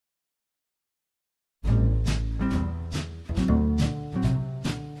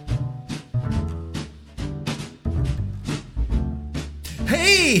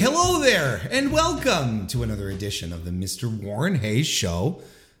Hey, hello there, and welcome to another edition of the Mr. Warren Hayes Show.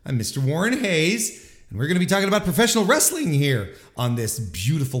 I'm Mr. Warren Hayes, and we're going to be talking about professional wrestling here on this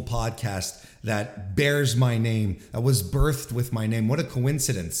beautiful podcast that bears my name, that was birthed with my name. What a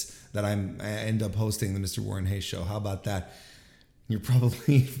coincidence that I end up hosting the Mr. Warren Hayes Show. How about that? You're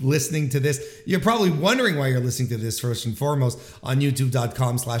probably listening to this. You're probably wondering why you're listening to this first and foremost on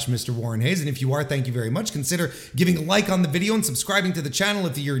youtube.com/Mr. Warren Hayes. And if you are, thank you very much. Consider giving a like on the video and subscribing to the channel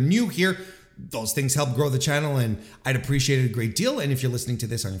if you're new here. Those things help grow the channel and I'd appreciate it a great deal. And if you're listening to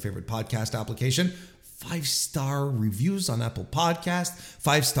this on your favorite podcast application, 5-star reviews on Apple Podcast,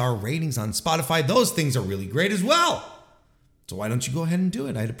 5-star ratings on Spotify. Those things are really great as well. So why don't you go ahead and do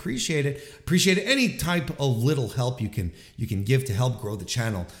it? I'd appreciate it. Appreciate any type of little help you can give to help grow the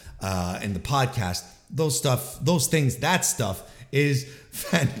channel and the podcast. That stuff is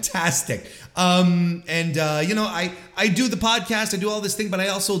fantastic. I do the podcast, I do all this thing, but I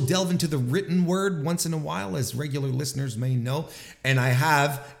also delve into the written word once in a while, as regular listeners may know. And I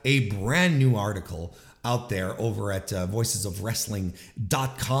have a brand new article out there over at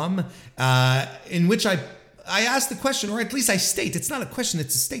voicesofwrestling.com in which I ask the question, or at least I state, it's not a question,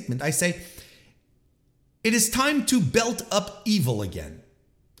 it's a statement. I say, it is time to belt up evil again.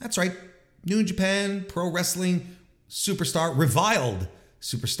 That's right. New Japan Pro Wrestling superstar, reviled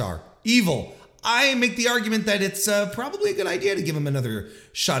superstar, Evil. I make the argument that it's probably a good idea to give him another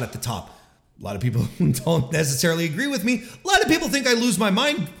shot at the top. A lot of people don't necessarily agree with me. A lot of people think I lose my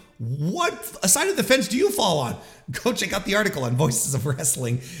mind. What side of the fence do you fall on? Go check out the article on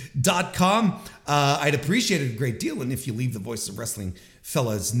voicesofwrestling.com. I'd appreciate it a great deal. And if you leave the Voices of Wrestling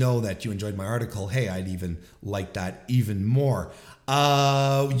fellas know that you enjoyed my article, hey, I'd even like that even more.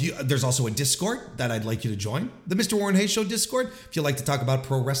 There's also a Discord that I'd like you to join. The Mr. Warren Hayes Show Discord. If you like to talk about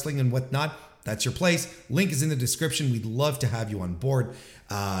pro wrestling and whatnot, that's your place. Link is in the description. We'd love to have you on board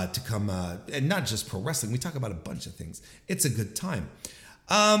to come, and not just pro wrestling. We talk about a bunch of things. It's a good time.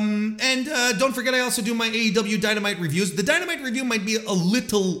 Don't forget, I also do my AEW Dynamite reviews. The Dynamite review might be a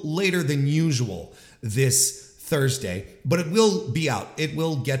little later than usual this Thursday, but it will be out. It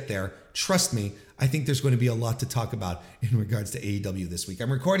will get there. Trust me. I think there's going to be a lot to talk about in regards to AEW this week.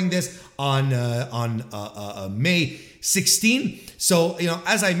 I'm recording this on May 16. So,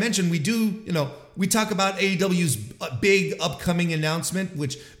 as I mentioned, we talk about AEW's big upcoming announcement,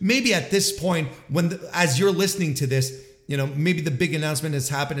 which maybe at this point, as you're listening to this, maybe the big announcement has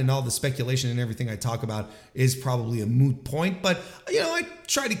happened and all the speculation and everything I talk about is probably a moot point. But, I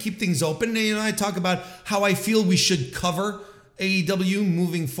try to keep things open. I talk about how I feel we should cover AEW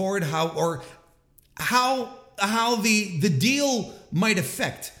moving forward, how the deal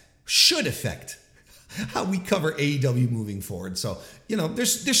should affect how we cover AEW moving forward. So,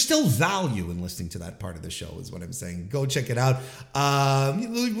 there's still value in listening to that part of the show is what I'm saying. Go check it out.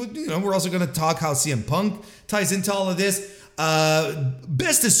 We're also going to talk how CM Punk ties into all of this.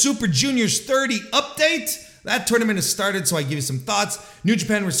 Best of Super Juniors 30 update. That tournament has started, so I give you some thoughts. New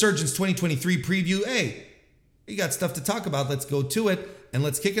Japan Resurgence 2023 preview. Hey, you got stuff to talk about. Let's go to it. And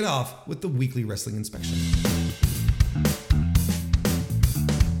let's kick it off with the weekly wrestling inspection.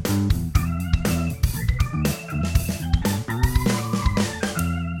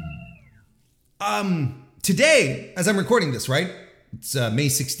 Today, as I'm recording this, right? It's May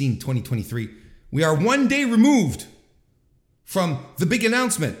 16, 2023. We are one day removed from the big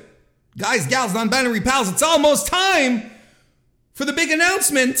announcement. Guys, gals, non-binary pals, it's almost time for the big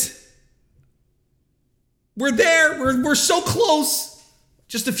announcement. We're there. We're so close.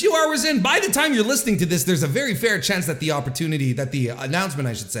 Just a few hours in. By the time you're listening to this, there's a very fair chance that the announcement,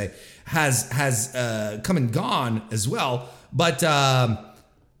 I should say, has come and gone as well. But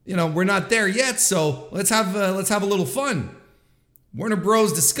we're not there yet, so let's have a little fun. Warner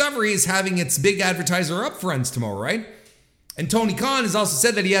Bros. Discovery is having its big advertiser upfronts tomorrow, right? And Tony Khan has also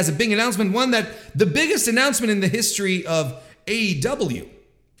said that he has a big announcement, the biggest announcement in the history of AEW.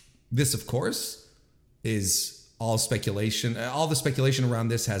 This, of course, is all speculation. All the speculation around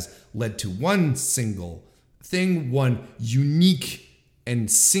this has led to one single thing, one unique and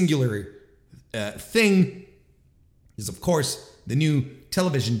singular thing is, of course, the new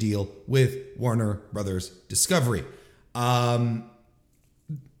television deal with Warner Brothers Discovery.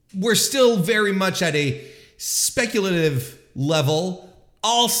 We're still very much at a speculative level.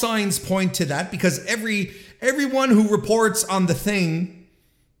 All signs point to that because everyone who reports on the thing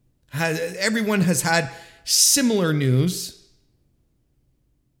everyone has had similar news.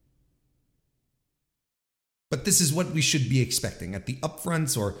 But this is what we should be expecting at the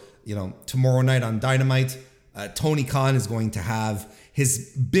upfronts or, tomorrow night on Dynamite. Tony Khan is going to have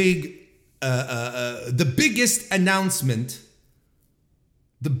his the biggest announcement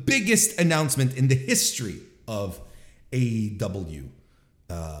the biggest announcement in the history of AEW.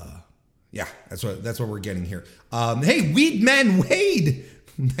 Yeah, that's what we're getting here. Hey, Weedman Wade,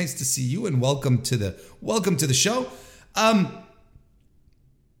 nice to see you, and welcome to the show.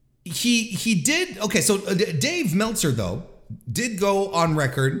 He did okay. So Dave Meltzer though did go on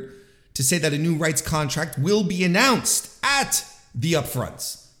record to say that a new rights contract will be announced at the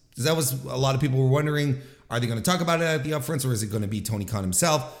upfronts. Because that was a lot of people were wondering, are they going to talk about it at the upfronts, or is it going to be Tony Khan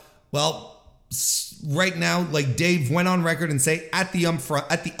himself? Well, right now, like Dave went on record and say at the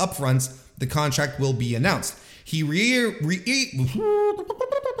upfronts, the contract will be announced. He reiterated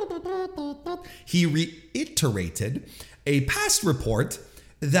a past report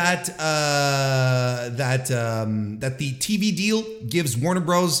that the TV deal gives Warner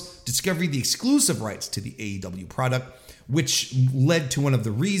Bros. Discovery the exclusive rights to the AEW product, which led to one of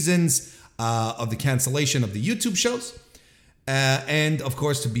the reasons of the cancellation of the YouTube shows. And of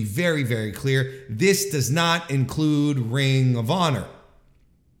course, to be very, very clear, this does not include Ring of Honor.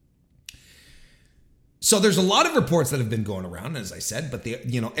 So there's a lot of reports that have been going around, as I said, but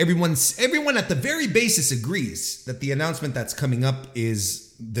everyone at the very basis agrees that the announcement that's coming up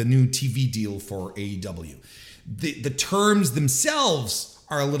is the new TV deal for AEW. The terms themselves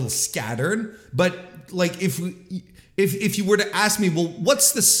are a little scattered, but like if you were to ask me, well,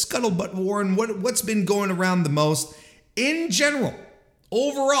 what's the scuttlebutt, Warren? What's been going around the most in general,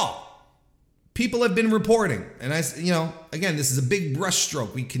 overall? People have been reporting, and again, this is a big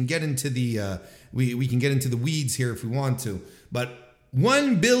brushstroke. We can get into the we can get into the weeds here if we want to, but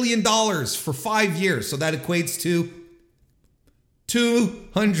 $1 billion for 5 years, so that equates to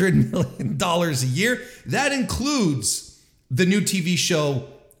 $200 million a year. That includes the new TV show,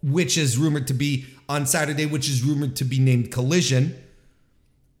 which is rumored to be on Saturday, which is rumored to be named Collision.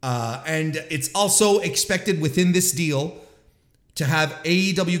 And it's also expected within this deal to have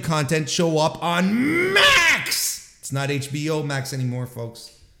AEW content show up on Max. It's not HBO Max anymore,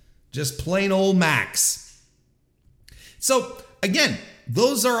 folks. Just plain old Max. So again,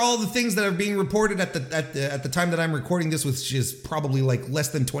 those are all the things that are being reported at the time that I'm recording this, which is probably like less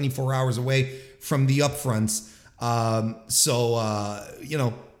than 24 hours away from the upfronts.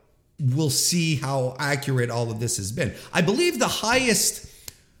 We'll see how accurate all of this has been. I believe the highest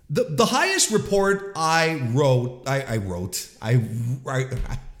report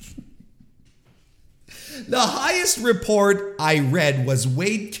the highest report I read was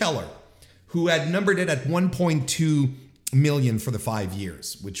Wade Keller, who had numbered it at 1.2 million for the 5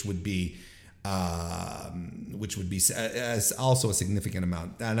 years, which would be also a significant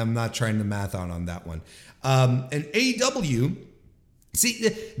amount. And I'm not trying to math on that one. And AEW, see,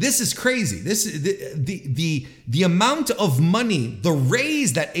 this is crazy. This is the amount of money, the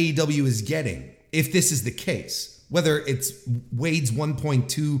raise that AEW is getting, if this is the case, whether it's Wade's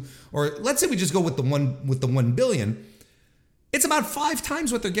 1.2 or let's say we just go with the 1 billion, it's about 5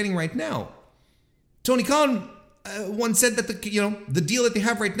 times what they're getting right now. Tony Khan once said that the deal that they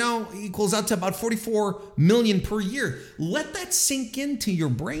have right now equals out to about 44 million per year. Let that sink into your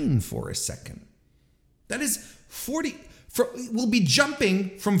brain for a second. That is we'll be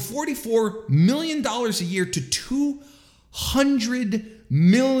jumping from $44 million a year to $200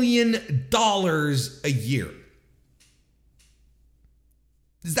 million a year.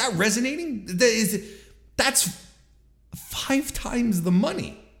 Is that resonating? That's 5 times the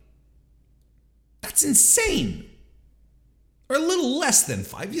money. That's insane. Or a little less than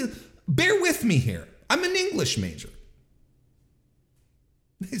 5. Bear with me here. I'm an English major.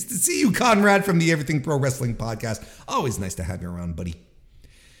 Nice to see you, Conrad, from the Everything Pro Wrestling podcast. Always nice to have you around, buddy.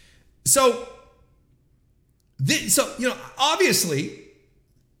 So obviously,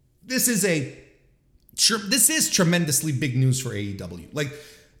 this is tremendously big news for AEW. Like,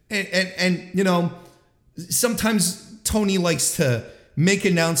 and sometimes Tony likes to make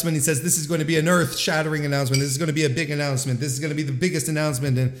an announcement. He says, this is going to be an earth-shattering announcement. This is going to be a big announcement. This is going to be the biggest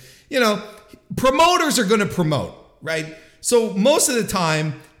announcement. And, promoters are going to promote, right? So most of the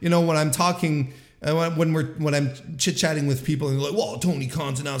time, when I'm talking, when I'm chit-chatting with people and they're like, well, Tony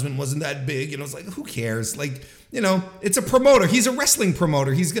Khan's announcement wasn't that big. It's like, who cares? Like, it's a promoter. He's a wrestling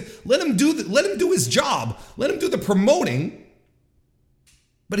promoter. Let him do his job. Let him do the promoting.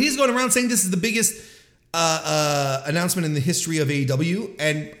 But he's going around saying this is the biggest announcement in the history of AEW,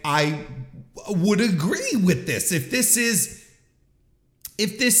 and I would agree with this. If this is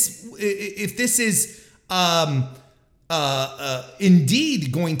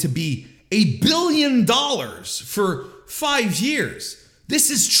indeed going to be $1 billion for 5 years, this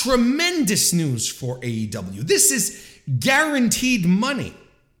is tremendous news for AEW. This is guaranteed money.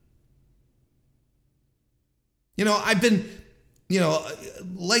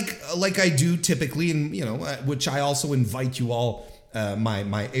 like I do typically, and which I also invite you all,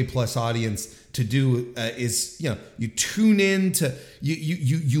 my A+ audience, to do, is you tune in to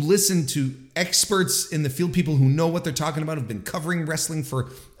you listen to experts in the field, people who know what they're talking about, have been covering wrestling for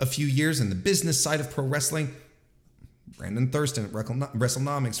a few years, and the business side of pro wrestling. Brandon Thurston at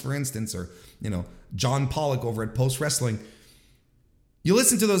WrestleNomics, for instance, or John Pollock over at Post Wrestling. You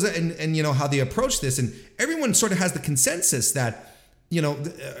listen to those and how they approach this, and everyone sort of has the consensus that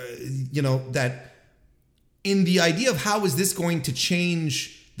that in the idea of how is this going to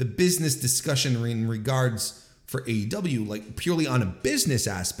change the business discussion in regards for AEW, like purely on a business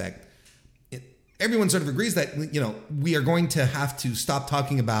aspect, everyone sort of agrees that we are going to have to stop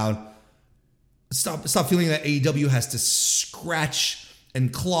talking about. Stop feeling that AEW has to scratch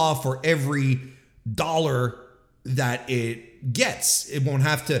and claw for every dollar that it gets. It won't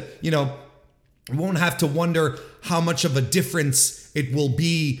have to, wonder how much of a difference it will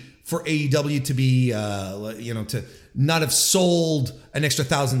be for AEW to be, to not have sold an extra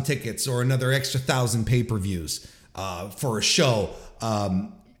 1,000 tickets or another extra 1,000 pay-per-views for a show.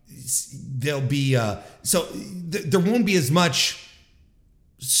 There'll be, there won't be as much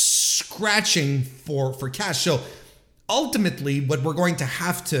scratching for cash. So ultimately, what we're going to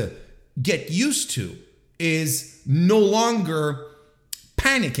have to get used to is no longer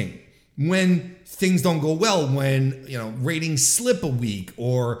panicking when things don't go well, when ratings slip a week,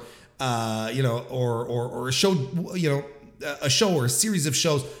 or or a show a show or a series of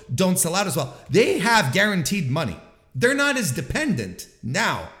shows don't sell out as well. They have guaranteed money. They're not as dependent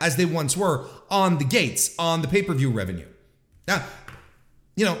now as they once were on the gates, on the pay-per-view revenue. Now,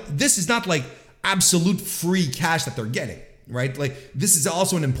 this is not like absolute free cash that they're getting, right? Like, this is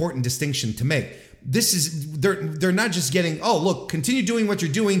also an important distinction to make. This is, they're not just getting, oh, look, continue doing what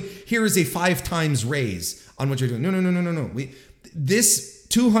you're doing. Here is a 5 times raise on what you're doing. No. This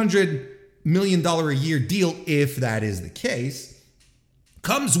 $200 million a year deal, if that is the case,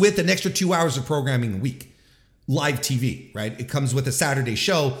 comes with an extra 2 hours of programming a week. Live TV, right? It comes with a Saturday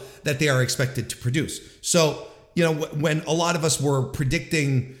show that they are expected to produce. So, when a lot of us were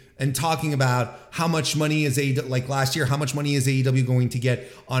predicting and talking about how much money is like last year, how much money is AEW going to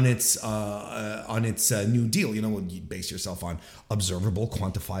get on its new deal? You'd base yourself on observable,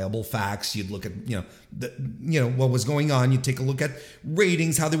 quantifiable facts. You'd look at what was going on. You'd take a look at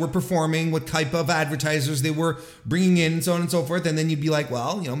ratings, how they were performing, what type of advertisers they were bringing in, so on and so forth. And then you'd be like,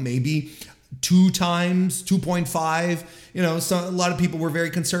 well, maybe 2 times, 2.5. So a lot of people were very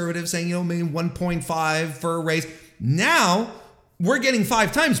conservative, saying maybe 1.5 for a raise. Now we're getting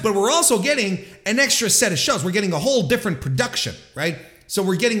 5 times, but we're also getting an extra set of shows. We're getting a whole different production, right? So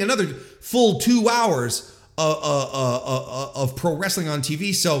we're getting another full 2 hours of pro wrestling on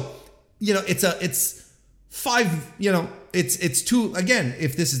TV. So, it's 5, it's 2, again,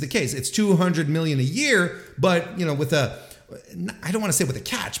 if this is the case, it's $200 million a year, but, with I don't want to say with a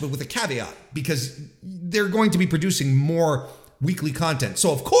catch, but with a caveat, because they're going to be producing more weekly content.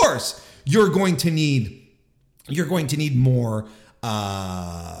 So of course you're going to need more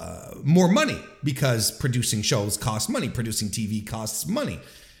money, because producing shows costs money, producing TV costs money,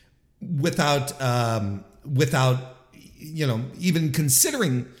 without even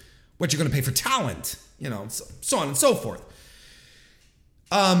considering what you're going to pay for talent, so on and so forth.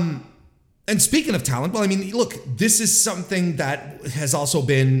 And speaking of talent, well, look, this is something that has also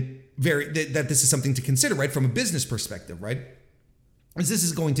been that this is something to consider, right? From a business perspective, right? As this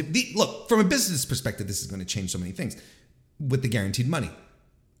is going to be, look, from a business perspective, this is going to change so many things with the guaranteed money.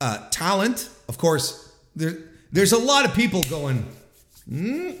 Talent, of course, there's a lot of people going,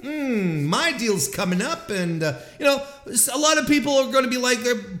 my deal's coming up, and a lot of people are going to be like,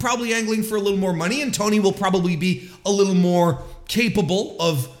 they're probably angling for a little more money, and Tony will probably be a little more capable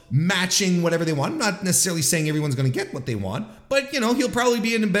of matching whatever they want. I'm not necessarily saying everyone's going to get what they want, but he'll probably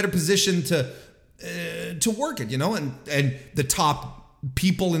be in a better position to work it, and the top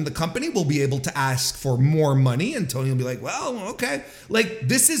people in the company will be able to ask for more money, and Tony will be like, well, okay, like,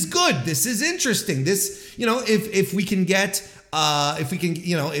 this is good, this is interesting, this, if we can get if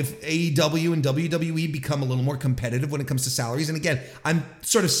AEW and WWE become a little more competitive when it comes to salaries. And again, I'm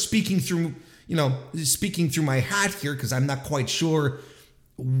sort of speaking through my hat here, because I'm not quite sure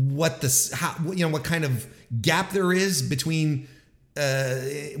what kind of gap there is between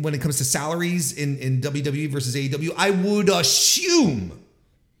when it comes to salaries in WWE versus AEW. I would assume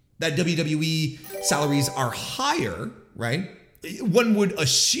that WWE salaries are higher, right? One would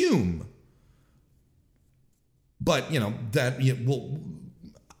assume, but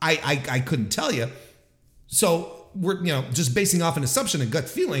I couldn't tell you. So we're just basing off an assumption and gut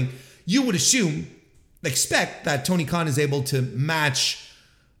feeling. You would assume expect that Tony Khan is able to match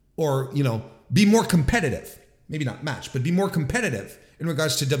or, be more competitive. Maybe not match, but be more competitive in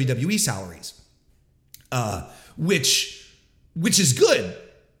regards to WWE salaries. Which is good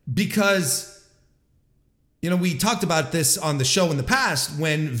because, we talked about this on the show in the past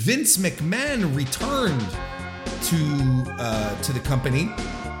when Vince McMahon returned to the company,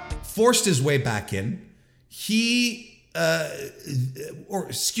 forced his way back in. Let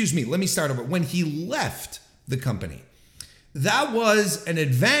me start over. When he left the company, that was an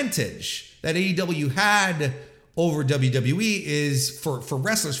advantage that AEW had over WWE is for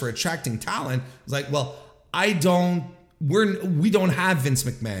wrestlers, for attracting talent. It's like, well, we don't have Vince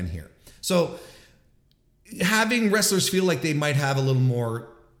McMahon here. So having wrestlers feel like they might have a little more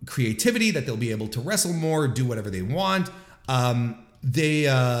creativity, that they'll be able to wrestle more, do whatever they want.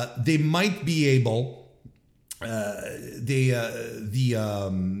 They might be able.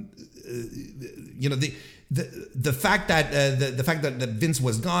 The fact that Vince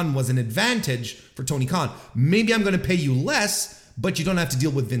was gone was an advantage for Tony Khan. Maybe I'm going to pay you less, but you don't have to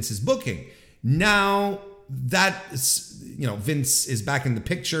deal with Vince's booking. Now that Vince is back in the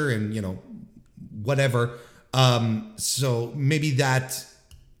picture and whatever. So maybe that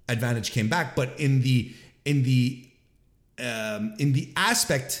advantage came back, but in the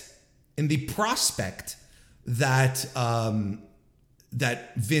prospect that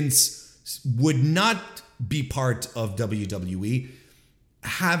that Vince would not be part of WWE,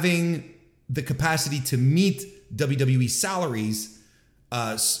 having the capacity to meet WWE salaries,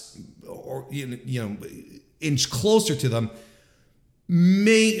 or inch closer to them,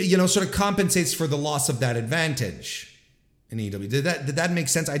 may sort of compensates for the loss of that advantage in AEW. Did that make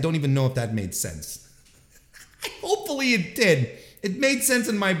sense? I don't even know if that made sense. Hopefully it did. It made sense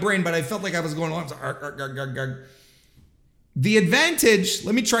in my brain, but I felt like I was going along. The advantage,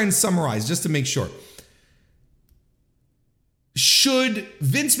 let me try and summarize just to make sure. Should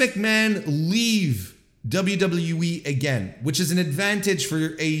Vince McMahon leave WWE again, which is an advantage for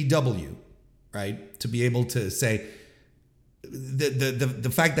AEW, right? To be able to say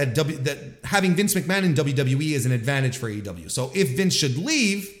the fact that having Vince McMahon in WWE is an advantage for AEW. So if Vince should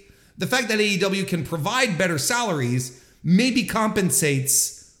leave, the fact that AEW can provide better salaries maybe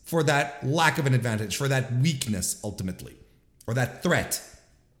compensates for that lack of an advantage, for that weakness ultimately, or that threat.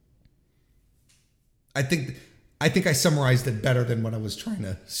 I think I summarized it better than what I was trying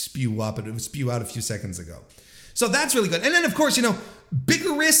to spew out a few seconds ago. So that's really good. And then, of course,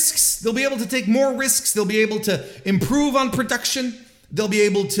 bigger risks. They'll be able to take more risks. They'll be able to improve on production. They'll be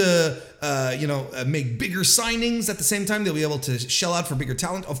able to, make bigger signings at the same time. They'll be able to shell out for bigger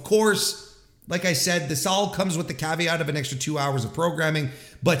talent. Of course, like I said, this all comes with the caveat of an extra 2 hours of programming,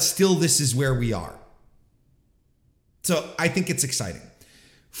 but still, this is where we are. So I think it's exciting.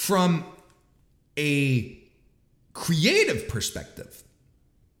 From a creative perspective,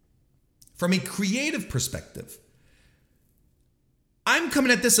 I'm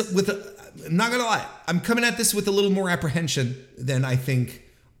coming at this I'm not gonna lie, I'm coming at this with a little more apprehension than I think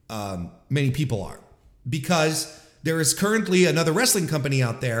many people are, because there is currently another wrestling company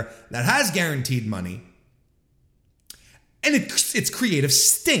out there that has guaranteed money, and its creative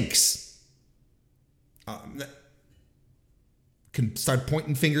stinks. Can start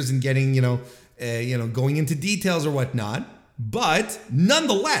pointing fingers and getting going into details or whatnot, but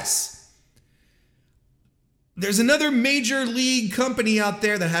nonetheless, there's another major league company out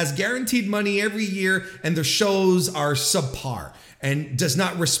there that has guaranteed money every year, and their shows are subpar and does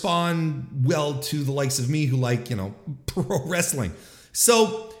not respond well to the likes of me who like, pro wrestling.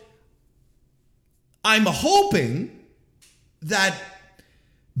 So I'm hoping that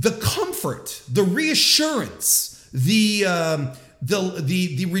the comfort, the reassurance, the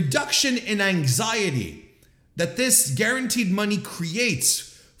reduction in anxiety that this guaranteed money creates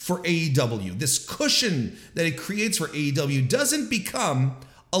for AEW, this cushion that it creates for AEW, doesn't become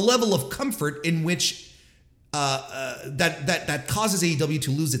a level of comfort in which that causes AEW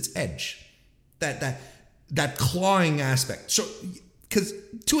to lose its edge, that clawing aspect. So, because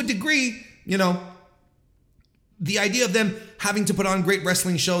to a degree, the idea of them having to put on great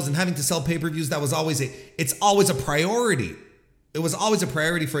wrestling shows and having to sell pay-per-views, it's always a priority. It was always a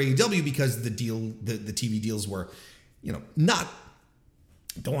priority for AEW because the TV deals were, not,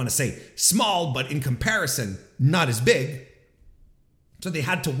 don't want to say small, but in comparison, not as big. So they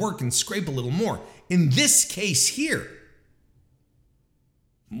had to work and scrape a little more. In this case here,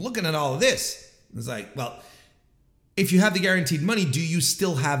 I'm looking at all of this. It's like, well, if you have the guaranteed money, do you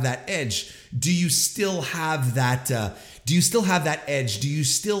still have that edge? Do you still have that? Do you still have that edge? Do you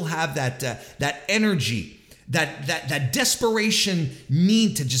still have that energy that desperation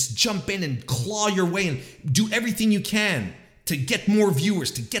need to just jump in and claw your way and do everything you can to get more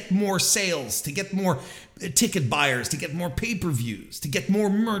viewers, to get more sales, to get more ticket buyers, to get more pay-per-views, to get more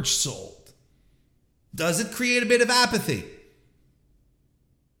merch sold. Does it create a bit of apathy?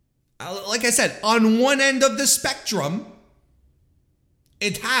 Like I said, on one end of the spectrum,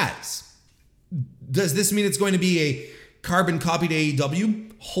 it has. Does this mean it's going to be a carbon copy to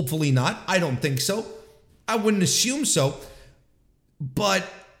AEW? Hopefully not. I don't think so. I wouldn't assume so. But,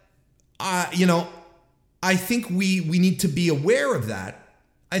 I think we need to be aware of that.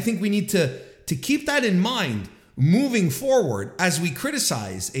 I think we need to keep that in mind moving forward as we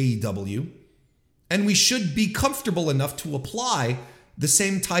criticize AEW. And we should be comfortable enough to apply the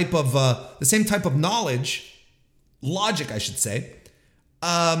same type of logic, I should say,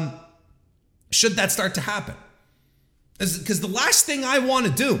 should that start to happen. Because the last thing I want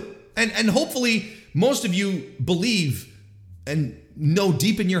to do, and hopefully most of you believe and know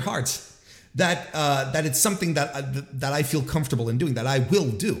deep in your hearts that it's something that I feel comfortable in doing, that I will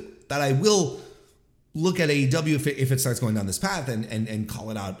do, that I will look at AEW if it starts going down this path and call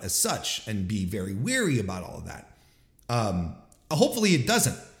it out as such and be very wary about all of that. Hopefully it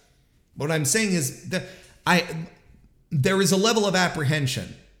doesn't. What I'm saying is that there is a level of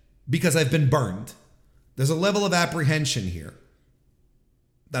apprehension because I've been burned. There's a level of apprehension here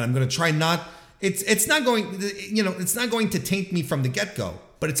that I'm going to try not. It's not going to taint me from the get-go,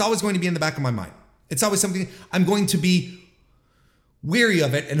 but it's always going to be in the back of my mind. It's always something I'm going to be wary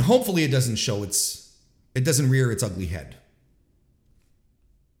of it, and hopefully it doesn't rear its ugly head.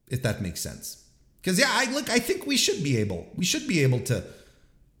 If that makes sense. Because I think we should be able to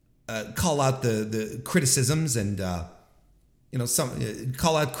call out the criticisms and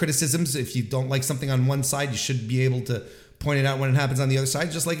call out criticisms. If you don't like something on one side, you should be able to point it out when it happens on the other side.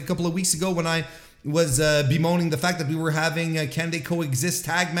 Just like a couple of weeks ago when I was bemoaning the fact that we were having Can They Coexist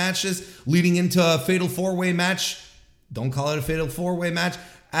tag matches leading into a fatal four-way match. Don't call it a fatal four-way match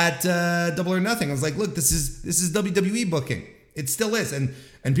at Double or Nothing. I was like, look, this is WWE booking. It still is. And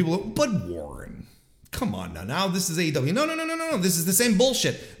people go, but Warren, come on now this is AEW. No. This is the same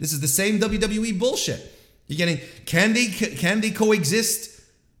bullshit. This is the same WWE bullshit. You're getting, can they coexist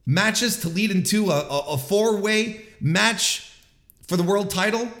matches to lead into a four-way match for the world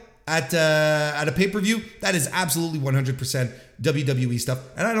title at a pay-per-view? That is absolutely 100% WWE stuff,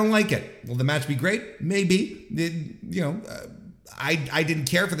 and I don't like it. Will the match be great? Maybe. I didn't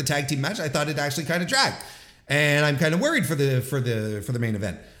care for the tag team match. I thought it actually kind of dragged, and I'm kind of worried for the main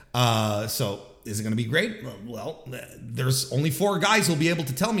event. So is it going to be great? Well, there's only 4 guys who'll be able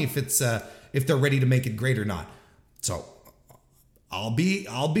to tell me if they're ready to make it great or not. So I'll be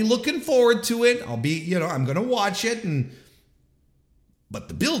looking forward to it. I'm going to watch it, but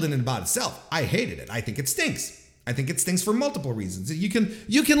the build in and about itself, I hated it. I think it stinks. I think it stinks for multiple reasons. You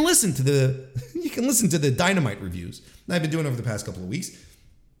can listen to the Dynamite reviews that I've been doing over the past couple of weeks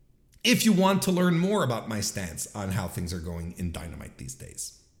if you want to learn more about my stance on how things are going in Dynamite these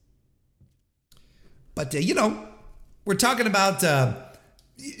days. But we're talking about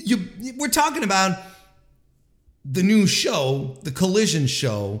we're talking about the new show, the Collision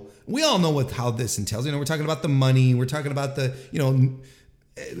show. We all know how this entails. We're talking about the money. We're talking about the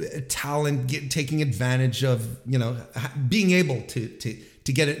talent taking advantage of being able to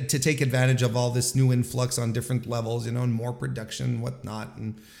take advantage of all this new influx on different levels. And more production and whatnot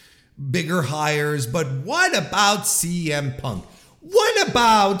and bigger hires. But what about CM Punk? What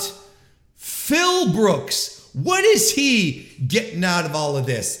about Phil Brooks? What is he getting out of all of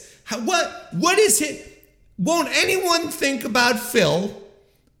this? What is it? Won't anyone think about Phil?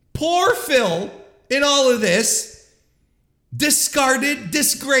 Poor Phil in all of this. Discarded,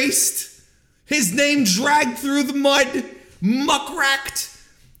 disgraced, his name dragged through the mud, muck-racked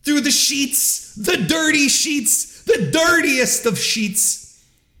through the sheets, the dirty sheets, the dirtiest of sheets.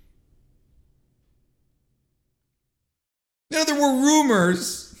 There were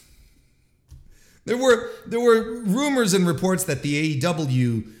rumors. There were rumors and reports that the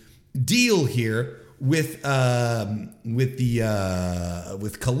AEW deal here with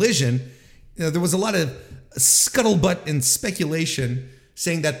Collision, there was a lot of scuttlebutt and speculation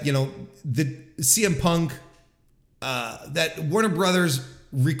saying that the CM Punk that Warner Brothers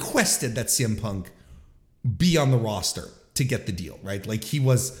requested that CM Punk be on the roster to get the deal, right? Like he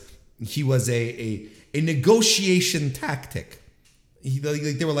was a negotiation tactic.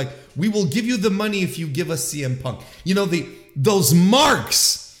 They were like, we will give you the money if you give us CM Punk. Those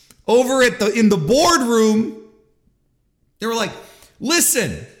marks over in the boardroom, they were like,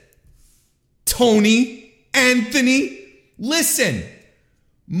 listen, Tony, Anthony, listen,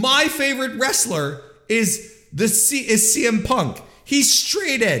 my favorite wrestler is is CM Punk. He's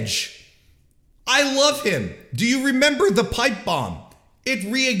straight edge. I love him. Do you remember the pipe bomb? It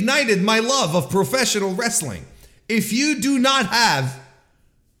reignited my love of professional wrestling. If you do not have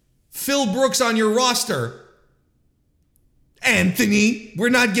Phil Brooks on your roster, Anthony, we're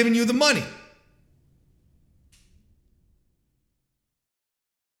not giving you the money.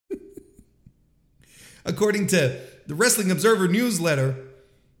 According to the Wrestling Observer newsletter,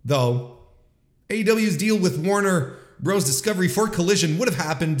 though, AEW's deal with Warner Bros. Discovery for Collision would have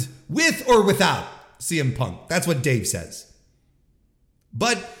happened with or without CM Punk. That's what Dave says.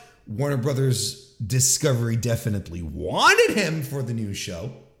 But Warner Brothers Discovery definitely wanted him for the new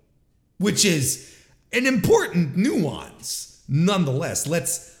show, which is an important nuance. Nonetheless,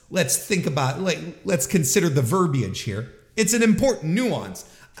 let's think about, let's consider the verbiage here. It's an important nuance.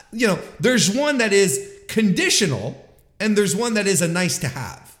 You know, there's one that is conditional and there's one that is a nice to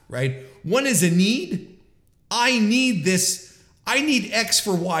have, right? One is a need. I need this. I need X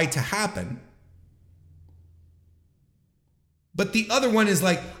for Y to happen. But the other one is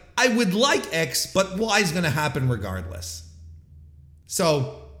like, I would like X, but Y is going to happen regardless.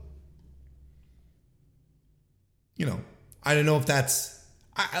 So, you know, I don't know if that's,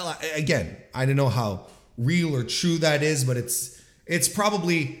 again, I don't know how real or true that is, but it's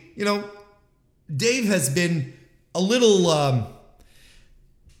probably, you know, Dave has been a little,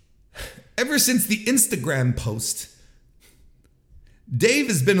 ever since the Instagram post, Dave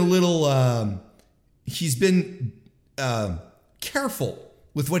has been a little, he's been careful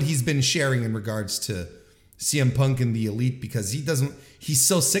with what he's been sharing in regards to CM Punk and the Elite, because he's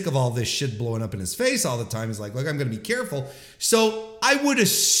so sick of all this shit blowing up in his face all the time. He's like, look, I'm going to be careful. So I would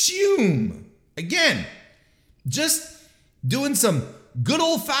assume, again, just doing some good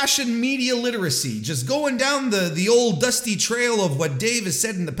old-fashioned media literacy, just going down the old dusty trail of what Dave has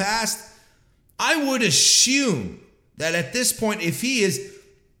said in the past, I would assume that at this point, if he is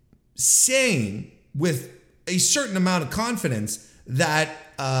saying with a certain amount of confidence that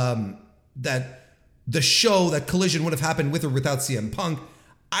the show, that Collision would have happened with or without CM Punk,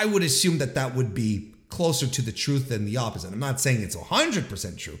 I would assume that would be closer to the truth than the opposite. I'm not saying it's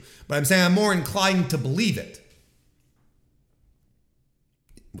 100% true, but I'm saying I'm more inclined to believe it.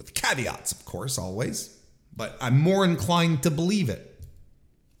 With caveats, of course, always, but I'm more inclined to believe it.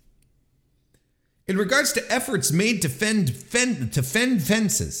 In regards to efforts made to fend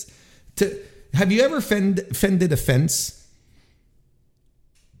fences, have you ever fended a fence?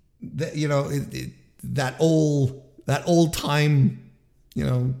 That, you know, that old time, you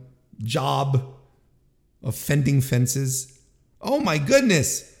know, job of fending fences. Oh my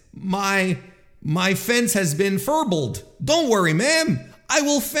goodness, my fence has been furbled. Don't worry, ma'am. I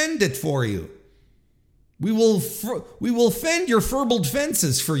will fend it for you. We will fend your furbled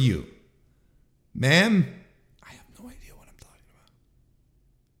fences for you. Ma'am, I have no idea what I'm talking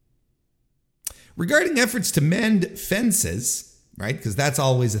about. Regarding efforts to mend fences, right? Because that's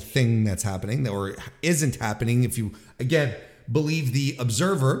always a thing that's happening or isn't happening if you, again, believe the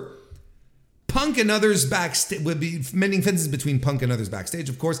Observer. Punk and others backstage would be mending fences between Punk and others backstage,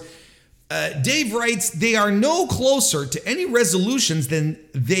 of course. Dave writes, they are no closer to any resolutions than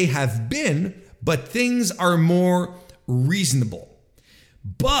they have been, but things are more reasonable.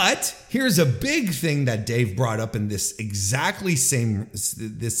 But here's a big thing that Dave brought up in this exact same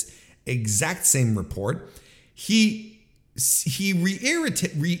report. He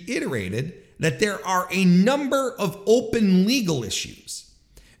reiterated that there are a number of open legal issues,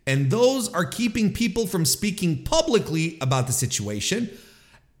 and those are keeping people from speaking publicly about the situation,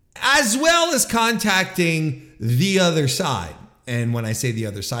 as well as contacting the other side. And when I say the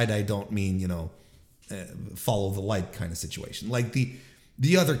other side, I don't mean, you know, follow the light kind of situation. Like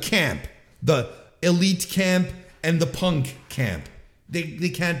the other camp, the Elite camp and the Punk camp. They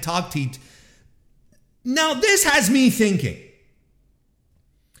can't talk to each. Now, this has me thinking.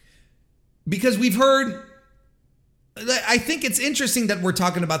 Because we've heard, I think it's interesting that we're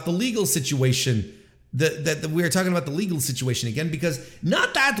talking about the legal situation, that we're talking about the legal situation again, because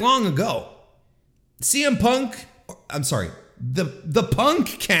not that long ago, the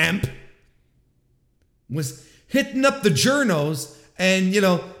Punk camp was hitting up the journos and, you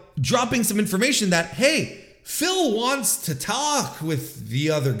know, dropping some information that, hey, Phil wants to talk with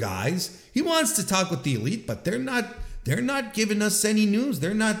the other guys. He wants to talk with the Elite, but they're not giving us any news.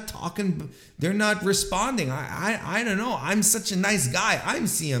 They're not talking. They're not responding. I don't know. I'm such a nice guy. I'm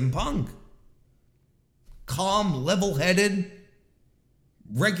CM Punk. Calm, level-headed,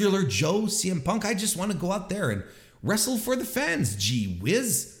 regular Joe CM Punk. I just want to go out there and wrestle for the fans. Gee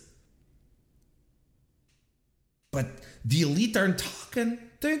whiz. But the Elite aren't talking.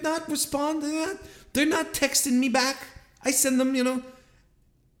 They're not responding. They're not texting me back. I send them,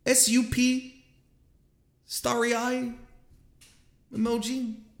 SUP, starry eye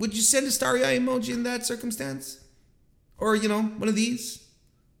emoji. Would you send a starry eye emoji in that circumstance? Or, one of these?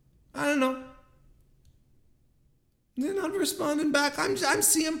 I don't know. They're not responding back. I'm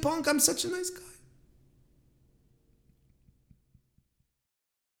CM Punk. I'm such a nice guy.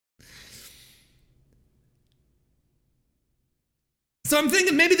 So I'm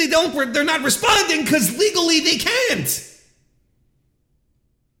thinking maybe they're not responding because legally they can't.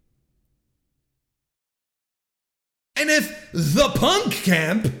 And if the Punk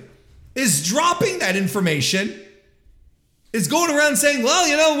camp is dropping that information, is going around saying,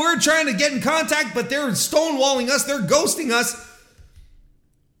 well, we're trying to get in contact, but they're stonewalling us, they're ghosting us,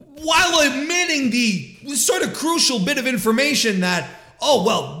 while omitting the sort of crucial bit of information that,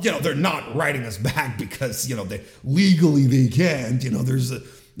 they're not writing us back because, they legally they can't,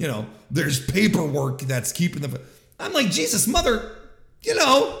 there's paperwork that's keeping them. I'm like, Jesus, mother,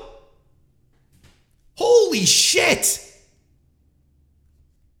 holy shit.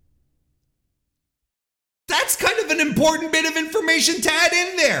 That's kind of an important bit of information to add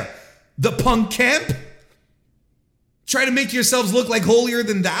in there. The Punk camp. Try to make yourselves look like holier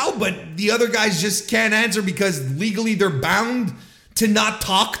than thou, but the other guys just can't answer because legally they're bound to not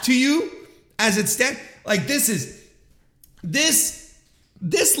talk to you as it stands. Like this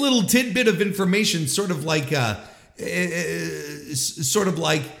little tidbit of information sort of like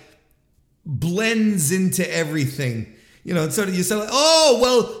blends into everything. You said like,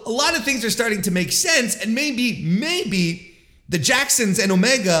 a lot of things are starting to make sense, and maybe the Jacksons and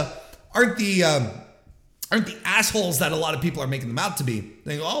Omega aren't the assholes that a lot of people are making them out to be.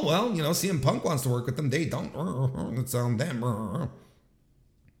 They go, CM Punk wants to work with them. They don't. It's on them.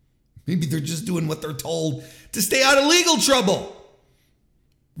 Maybe they're just doing what they're told to stay out of legal trouble.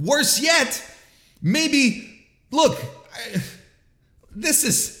 Worse yet, maybe, look, this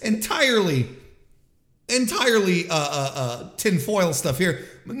is entirely tinfoil stuff here.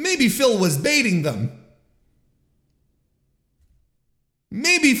 Maybe Phil was baiting them.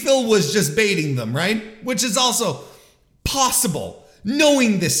 Maybe Phil was just baiting them, right? Which is also possible,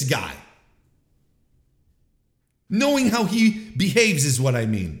 knowing this guy. Knowing how he behaves is what I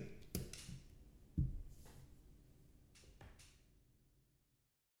mean.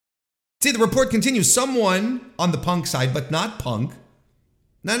 See, the report continues. Someone on the Punk side, but not Punk.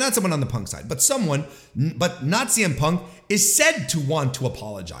 No, not someone on the Punk side, but someone, but not CM Punk, is said to want to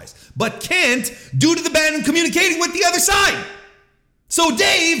apologize, but can't due to the ban in communicating with the other side. So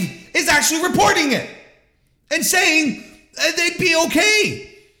Dave is actually reporting it and saying they'd be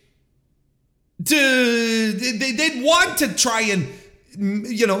okay. They'd want to try and,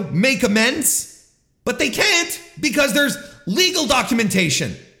 make amends, but they can't because there's legal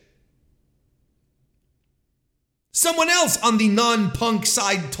documentation. Someone else on the non-Punk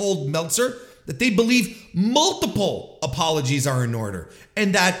side told Meltzer that they believe multiple apologies are in order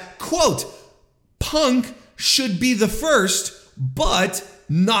and that, quote, Punk should be the first, but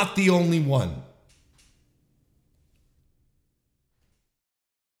not the only one.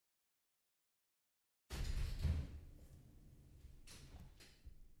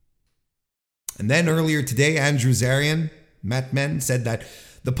 And then earlier today, Andrew Zarian, Matt Men, said that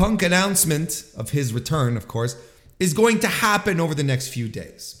the Punk announcement of his return, of course, is going to happen over the next few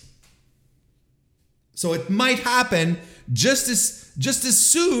days. So it might happen just as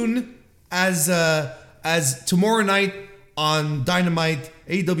soon as tomorrow night on Dynamite,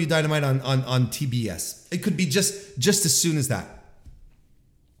 AEW Dynamite on TBS. It could be just as soon as that.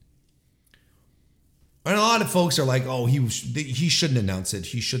 And a lot of folks are like, he shouldn't announce it.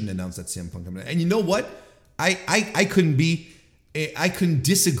 He shouldn't announce that CM Punk coming. And you know what? I couldn't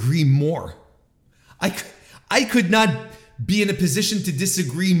disagree more. I could not be in a position to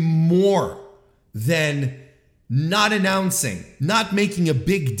disagree more than not announcing, not making a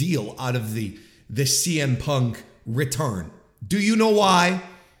big deal out of the CM Punk return. Do you know why?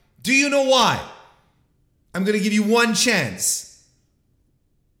 I'm going to give you one chance.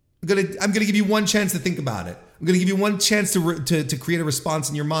 I'm going to give you one chance to think about it. I'm going to give you one chance to create a response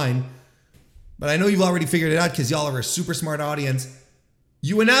in your mind. But I know you've already figured it out because y'all are a super smart audience.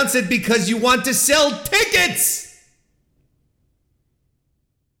 You announce it because you want to sell tickets.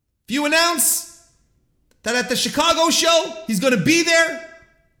 If you announce that at the Chicago show, he's going to be there,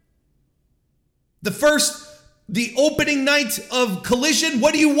 the opening night of Collision,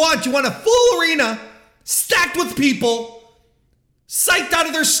 what do you want? You want a full arena stacked with people, psyched out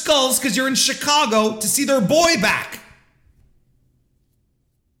of their skulls because you're in Chicago to see their boy back.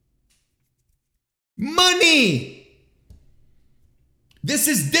 Money. This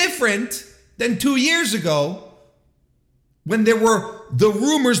is different than 2 years ago when there were the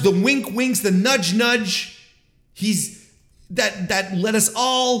rumors, the wink winks, the nudge nudge. That let us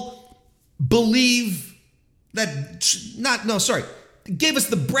all believe gave us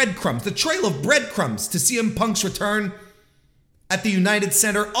the breadcrumbs, the trail of breadcrumbs to CM Punk's return at the United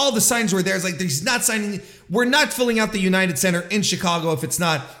Center. All the signs were there. It's like he's not signing. We're not filling out the United Center in Chicago if it's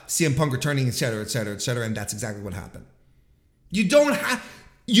not CM Punk returning, et cetera, et cetera, et cetera. And that's exactly what happened. You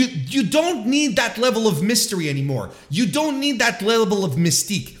don't need that level of mystery anymore. You don't need that level of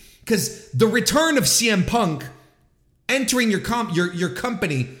mystique, because the return of CM Punk entering your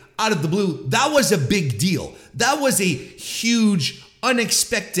company out of the blue, that was a big deal. That was a huge,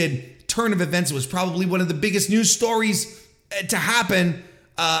 unexpected turn of events. It was probably one of the biggest news stories to happen.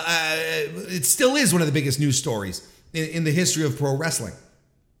 It still is one of the biggest news stories in the history of pro wrestling.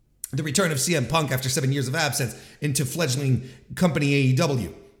 The return of CM Punk after 7 years of absence into fledgling company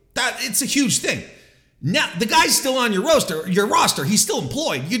AEW. It's a huge thing. Now, the guy's still on your roster. He's still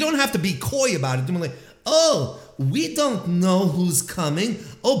employed. You don't have to be coy about it. Like, oh, we don't know who's coming.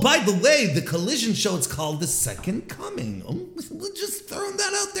 Oh, by the way, the Collision show, it's called The Second Coming. Oh, we're just throwing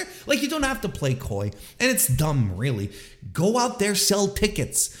that out there. Like, you don't have to play coy. And it's dumb, really. Go out there, sell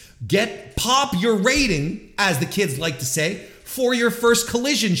tickets. Pop your rating, as the kids like to say, for your first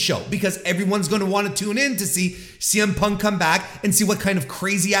Collision show, because everyone's going to want to tune in to see CM Punk come back and see what kind of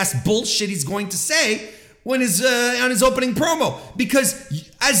crazy ass bullshit he's going to say when on his opening promo. Because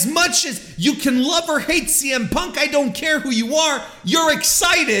as much as you can love or hate CM Punk, I don't care who you are, you're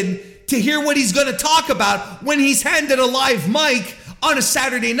excited to hear what he's going to talk about when he's handed a live mic on a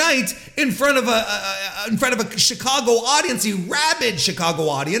Saturday night in front of a Chicago audience, a rabid Chicago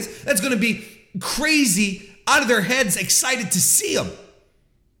audience that's going to be crazy out of their heads, excited to see him.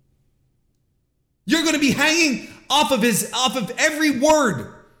 You're going to be hanging off of every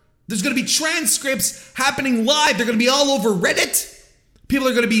word. There's going to be transcripts happening live. They're going to be all over Reddit. People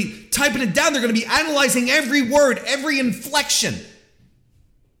are going to be typing it down. They're going to be analyzing every word, every inflection.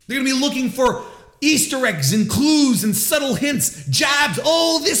 They're going to be looking for Easter eggs and clues and subtle hints, jabs.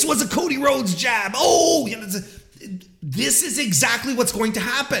 Oh, this was a Cody Rhodes jab. Oh, this is exactly what's going to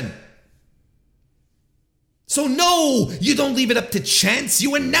happen. So no, you don't leave it up to chance.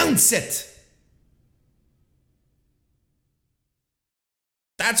 You announce it.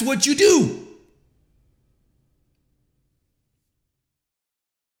 That's what you do.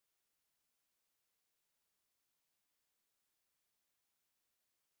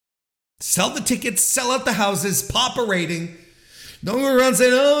 Sell the tickets, sell out the houses, pop a rating. Don't go around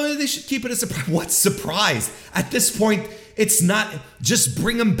saying, oh, they should keep it a surprise. What surprise? At this point, it's not, just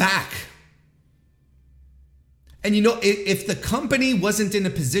bring them back. And you know, if the company wasn't in a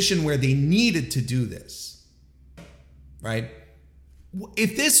position where they needed to do this, right?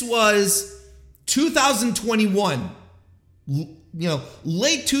 If this was 2021,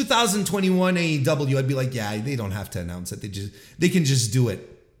 late 2021 AEW, I'd be like, yeah, they don't have to announce it. They can just do it.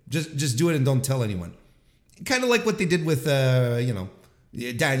 Just do it and don't tell anyone. Kind of like what they did with,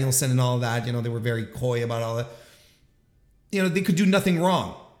 Danielson and all of that. They were very coy about all that. They could do nothing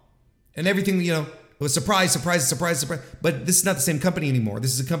wrong. And everything, it was surprise. But this is not the same company anymore.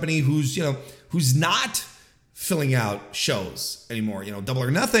 This is a company who's not filling out shows anymore. Double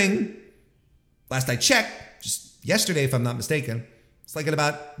or Nothing, last I checked, just yesterday, if I'm not mistaken, it's like at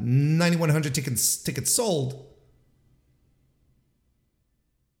about 9,100 tickets sold.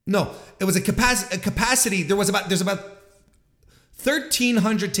 No, it was a capacity. There's about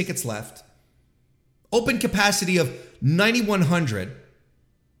 1,300 tickets left. Open capacity of 9,100.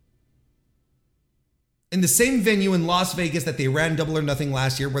 In the same venue in Las Vegas that they ran Double or Nothing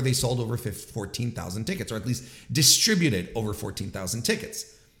last year, where they sold over 14,000 tickets, or at least distributed over 14,000 tickets.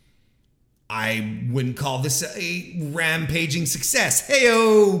 I wouldn't call this a rampaging success.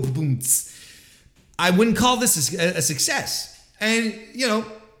 Hey-oh, boom-ts. I wouldn't call this a success. And,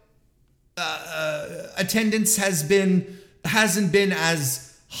 attendance hasn't been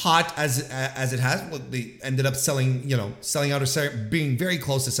as hot as it has. Well, they ended up selling out or being very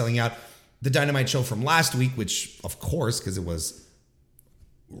close to selling out the Dynamite show from last week, which, of course, because it was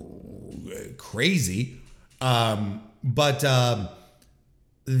crazy. But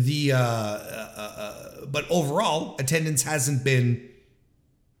overall, attendance hasn't been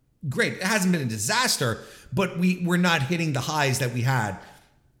great. It hasn't been a disaster, but we're not hitting the highs that we had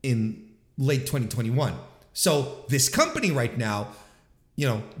in late 2021. So this company right now,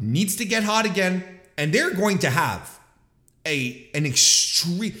 needs to get hot again, and they're going to have an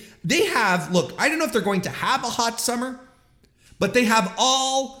extreme. They have, look, I don't know if they're going to have a hot summer, but they have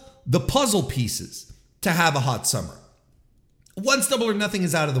all the puzzle pieces to have a hot summer. Once Double or Nothing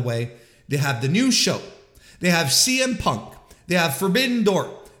is out of the way, they have the new show. They have CM Punk. They have Forbidden Door.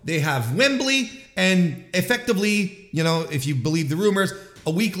 They have Wembley. And effectively, if you believe the rumors,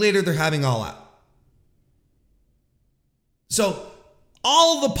 a week later, they're having All Out. So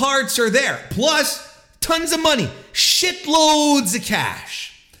all the parts are there. Plus, tons of money. Shitloads of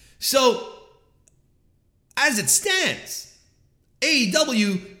cash. So, as it stands,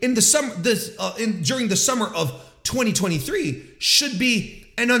 AEW during the summer of 2023 should be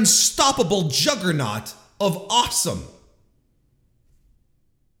an unstoppable juggernaut of awesome.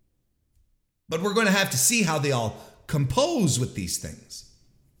 But we're going to have to see how they all compose with these things.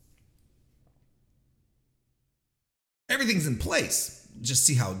 Everything's in place. Just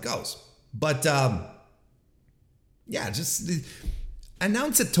see how it goes. But just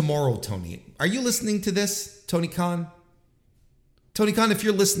announce it tomorrow, Tony. Are you listening to this, Tony Khan? Tony Khan, if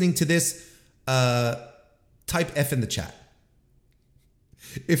you're listening to this, type F in the chat.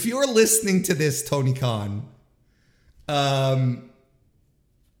 If you're listening to this, Tony Khan,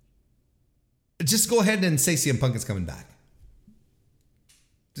 just go ahead and say CM Punk is coming back.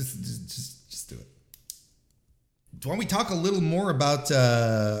 Just do it. Why don't we talk a little more about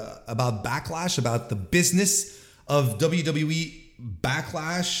Backlash, about the business of WWE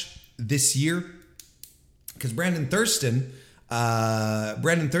Backlash this year? Because Brandon Thurston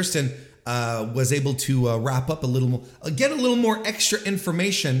was able to wrap up a little more, get a little more extra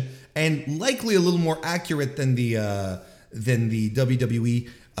information, and likely a little more accurate than the WWE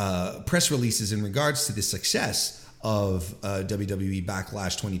press releases in regards to the success of WWE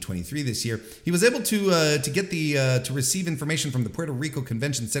Backlash 2023 this year. He was able to receive information from the Puerto Rico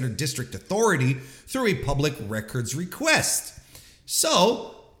Convention Center District Authority through a public records request.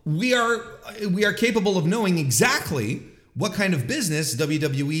 So we are capable of knowing exactly what kind of business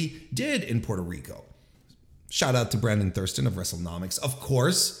WWE did in Puerto Rico. Shout out to Brandon Thurston of WrestleNomics. Of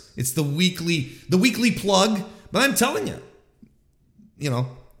course, it's the weekly plug, but I'm telling you,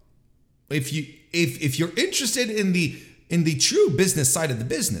 if you're interested in the true business side of the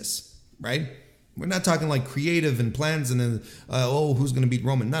business, right? We're not talking like creative and plans and then who's going to beat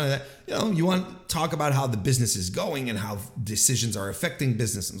Roman? None of that. You want to talk about how the business is going and how decisions are affecting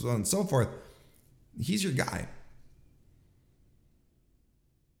business and so on and so forth. He's your guy.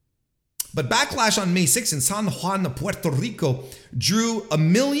 But Backlash on May 6th in San Juan, Puerto Rico, drew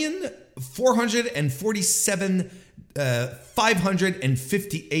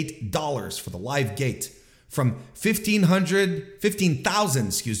 $1,447,558 for the live gate from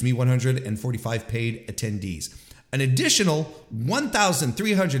 15,145 paid attendees. An additional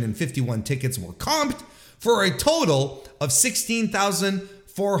 1,351 tickets were comped for a total of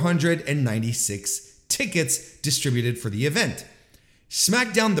 16,496 tickets distributed for the event.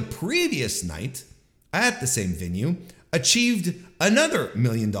 SmackDown the previous night at the same venue achieved another $1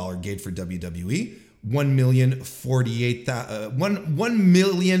 million gate for WWE,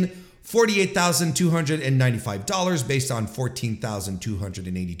 $1,048,295 based on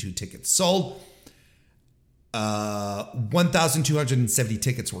 14,282 tickets sold. 1,270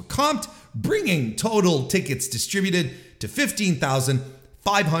 tickets were comped, bringing total tickets distributed to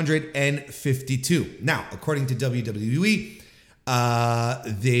 15,552. Now, according to WWE,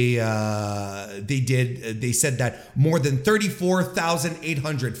 they said that more than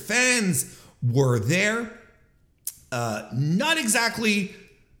 34,800 fans were there. Not exactly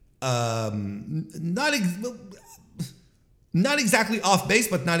off base,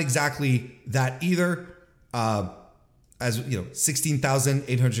 but not exactly that either.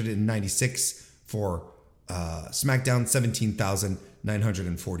 16,896 for SmackDown,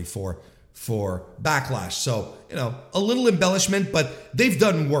 17,944 for Backlash. So, a little embellishment, but they've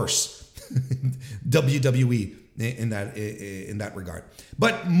done worse. WWE in that regard.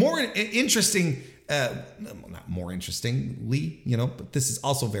 But more interesting, not more interestingly, but this is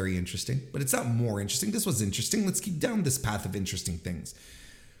also very interesting, but it's not more interesting. This was interesting. Let's keep down this path of interesting things.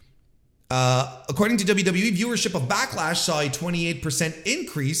 According to WWE, viewership of Backlash saw a 28%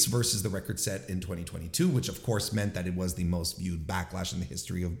 increase versus the record set in 2022, which of course meant that it was the most viewed Backlash in the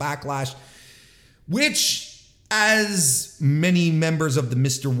history of Backlash, which, as many members of the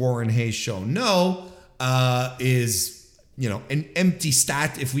Mr. Warren Hayes show know, is, an empty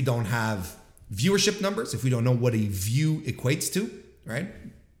stat if we don't have viewership numbers, if we don't know what a view equates to, right?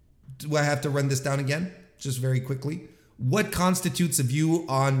 Do I have to run this down again? Just very quickly. What constitutes a view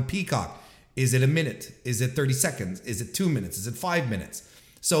on Peacock? Is it a minute? Is it 30 seconds? Is it 2 minutes? Is it 5 minutes?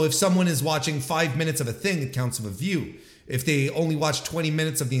 So if someone is watching 5 minutes of a thing, it counts as a view. If they only watch 20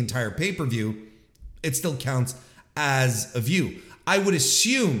 minutes of the entire pay-per-view, it still counts as a view. I would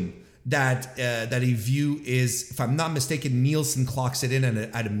assume that a view is, if I'm not mistaken, Nielsen clocks it in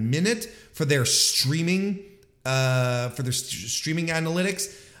at a minute for their streaming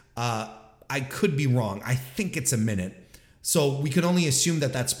analytics. I could be wrong. I think it's a minute. So we can only assume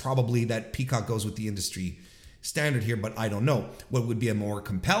that that's probably that Peacock goes with the industry standard here, but I don't know. What would be a more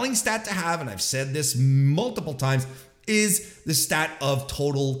compelling stat to have, and I've said this multiple times, is the stat of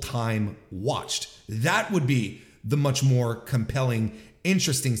total time watched. That would be the much more compelling,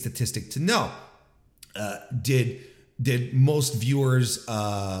 interesting statistic to know. Did most viewers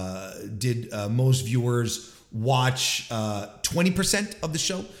watch 20% of the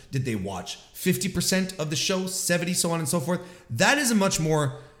show? Did they watch 50% of the show, 70, so on and so forth? That is a much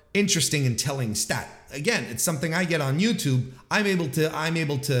more interesting and telling stat. Again, it's something I get on YouTube. I'm able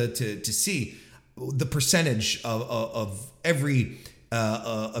to see the percentage of every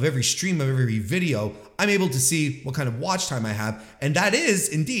stream, of every video. I'm able to see what kind of watch time I have, and that is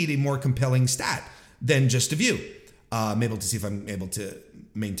indeed a more compelling stat than just a view. I'm able to see if I'm able to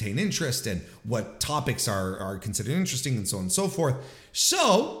maintain interest and what topics are considered interesting and so on and so forth.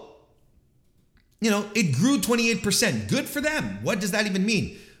 So, it grew 28%. Good for them. What does that even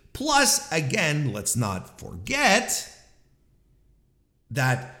mean? Plus, again, let's not forget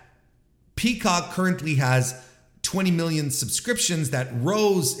that Peacock currently has 20 million subscriptions. That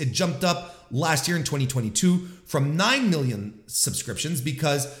rose, it jumped up last year in 2022 from 9 million subscriptions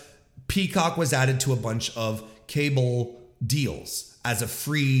because Peacock was added to a bunch of cable deals as a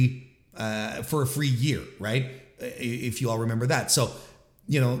free, for a free year, right? If you all remember that. So,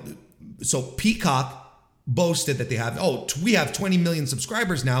 so Peacock boasted that they have, we have 20 million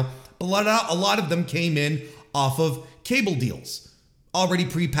subscribers now, but a lot of them came in off of cable deals, already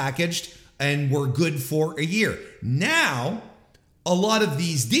prepackaged and were good for a year. Now, a lot of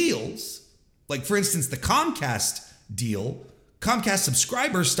these deals, like for instance, the Comcast deal, Comcast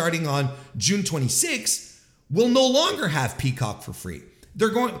subscribers starting on June 26, will no longer have Peacock for free.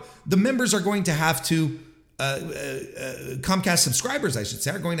 The members are going to have to, Comcast subscribers, I should say,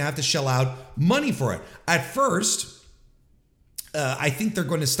 are going to have to shell out money for it. At first, I think they're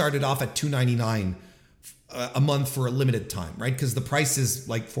going to start it off at $2.99 a month for a limited time, right? Because the price is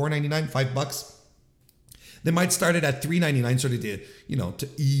like $4.99, $5. They might start it at $3.99, sort of to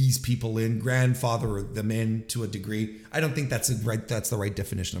ease people in, grandfather them in to a degree. I don't think that's the right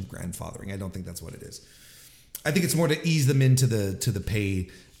definition of grandfathering. I don't think that's what it is. I think it's more to ease them into the pay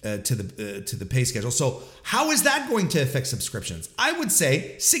schedule. So how is that going to affect subscriptions? I would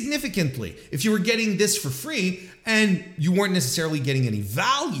say significantly. If you were getting this for free and you weren't necessarily getting any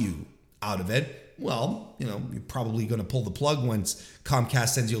value out of it, well, you're probably going to pull the plug once Comcast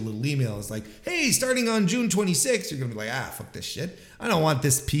sends you a little email. It's like, hey, starting on June 26th, you're going to be like, fuck this shit. I don't want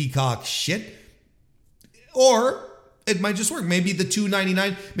this Peacock shit. Or it might just work. Maybe the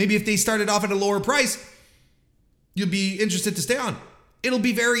 $2.99, maybe if they started off at a lower price, you'll be interested to stay on. It'll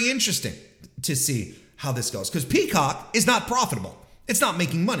be very interesting to see how this goes because Peacock is not profitable. It's not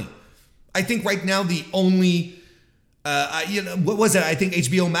making money. I think right now the only, what was it? I think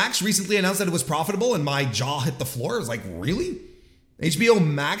HBO Max recently announced that it was profitable and my jaw hit the floor. I was like, really? HBO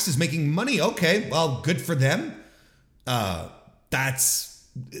Max is making money? Okay, well, good for them. That's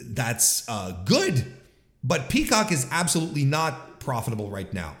good. But Peacock is absolutely not profitable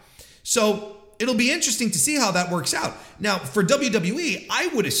right now. So it'll be interesting to see how that works out. Now, for WWE, I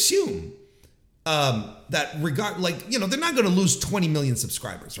would assume that they're not going to lose 20 million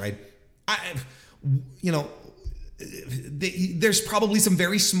subscribers, right? There's probably some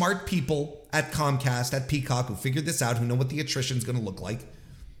very smart people at Comcast, at Peacock, who figured this out, who know what the attrition is going to look like.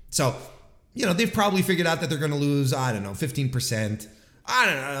 So, they've probably figured out that they're going to lose, 15%. I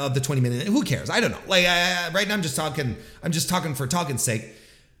don't know, of the 20 million. Who cares? I don't know. Right now I'm just talking for talking's sake.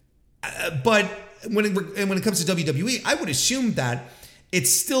 But when it comes to WWE, I would assume that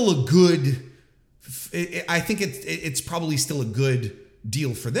it's still a good. I think it's probably still a good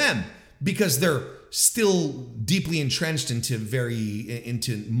deal for them because they're still deeply entrenched into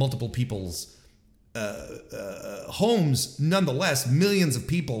multiple people's homes. Nonetheless, millions of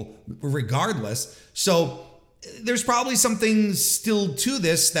people, regardless. So there's probably something still to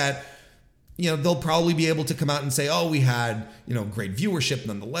this that. They'll probably be able to come out and say, we had, great viewership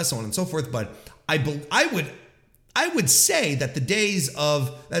nonetheless, so on and so forth. But I would say that the days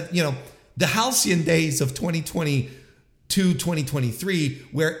of that, the halcyon days of 2022, 2023,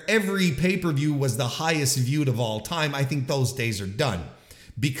 where every pay-per-view was the highest viewed of all time, I think those days are done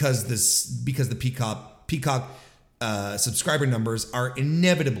because the Peacock subscriber numbers are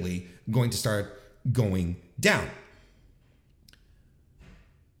inevitably going to start going down.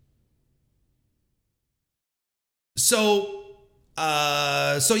 So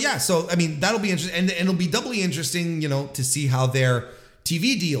So I mean, that'll be interesting, and it'll be doubly interesting, to see how their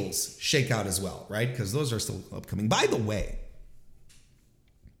TV deals shake out as well, right? Because those are still upcoming. By the way,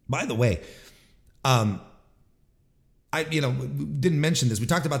 I didn't mention this. We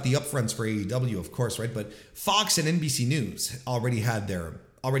talked about the upfronts for AEW, of course, right? But Fox and NBC News already had their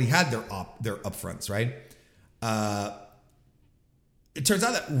upfronts, right? It turns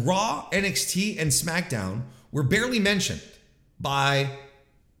out that Raw, NXT, and SmackDown were barely mentioned by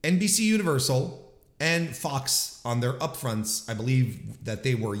NBC Universal and Fox on their upfronts. I believe that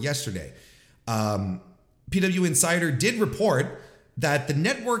they were yesterday. PW Insider did report that the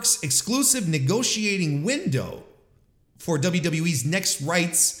network's exclusive negotiating window for WWE's next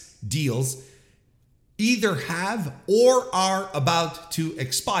rights deals either have or are about to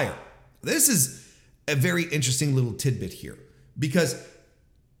expire. This is a very interesting little tidbit here, because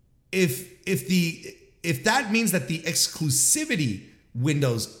if that means that the exclusivity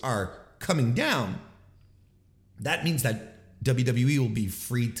windows are coming down, that means that WWE will be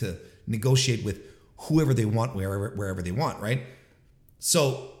free to negotiate with whoever they want, wherever they want, right?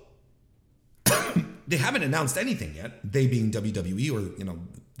 So they haven't announced anything yet, they being WWE, or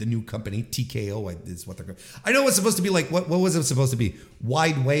the new company TKO is what they're going. I know it's supposed to be like, what was it supposed to be?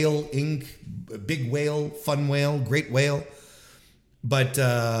 Wide Whale Inc., Big Whale, Fun Whale, Great Whale, but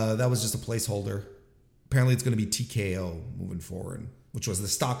that was just a placeholder. Apparently it's going to be TKO moving forward, which was the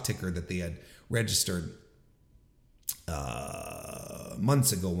stock ticker that they had registered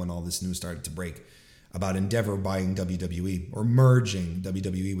months ago when all this news started to break about Njpw buying WWE or merging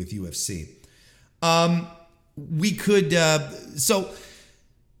WWE with UFC. We could so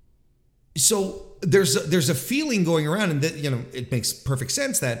there's a feeling going around, and that it makes perfect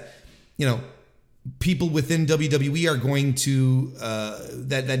sense that people within WWE are going to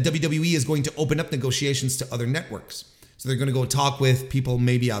that WWE is going to open up negotiations to other networks. So they're going to go talk with people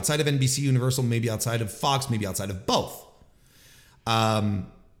maybe outside of NBC Universal, maybe outside of Fox, maybe outside of both.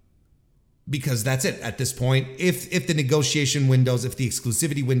 Because that's it at this point. If the negotiation windows, if the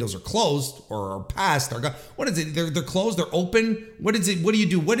exclusivity windows are closed or are passed, what is it? They're closed. They're open. What is it? What do you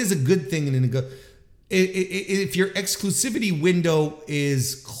do? What is a good thing in a if your exclusivity window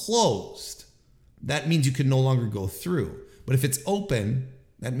is closed, that means you can no longer go through. But if it's open,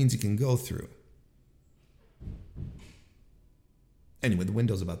 that means you can go through. Anyway, the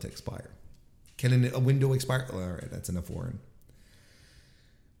window's about to expire. Can a window expire? Oh, all right, that's enough, Warren.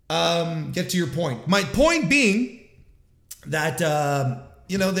 Get to your point. My point being that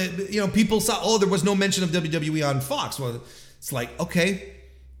people saw, there was no mention of WWE on Fox. Well, it's like, okay,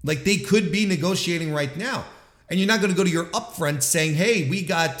 like they could be negotiating right now, and you're not going to go to your upfront saying, hey, we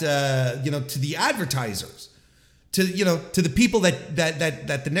got to the advertisers, to the people that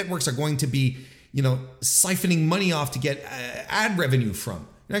the networks are going to be siphoning money off to get ad revenue from.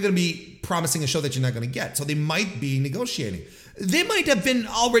 You're not going to be promising a show that you're not going to get. So they might be negotiating. They might have been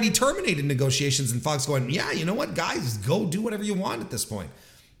already terminated negotiations, and Fox going, yeah, you know what, guys, go do whatever you want at this point,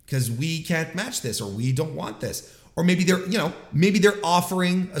 because we can't match this, or we don't want this. Or maybe they're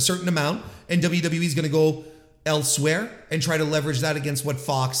offering a certain amount, and WWE is going to go elsewhere and try to leverage that against what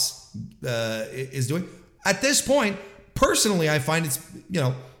Fox is doing. At this point, personally, I find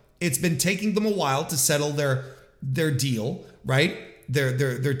it's been taking them a while to settle their deal, right? Their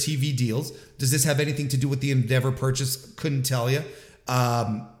TV deals. Does this have anything to do with the Endeavor purchase? Couldn't tell you.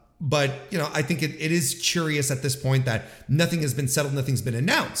 But I think it is curious at this point that nothing has been settled, nothing's been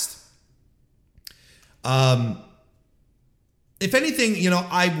announced. If anything,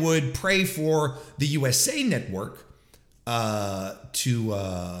 I would pray for the USA Network to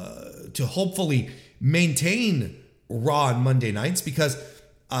hopefully maintain Raw on Monday nights, because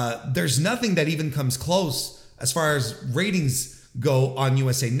there's nothing that even comes close as far as ratings go on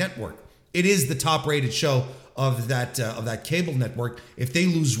USA Network. It is the top rated show of that cable network. If they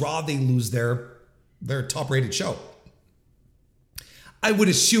lose Raw, they lose their top rated show. I would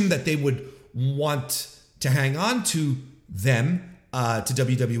assume that they would want to hang on to them, to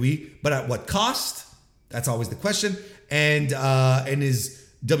WWE, but at what cost? That's always the question. And is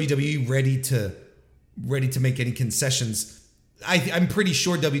WWE ready to make any concessions? I'm pretty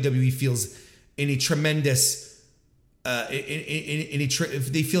sure WWE feels in a tremendous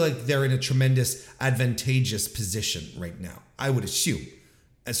if they feel like they're in a tremendous advantageous position right now. I would assume,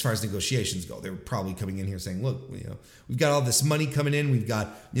 as far as negotiations go, they're probably coming in here saying, look, we've got all this money coming in, we've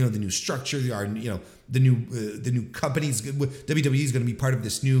got the new structure, the new companies, WWE is going to be part of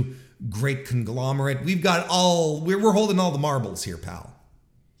this new great conglomerate. We're holding all the marbles here, pal.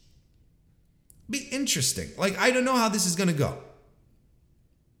 Be interesting. Like, I don't know how this is going to go.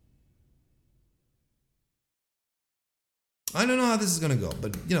 I don't know how this is going to go,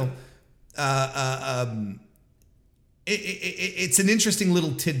 but it's an interesting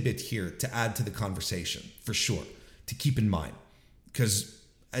little tidbit here to add to the conversation for sure, to keep in mind, because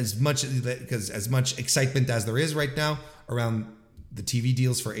as much excitement as there is right now around the TV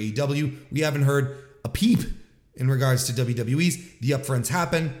deals for AEW, we haven't heard a peep in regards to WWE's. The upfronts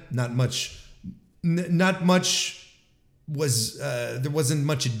happen. Not much was there wasn't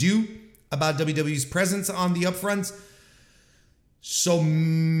much ado about WWE's presence on the upfronts. So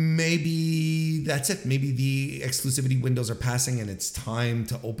maybe that's it. Maybe the exclusivity windows are passing and it's time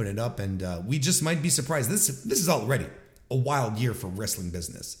to open it up, and we just might be surprised. This is already a wild year for wrestling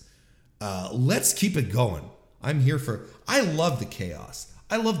business. Let's keep it going. I love the chaos.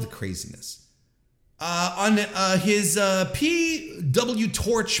 I love the craziness. On his PW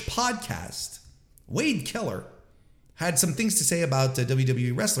Torch podcast, Wade Keller had some things to say about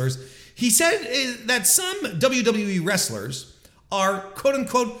WWE wrestlers. He said that some WWE wrestlers are, quote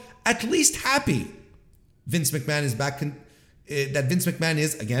unquote, at least happy Vince McMahon is back, that Vince McMahon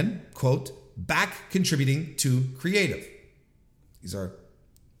is, again, quote, back contributing to creative. These are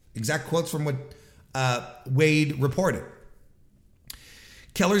exact quotes from what Wade reported.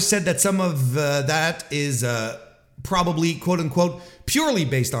 Keller said that some of that is probably, quote unquote, purely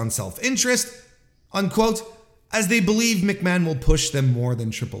based on self-interest, unquote, as they believe McMahon will push them more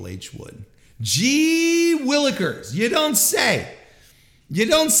than Triple H would. Gee willikers, you don't say. You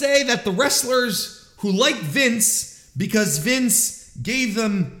don't say that the wrestlers who like Vince because Vince gave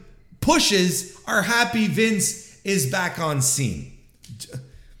them pushes are happy Vince is back on scene.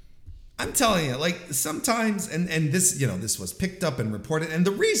 I'm telling you, like sometimes, and this, this was picked up and reported, and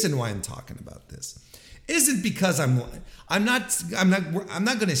the reason why I'm talking about this isn't because I'm not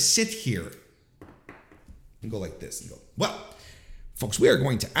going to sit here and go like this and go, well, folks, we are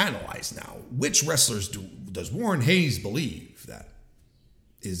going to analyze now which wrestlers does Warren Hayes believe that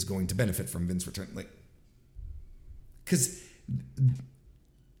is going to benefit from Vince's return, like, because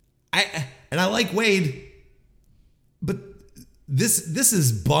I like Wade, but this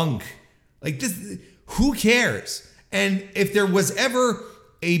is bunk. Like this, who cares? And if there was ever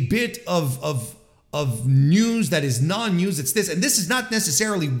a bit of news that is non-news, it's this. And this is not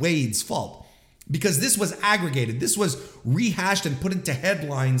necessarily Wade's fault, because this was aggregated. This was rehashed and put into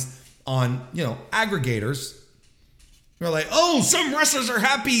headlines on, aggregators. They're like, oh, some wrestlers are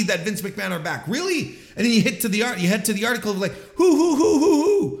happy that Vince McMahon are back. Really? And then you head to the article like,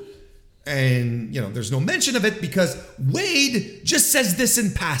 who? And, there's no mention of it because Wade just says this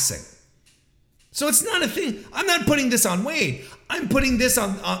in passing. So it's not a thing. I'm not putting this on Wade. I'm putting this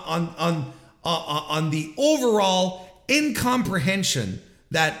on the overall incomprehension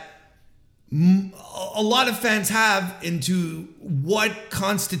that a lot of fans have into what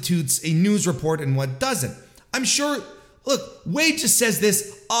constitutes a news report and what doesn't. I'm sure, look, Wade just says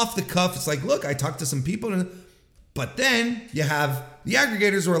this off the cuff. It's like, look, I talked to some people, but then you have the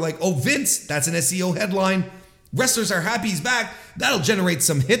aggregators who are like, oh, Vince, that's an SEO headline. Wrestlers are happy he's back. That'll generate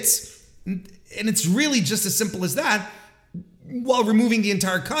some hits. And it's really just as simple as that, while removing the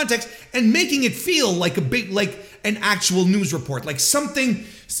entire context and making it feel like an actual news report, like something,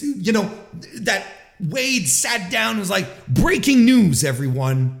 that Wade sat down and was like, breaking news,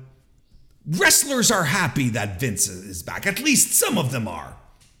 everyone. Wrestlers are happy that Vince is back. At least some of them are.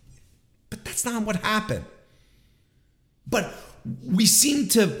 But that's not what happened. But we seem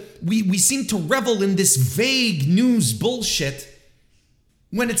to revel in this vague news bullshit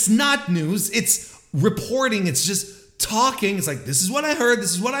when it's not news. It's reporting. It's just talking. It's like, this is what I heard.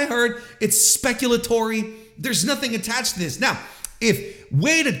 This is what I heard. It's speculatory. There's nothing attached to this. Now, if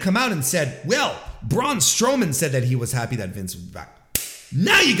Wade had come out and said, well, Braun Strowman said that he was happy that Vince was back.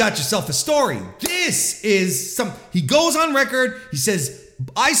 Now you got yourself a story. This is he goes on record. He says,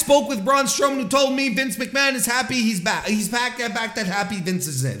 I spoke with Braun Strowman who told me Vince McMahon is happy. He's back. He's back that happy Vince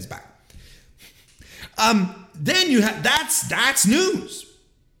is back. Then you have, that's news.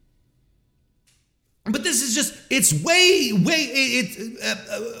 But this is just, it's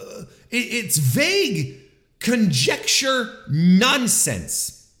it's vague conjecture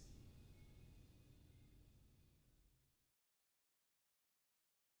nonsense.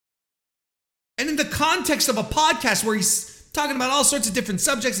 And in the context of a podcast where he's talking about all sorts of different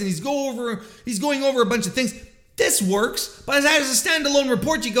subjects and he's going over a bunch of things, this works. But as a standalone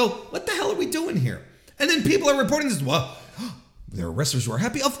report, you go, what the hell are we doing here? And then people are reporting this, well, there are wrestlers who are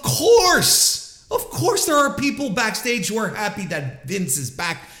happy. Of course there are people backstage who are happy that Vince is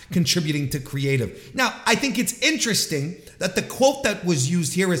back contributing to creative. Now, I think it's interesting that the quote that was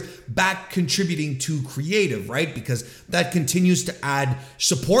used here is back contributing to creative, right? Because that continues to add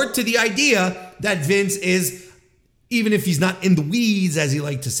support to the idea that Vince is even if he's not in the weeds, as he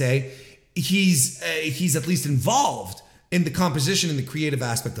liked to say, he's at least involved in the composition and the creative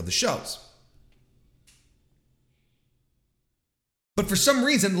aspect of the shows. But for some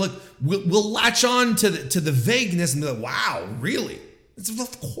reason, look, we'll latch on to the vagueness and be like, wow, really? It's,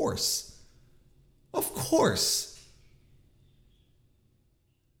 of course. Of course.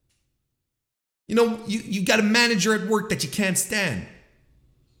 You know, you got a manager at work that you can't stand.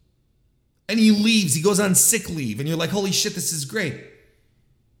 And he leaves, he goes on sick leave, and you're like, holy shit, this is great.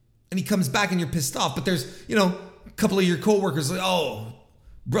 And he comes back and you're pissed off. But there's, you know, a couple of your coworkers like, oh,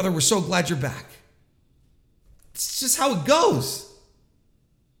 brother, we're so glad you're back. It's just how it goes.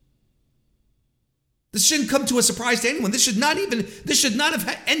 This shouldn't come to a surprise to anyone. This should not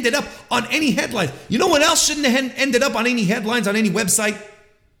have ended up on any headlines. You know what else shouldn't have ended up on any headlines, on any website?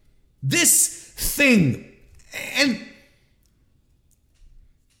 This thing. And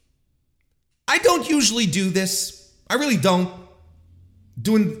I don't usually do this. I really don't.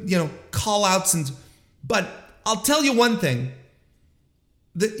 Doing, you know, call outs but I'll tell you one thing.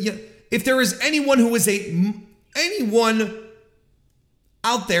 If there is anyone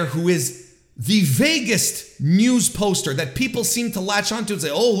out there who is the vaguest news poster that people seem to latch onto and say,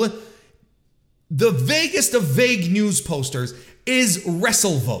 oh, the vaguest of vague news posters is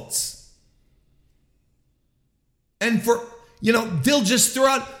WrestleVotes. And for, you know, they'll just throw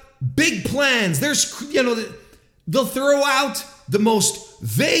out big plans. There's, you know, they'll throw out the most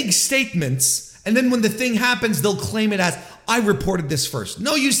vague statements, and then when the thing happens, they'll claim it as, I reported this first.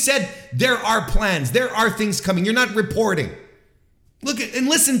 No, you said there are plans. There are things coming. You're not reporting. Look at and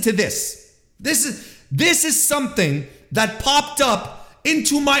listen to this. This is something that popped up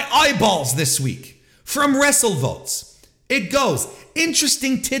into my eyeballs this week from WrestleVotes. It goes,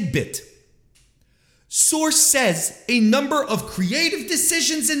 interesting tidbit. Source says a number of creative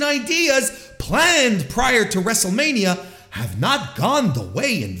decisions and ideas planned prior to WrestleMania have not gone the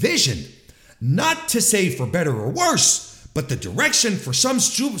way envisioned. Not to say for better or worse, but the direction for some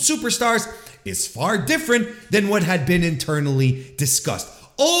superstars is far different than what had been internally discussed.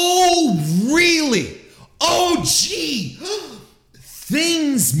 Oh, really? Oh, gee.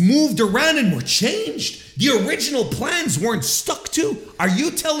 Things moved around and were changed. The original plans weren't stuck to. Are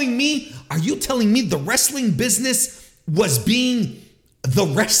you telling me the wrestling business was being the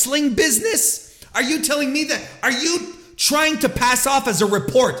wrestling business? Are you telling me that? Are you trying to pass off as a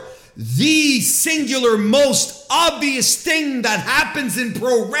report the singular most obvious thing that happens in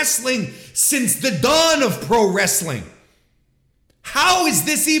pro wrestling since the dawn of pro wrestling? How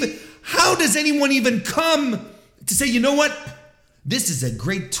does anyone even come to say, you know what? This is a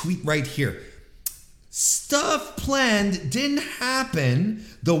great tweet right here. Stuff planned didn't happen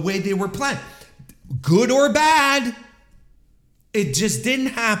the way they were planned. Good or bad, it just didn't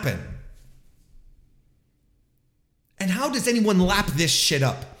happen. And how does anyone lap this shit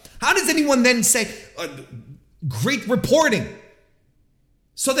up? How does anyone then say, great reporting?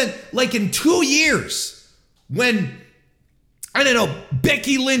 So then, like in 2 years, when, I don't know,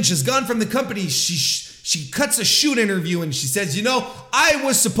 Becky Lynch has gone from the company, she cuts a shoot interview and she says, you know, I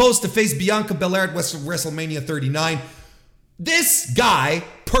was supposed to face Bianca Belair at WrestleMania 39. This guy,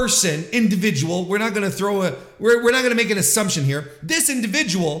 person, individual, we're not going to make an assumption here. This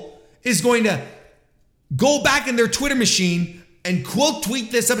individual is going to go back in their Twitter machine and quote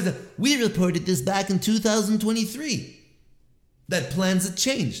tweet this up and say, we reported this back in 2023. That plans had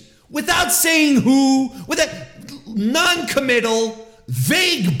changed. Without saying who, with that non-committal,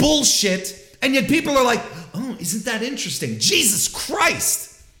 vague bullshit, and yet people are like, oh, isn't that interesting? Jesus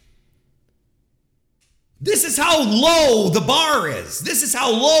Christ. This is how low the bar is. This is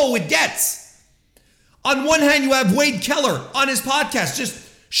how low it gets. On one hand, you have Wade Keller on his podcast, just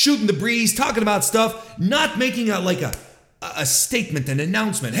shooting the breeze, talking about stuff, not making a statement, an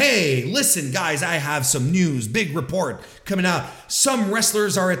announcement. Hey, listen, guys, I have some news, big report coming out. Some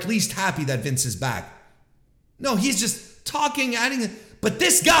wrestlers are at least happy that Vince is back. No, he's just talking, adding. But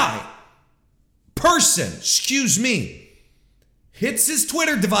this guy, person, excuse me, hits his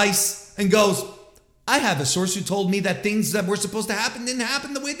Twitter device and goes, I have a source who told me that things that were supposed to happen didn't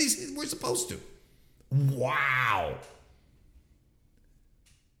happen the way they were supposed to. Wow.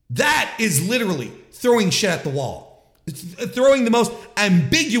 That is literally throwing shit at the wall. It's throwing the most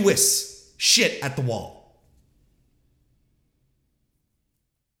ambiguous shit at the wall.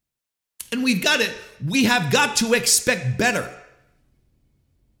 And we have got to expect better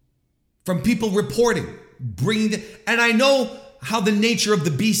from people reporting, and I know how the nature of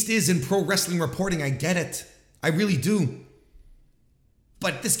the beast is in pro wrestling reporting. I get it. I really do.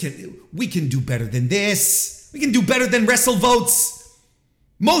 But we can do better than this. We can do better than WrestleVotes.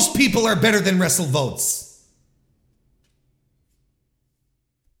 Most people are better than WrestleVotes.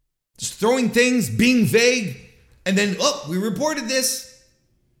 throwing things, being vague, and then, oh, we reported this.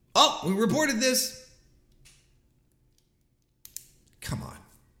 Oh, we reported this. Come on.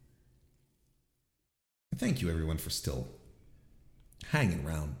 Thank you, everyone, for still hanging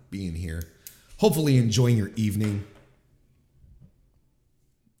around, being here, hopefully enjoying your evening.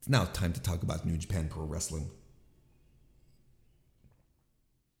 It's now time to talk about New Japan Pro Wrestling.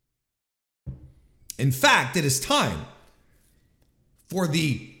 In fact, it is time for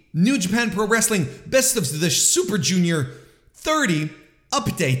the New Japan Pro Wrestling Best of the Super Junior 30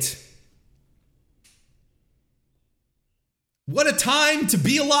 update. What a time to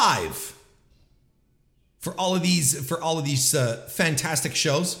be alive for all of these fantastic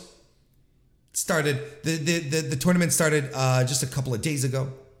shows. The tournament started just a couple of days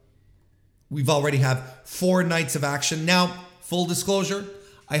ago. We've already have 4 nights of action. Now, full disclosure,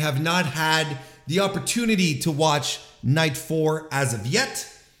 I have not had the opportunity to watch night 4 as of yet,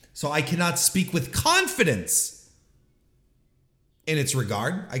 so I cannot speak with confidence in its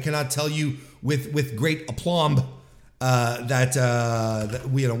regard. I cannot tell you with great aplomb that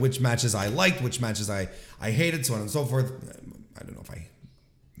which matches I liked, which matches I hated, so on and so forth. I don't know if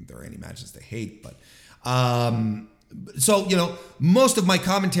there are any matches to hate, but so most of my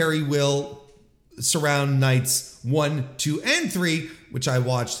commentary will surround nights 1, 2, and 3, which I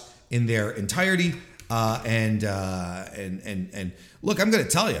watched in their entirety. And look, I'm going to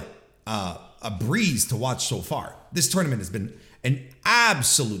tell you, a breeze to watch so far. This tournament has been an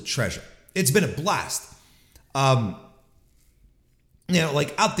absolute treasure. It's been a blast. Like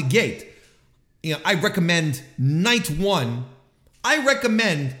out the gate, I recommend night 1. I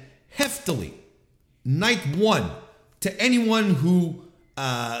recommend heftily night 1 to anyone who's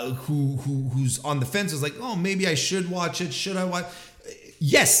on the fence, is like, oh, maybe I should watch it. Should I watch?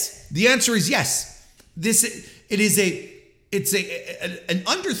 Yes. The answer is yes. It's an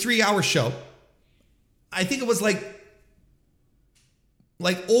under 3 hour show. I think it was like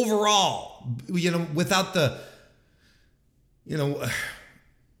overall, without the,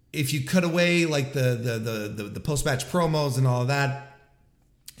 if you cut away like the post-match promos and all of that,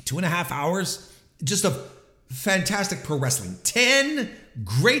 2.5 hours, just a fantastic pro wrestling. 10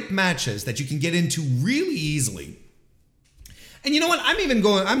 great matches that you can get into really easily. And you know what?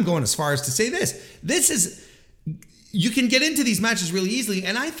 I'm going as far as to say this. You can get into these matches really easily,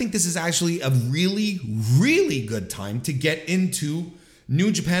 and I think this is actually a really, really good time to get into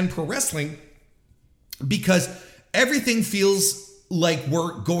New Japan Pro Wrestling, because everything feels like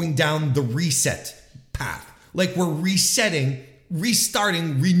we're going down the reset path. Like we're resetting,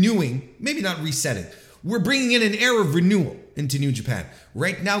 restarting, renewing, maybe not resetting. We're bringing in an era of renewal into New Japan.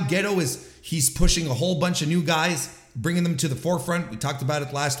 Right now, Gedo he's pushing a whole bunch of new guys, bringing them to the forefront. We talked about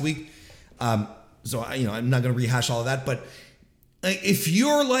it last week. So, I'm not going to rehash all of that, but if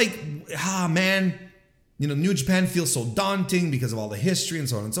you're like, man, New Japan feels so daunting because of all the history and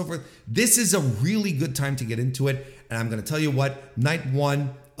so on and so forth, this is a really good time to get into it. And I'm going to tell you what, night 1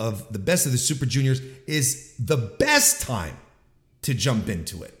 of the Best of the Super Juniors is the best time to jump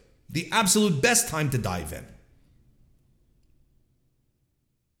into it. The absolute best time to dive in.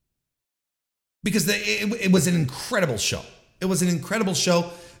 Because it was an incredible show. It was an incredible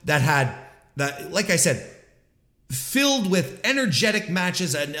show that, like I said, filled with energetic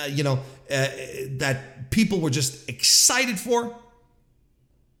matches and, that people were just excited for.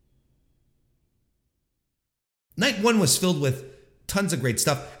 Night 1 was filled with tons of great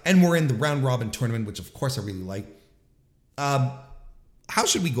stuff, and we're in the round robin tournament, which of course I really like. How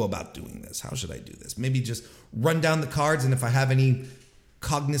should we go about doing this? How should I do this? Maybe just run down the cards, and if I have any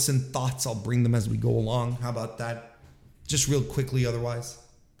cognizant thoughts, I'll bring them as we go along. How about that? Just real quickly otherwise.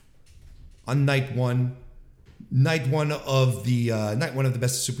 On night 1 of the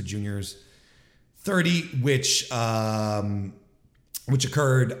Best of Super Juniors 30, which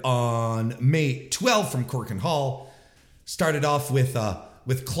occurred on May 12th from Corkin Hall, started off with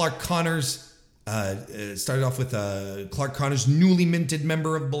Clark Connors. Clark Connors, newly minted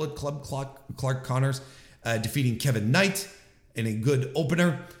member of Bullet Club, Clark Connors, defeating Kevin Knight in a good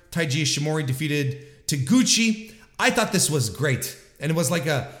opener. Taiji Ishimori defeated Taguchi. I thought this was great. And it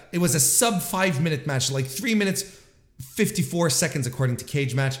was a sub 5 minute match, like 3 minutes, 54 seconds according to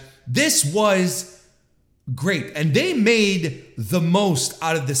Cage Match. This was great. And they made the most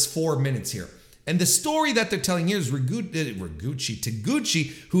out of this 4 minutes here. And the story that they're telling here is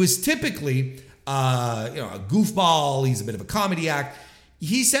Taguchi, who is typically a goofball. He's a bit of a comedy act.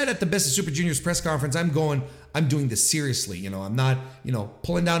 He said at the Best of Super Juniors press conference, I'm doing this seriously. I'm not,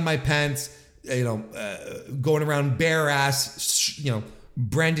 pulling down my pants, going around bare ass,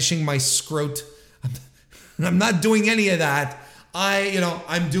 brandishing my scrot. I'm not doing any of that.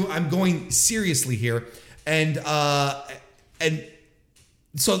 I'm going seriously here, and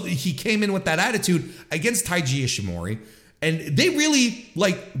so he came in with that attitude against Taiji Ishimori, and they really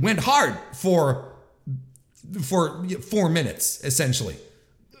went hard for 4 minutes essentially.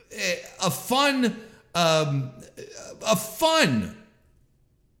 A fun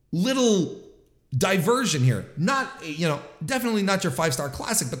little diversion here. Not, definitely not your 5-star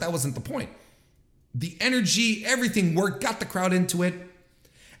classic, but that wasn't the point. The energy, everything worked, got the crowd into it.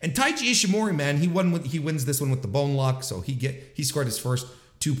 And Taiji Ishimori, man, he wins this one with the bone lock, so he scored his first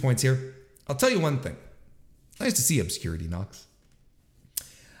 2 points here. I'll tell you one thing. Nice to see Obscurity Knox.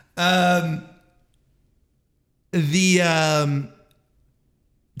 Taiji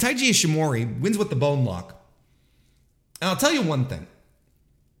Ishimori wins with the bone lock. And I'll tell you one thing.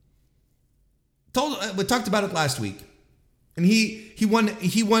 We talked about it last week. And he won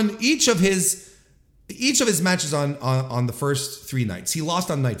each of his matches on the first 3 nights. He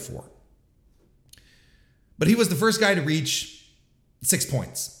lost on night 4. But he was the first guy to reach 6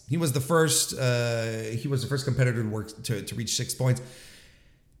 points. He was the first competitor to reach 6 points.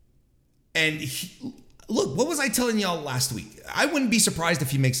 And look, what was I telling y'all last week? I wouldn't be surprised if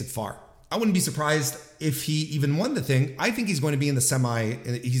he makes it far. I wouldn't be surprised if he even won the thing. I think he's going to be in the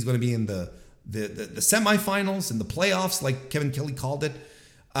the semifinals and the playoffs, like Kevin Kelly called it.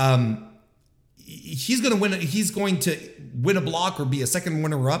 He's going to win. He's going to win a block or be a second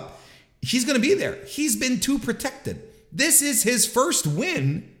runner up. He's going to be there. He's been too protected. This is his first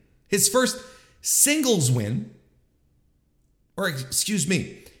win, his first singles win, or excuse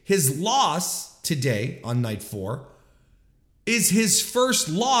me, his loss today on night 4 is his first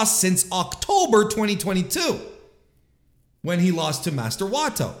loss since October 2022 when he lost to Master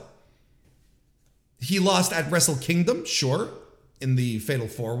Wato. He lost at Wrestle Kingdom, sure, in the Fatal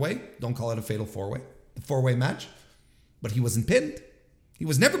 4-Way. Don't call it a Fatal 4-Way. The 4-Way match. But he wasn't pinned. He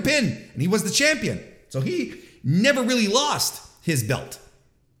was never pinned, and he was the champion. So he never really lost his belt.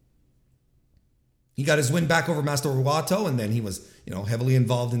 He got his win back over Master Wato, and then he was, heavily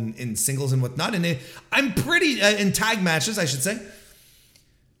involved in singles and whatnot. And I'm pretty in tag matches, I should say.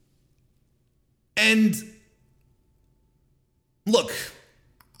 And look,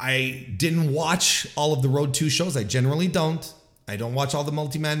 I didn't watch all of the Road 2 shows. I generally don't. I don't watch all the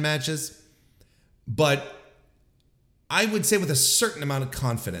multi-man matches. But I would say with a certain amount of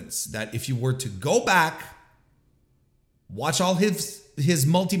confidence that if you were to go back, watch all his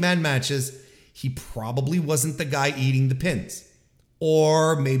multi-man matches, he probably wasn't the guy eating the pins.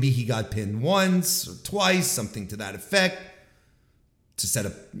 Or maybe he got pinned once or twice, something to that effect, to set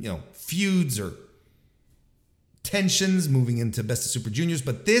up, feuds or tensions moving into Best of Super Juniors.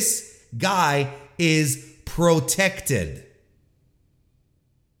 But this guy is protected.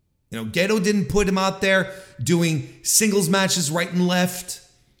 Gedo didn't put him out there doing singles matches right and left,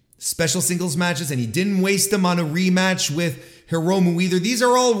 special singles matches, and he didn't waste them on a rematch with Hiromu either. These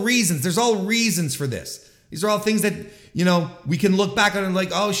are all reasons. There's all reasons for this. These are all things that, we can look back on and like,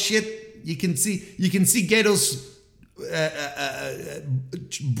 oh shit, you can see Gedo's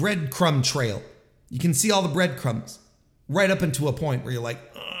breadcrumb trail. You can see all the breadcrumbs right up into a point where you're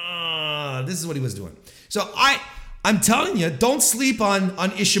like, this is what he was doing. So I'm telling you, don't sleep on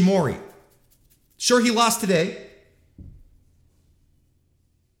Ishimori. Sure, he lost today,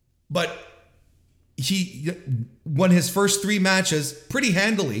 but he won his first 3 matches pretty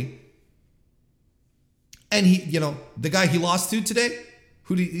handily. And he, the guy he lost to today,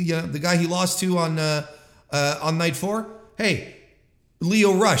 the guy he lost to on night 4, hey,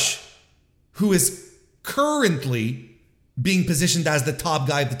 Lio Rush, who is currently being positioned as the top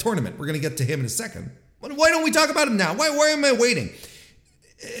guy of the tournament. We're going to get to him in a second. Why don't we talk about him now? Why am I waiting?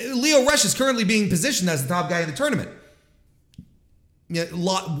 Lio Rush is currently being positioned as the top guy in the tournament.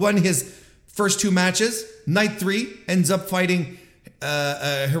 Won his first 2 matches. Night 3 ends up fighting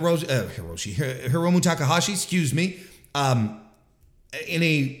Hiromu Takahashi, in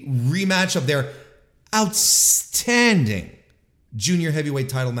a rematch of their outstanding junior heavyweight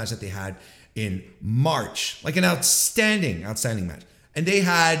title match that they had in March. Like an outstanding match. And they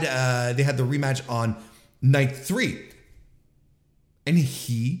had the rematch on night 3. And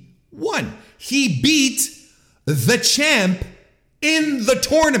he won. He beat the champ in the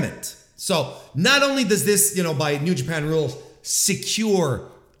tournament. So not only does this, by New Japan rules, secure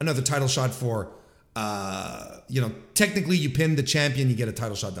another title shot for, technically you pin the champion, you get a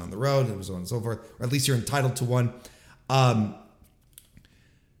title shot down the road, and so on and so forth, or at least you're entitled to one.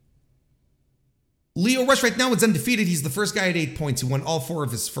 Lio Rush right now is undefeated. He's the first guy at 8 points. He won all 4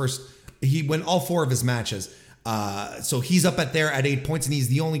 of his matches. So he's up at 8 points, and he's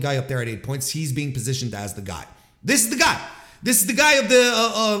the only guy up there at 8 points. He's being positioned as the guy. This is the guy. This is the guy of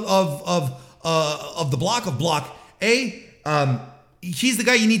the block A. He's the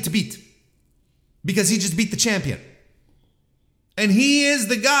guy you need to beat because he just beat the champion. And he is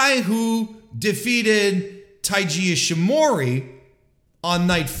the guy who defeated Taiji Ishimori on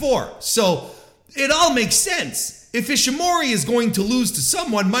night 4. So it all makes sense. If Ishimori is going to lose to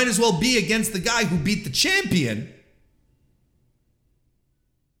someone, might as well be against the guy who beat the champion,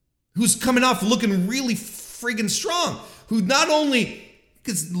 who's coming off looking really friggin' strong, who not only,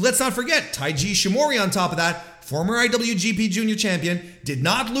 because let's not forget, Taiji Ishimori on top of that, former IWGP Junior Champion, did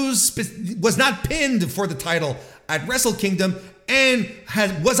not lose, was not pinned for the title at Wrestle Kingdom, and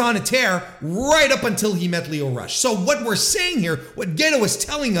was on a tear right up until he met Lio Rush. So what we're saying here, what Gedo is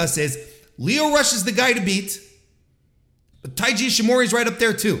telling us is, Lio Rush is the guy to beat, but Taiji Ishimori is right up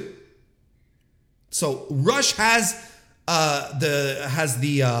there too. So Rush has right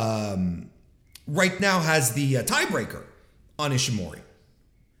now has the tiebreaker on Ishimori,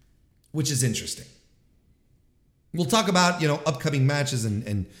 which is interesting. We'll talk about upcoming matches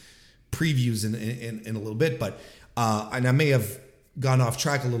and previews in a little bit, but and I may have gone off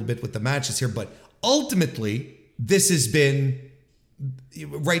track a little bit with the matches here, but ultimately this has been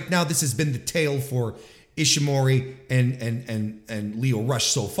the tale for Ishimori and Lio Rush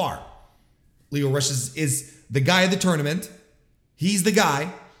so far. Lio Rush is the guy of the tournament. He's the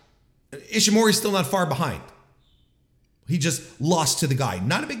guy. Ishimori's still not far behind. He just lost to the guy.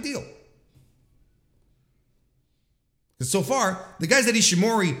 Not a big deal. Because so far, the guys that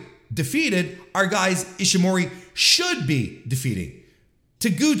Ishimori defeated are guys Ishimori should be defeating.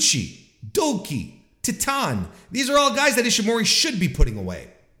 Taguchi, Doki, Titan. These are all guys that Ishimori should be putting away,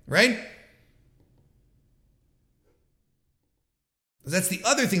 right? That's the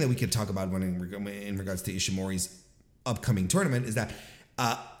other thing that we could talk about when in regards to Ishimori's upcoming tournament is that,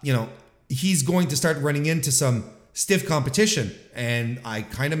 he's going to start running into some stiff competition. And I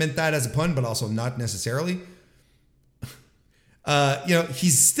kind of meant that as a pun, but also not necessarily. He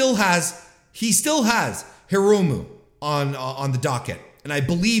still has Hiromu on the docket. And I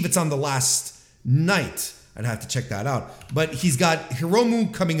believe it's on the last night. I'd have to check that out. But he's got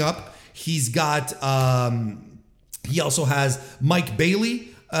Hiromu coming up. He's got, he also has Mike Bailey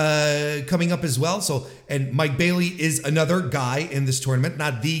coming up as well. So, and Mike Bailey is another guy in this tournament,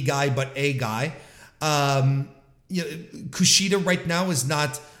 not the guy, but a guy. Kushida right now is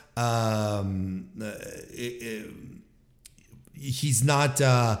not, he's not,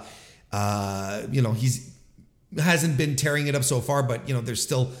 he's hasn't been tearing it up so far, but there's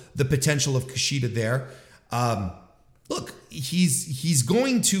still the potential of Kushida there. Look, he's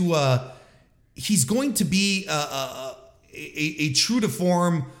going to be a true to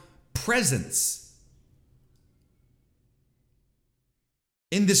form presence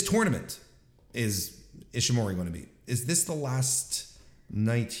in this tournament. Is Ishimori going to be? Is this the last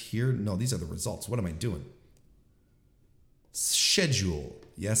night here? No, these are the results. What am I doing? Schedule.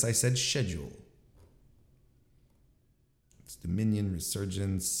 Yes, I said schedule. It's Dominion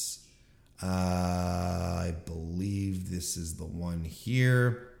Resurgence. I believe this is the one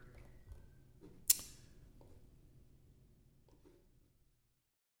here.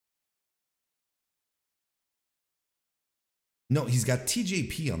 No, he's got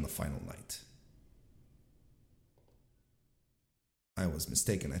TJP on the final night. I was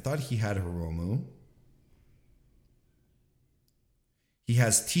mistaken. I thought he had Hiromu. He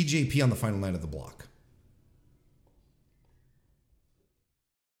has TJP on the final night of the block.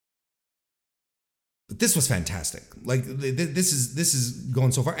 But this was fantastic. Like this is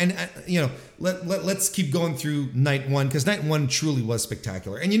going so far, and let's keep going through night 1 because night 1 truly was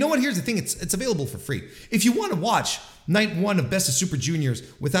spectacular. And you know what? Here's the thing: it's available for free. If you want to watch night 1 of Best of Super Juniors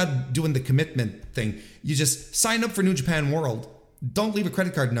without doing the commitment thing, you just sign up for New Japan World. Don't leave a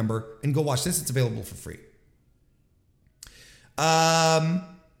credit card number and go watch this. It's available for free.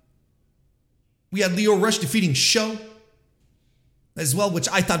 We had Lio Rush defeating Sho as well, which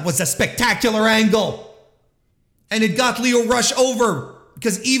I thought was a spectacular angle. And it got Lio Rush over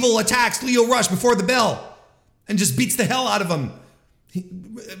because Evil attacks Lio Rush before the bell and just beats the hell out of him.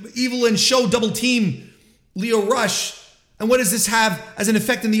 Evil and Sho double team Lio Rush. And what does this have as an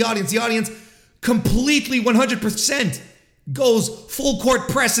effect in the audience? The audience completely 100% goes full court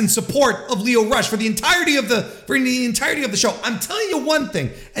press in support of Lio Rush for the entirety of the show. I'm telling you one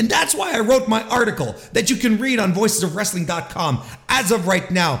thing, and that's why I wrote my article that you can read on voicesofwrestling.com as of right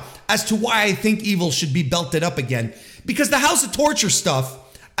now as to why I think Evil should be belted up again. Because the House of Torture stuff,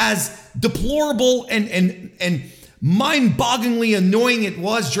 as deplorable and mind-bogglingly annoying it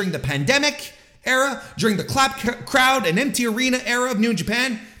was during the pandemic era, during the clap crowd and empty arena era of New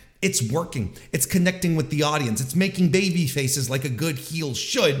Japan, It's working. It's connecting with the audience. It's making baby faces like a good heel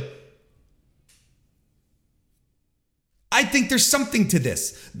should. I think there's something to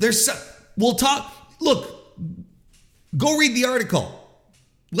this. We'll talk. Look, go read the article.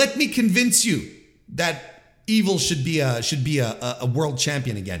 Let me convince you that Aew'S should be a world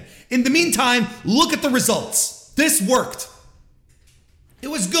champion again. In the meantime, look at the results. This worked. It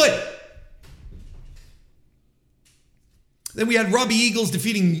was good. Then we had Robbie Eagles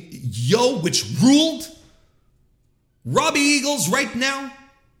defeating Yo, which ruled. Robbie Eagles right now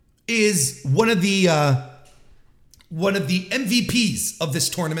is one of the MVPs of this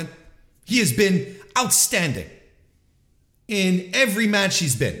tournament. He has been outstanding in every match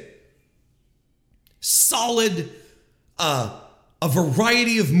he's been. Solid, a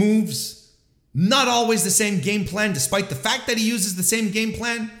variety of moves, not always the same game plan, despite the fact that he uses the same game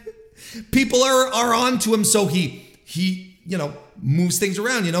plan. People are on to him, so he moves things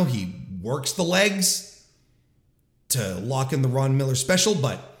around. He works the legs to lock in the Ron Miller special,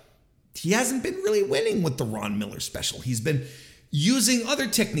 but he hasn't been really winning with the Ron Miller special. He's been using other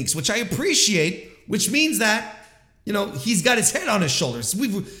techniques, which I appreciate, which means that, he's got his head on his shoulders.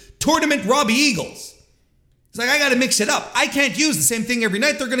 We've tournament Robbie Eagles. It's like, I got to mix it up. I can't use the same thing every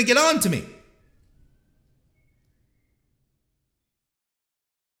night. They're going to get on to me.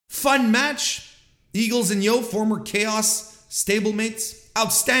 Fun match. Eagles and Yo, former Chaos stablemates.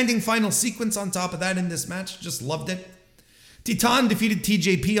 Outstanding final sequence on top of that in this match. Just loved it. Titan defeated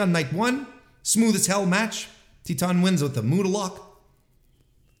TJP on night 1. Smooth as hell match. Titan wins with the Muda lock.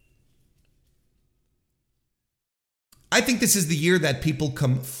 I think this is the year that people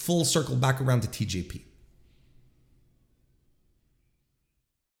come full circle back around to TJP.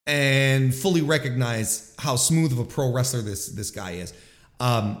 And fully recognize how smooth of a pro wrestler this guy is.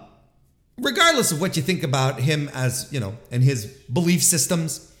 Regardless of what you think about him as, and his belief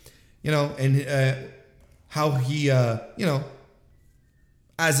systems, and how he,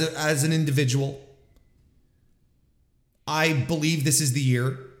 as an individual, I believe this is the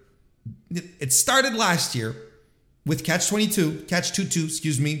year. It started last year with Catch 22,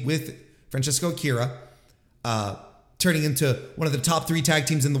 with Francesco Akira, turning into one of the top 3 tag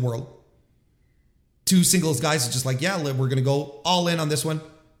teams in the world. 2 singles guys are just like, yeah, we're going to go all in on this one.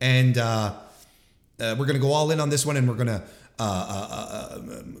 And we're going to go all in on this one, and we're going to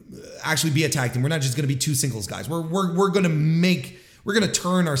actually be a tag team. We're not just going to be 2 singles guys. We're going to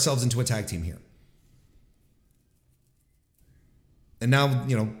turn ourselves into a tag team here. And now,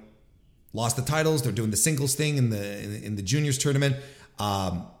 lost the titles. They're doing the singles thing in the juniors tournament.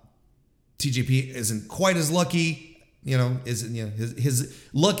 TJP isn't quite as lucky. His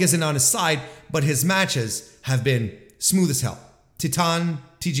luck isn't on his side, but his matches have been smooth as hell. Titan,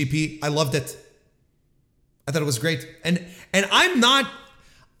 TJP, I loved it. I thought it was great. And I'm not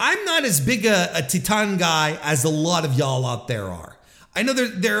as big a Titan guy as a lot of y'all out there are. I know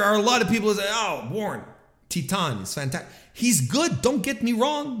there are a lot of people who say, oh, Warren, Titan is fantastic. He's good, don't get me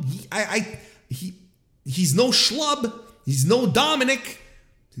wrong. He's no schlub. He's no Dominic.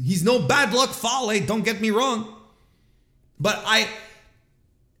 He's no Bad Luck Fale, don't get me wrong. But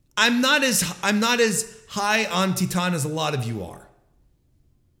I'm not as high on Titan as a lot of you are.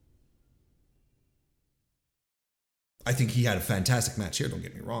 I think he had a fantastic match here, don't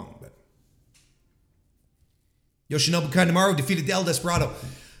get me wrong. But Yoshinobu Kanemaru defeated El Desperado.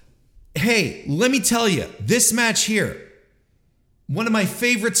 Hey, let me tell you, this match here, one of my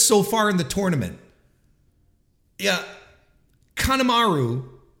favorites so far in the tournament. Yeah, Kanemaru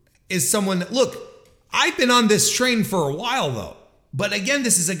is someone that, look, I've been on this train for a while though. But again,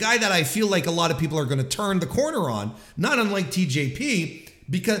 this is a guy that I feel like a lot of people are going to turn the corner on, not unlike TJP,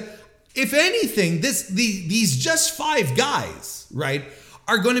 because if anything, these just 5 guys, right,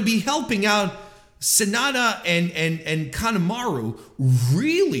 are going to be helping out Sanada and Kanemaru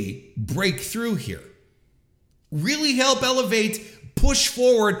really break through here. Really help elevate, push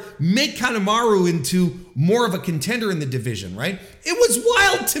forward, make Kanemaru into more of a contender in the division, right? It was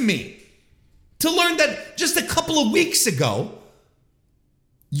wild to me to learn that just a couple of weeks ago,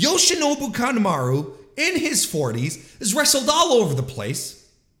 Yoshinobu Kanemaru, in his 40s, has wrestled all over the place.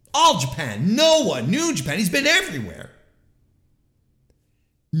 All Japan, Noah, New Japan, he's been everywhere.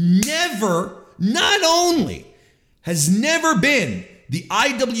 Not only has never been the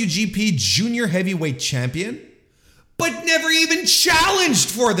IWGP Junior Heavyweight Champion, but never even challenged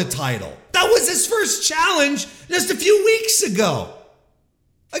for the title. That was his first challenge just a few weeks ago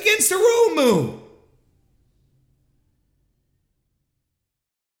against Hiromu.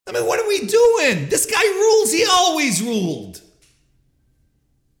 I mean, what are we doing? This guy rules. He always ruled.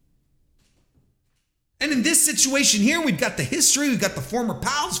 And in this situation here, we've got the history, we've got the former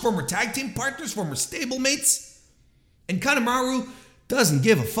pals, former tag team partners, former stablemates. And Kanemaru doesn't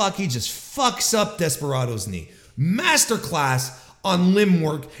give a fuck. He just fucks up Desperado's knee. Masterclass on limb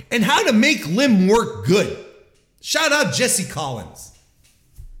work and how to make limb work good. Shout out Jesse Collins.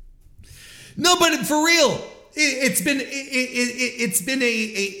 No, but for real, it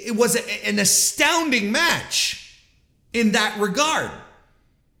was an astounding match in that regard.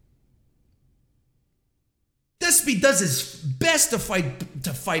 Despy does his best to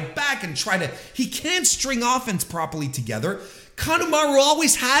fight back and he can't string offense properly together. Kanemaru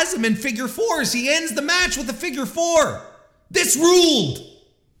always has him in figure fours. He ends the match with a figure four. This ruled.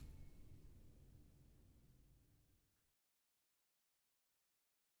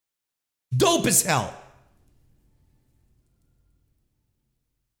 Dope as hell.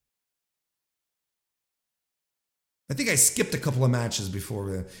 I think I skipped a couple of matches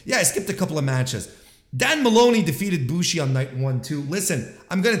before. Yeah, I skipped a couple of matches. Dan Maloney defeated Bushi on night 1 too. Listen,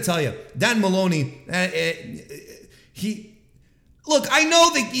 I'm going to tell you, Dan Maloney, look, I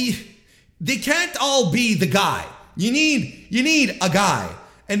know that they can't all be the guy. You need a guy,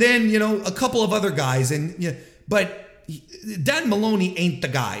 and then a couple of other guys, but Dan Maloney ain't the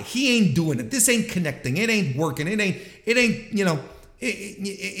guy. He ain't doing it. This ain't connecting. It ain't working. It ain't.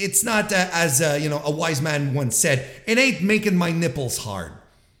 It's not as a wise man once said. It ain't making my nipples hard.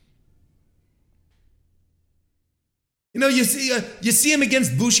 You see him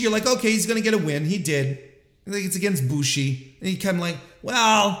against Bushi. You're like, okay, he's gonna get a win. He did. I think it's against Bushi, and you kind of like,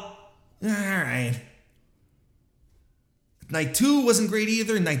 well, all right. Night 2 wasn't great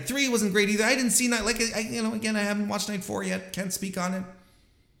either. Night 3 wasn't great either. I didn't see again, I haven't watched night 4 yet. Can't speak on it.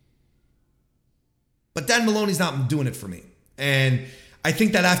 But Dan Maloney's not doing it for me. And I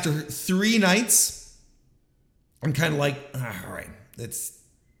think that after 3 nights, I'm kind of like, all right, this.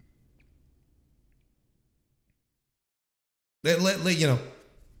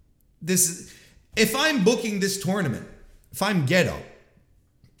 If I'm booking this tournament, if I'm Gedo,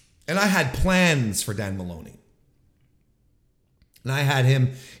 and I had plans for Dan Maloney, and I had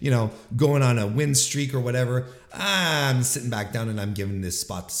him, going on a win streak or whatever, I'm sitting back down and I'm giving this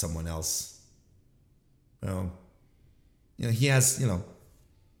spot to someone else. He has, he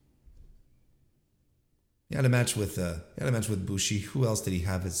had a match with Bushi. Who else did he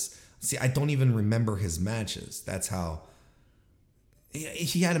have? I don't even remember his matches. That's how.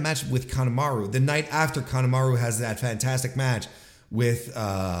 He had a match with Kanemaru the night after Kanemaru has that fantastic match with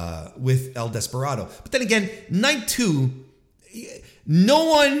El Desperado. But then again, night 2, no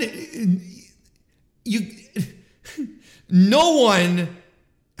one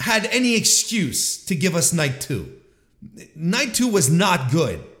had any excuse to give us night 2. Night 2 was not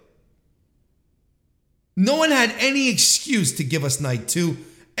good. No one had any excuse to give us night 2.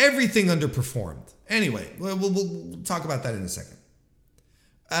 Everything underperformed. Anyway, we'll talk about that in a second.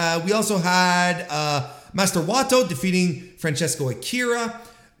 We also had Master Wato defeating Francesco Akira.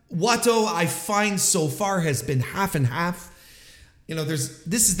 Wato, I find so far, has been half and half.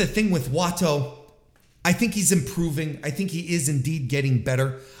 This is the thing with Wato. I think he's improving. I think he is indeed getting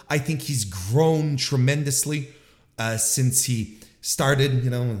better. I think he's grown tremendously since he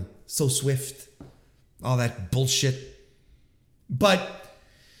started, so swift, all that bullshit. But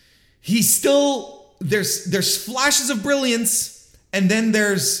he's still, there's flashes of brilliance. And then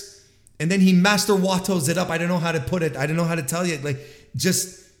he Master Watos it up. I don't know how to put it. I don't know how to tell you. Like,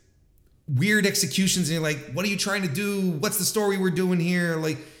 just weird executions. And you're like, what are you trying to do? What's the story we're doing here?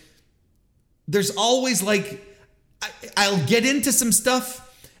 Like, there's always I'll get into some stuff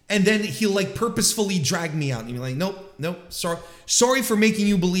and then he'll purposefully drag me out. And you're like, nope, sorry for making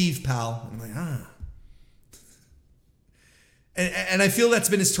you believe, pal. And I'm like, And I feel that's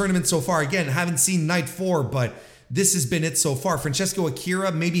been his tournament so far. Again, I haven't seen night 4, but this has been it so far. Francesco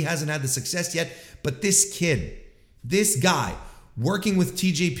Akira maybe hasn't had the success yet, but this guy working with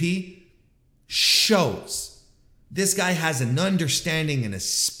TJP shows. This guy has an understanding and a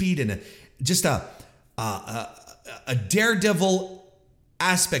speed and just a daredevil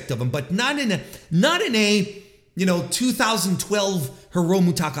aspect of him, but not in a 2012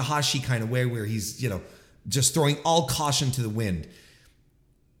 Hiromu Takahashi kind of way where he's just throwing all caution to the wind.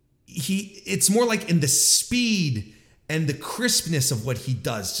 It's more like in the speed and the crispness of what he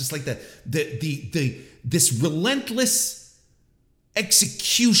does, just like this relentless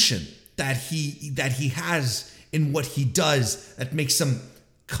execution that he has in what he does that makes him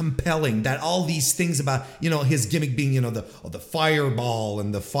compelling. That all these things about his gimmick being the fireball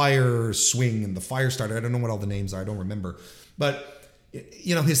and the fire swing and the fire starter. I don't know what all the names are. I don't remember, but.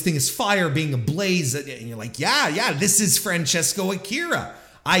 His thing is fire being ablaze, and you're like, yeah, this is Francesco Akira.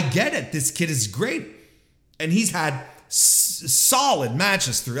 I get it. This kid is great. And he's had solid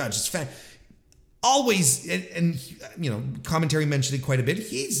matches throughout. Just always, and commentary mentioned it quite a bit.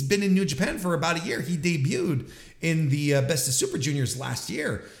 He's been in New Japan for about a year. He debuted in the Best of Super Juniors last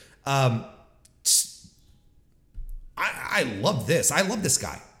year. I love this. I love this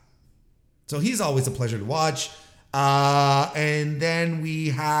guy. So he's always a pleasure to watch. And then we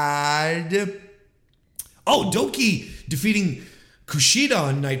had Doki defeating Kushida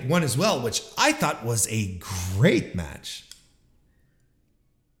on night 1 as well, which I thought was a great match.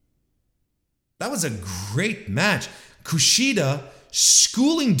 That was a great match. Kushida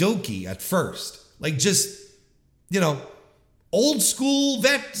schooling Doki at first. Like just, old school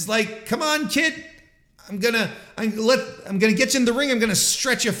vets, like, come on, kid. I'm gonna get you in the ring. I'm gonna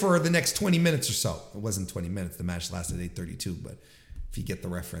stretch you for the next 20 minutes or so. It wasn't 20 minutes. The match lasted 8:32, but if you get the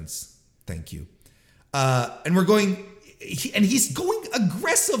reference, thank you. And he's going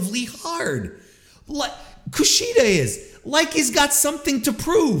aggressively hard. Like Kushida is. Like he's got something to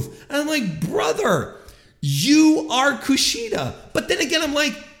prove. And I'm like, brother, you are Kushida. But then again, I'm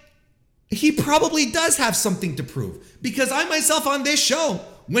like, he probably does have something to prove. Because I myself on this show,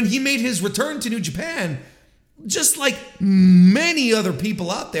 when he made his return to New Japan, just like many other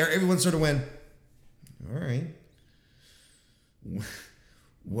people out there, everyone sort of went, all right.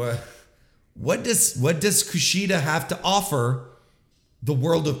 What does Kushida have to offer the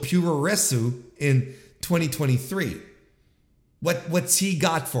world of Puroresu in 2023? What's he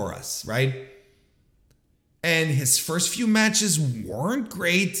got for us, right? And his first few matches weren't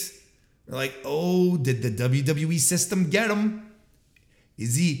great. We're like, oh, did the WWE system get him?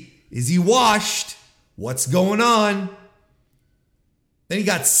 Is he washed? What's going on? Then he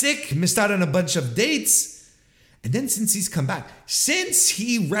got sick, missed out on a bunch of dates. And then since he's come back, since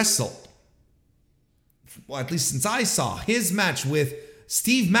he wrestled, well, at least since I saw his match with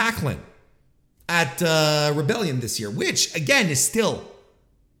Steve Macklin at Rebellion this year, which again is still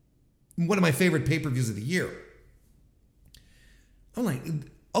one of my favorite pay-per-views of the year. I'm like,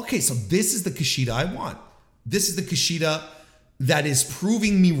 okay, so this is the Kushida I want. This is the Kushida that is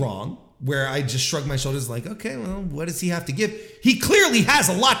proving me wrong, where I just shrug my shoulders like, okay, well, what does he have to give? He clearly has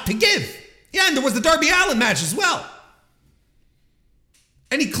a lot to give. Yeah, and there was the Darby Allin match as well.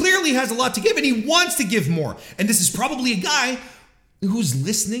 And he clearly has a lot to give, and he wants to give more. And this is probably a guy who's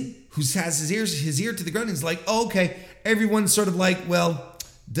listening, who has his ear to the ground, and is like, oh, okay, everyone's sort of like, well,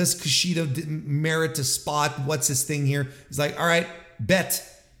 does Kushida merit a spot? What's his thing here? He's like, all right, bet.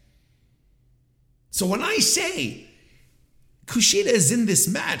 So when I say Kushida is in this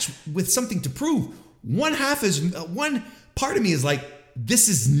match with something to prove, one part of me is like, this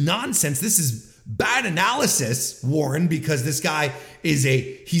is nonsense. This is bad analysis, Warren, because this guy is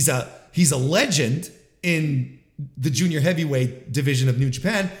he's a legend in the junior heavyweight division of New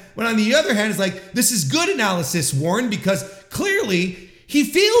Japan. But on the other hand, it's like, this is good analysis, Warren, because clearly he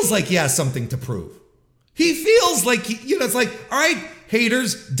feels like he has something to prove. He feels like, it's like, all right,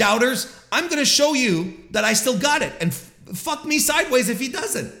 haters, doubters, I'm going to show you that I still got it. And fuck me sideways if he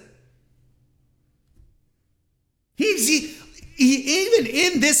doesn't. He even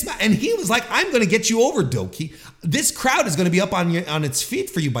in this, and he was like, I'm going to get you over, Doki. This crowd is going to be up on its feet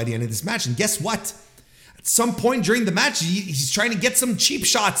for you by the end of this match. And guess what? At some point during the match, he's trying to get some cheap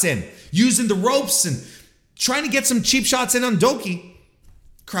shots in, using the ropes and trying to get some cheap shots in on Doki.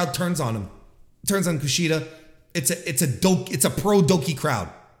 Crowd turns on him, turns on Kushida. It's a pro Doki crowd.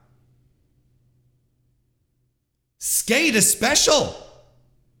 Skate a special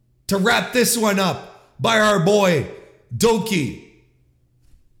to wrap this one up by our boy Doki.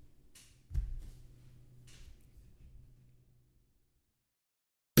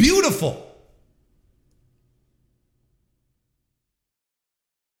 Beautiful.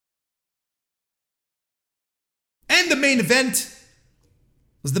 And the main event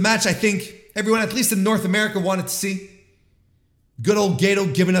was the match I think everyone, at least in North America, wanted to see. Good old Gato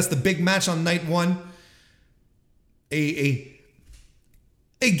giving us the big match on night 1. A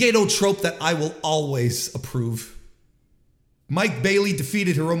Gato trope that I will always approve. Mike Bailey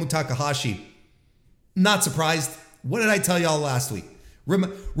defeated Hiromu Takahashi. Not surprised. What did I tell y'all last week?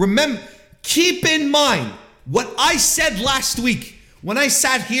 Remember, keep in mind what I said last week when I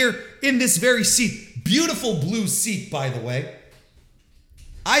sat here in this very seat. Beautiful blue seat, by the way.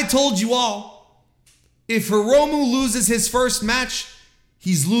 I told you all, if Hiromu loses his first match,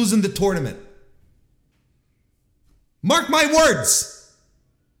 he's losing the tournament. Mark my words.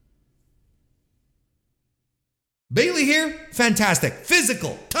 Bailey here, fantastic.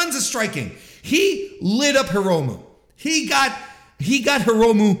 Physical, tons of striking. He lit up Hiromu. He got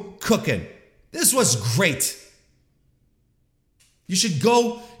Hiromu cooking. This was great. You should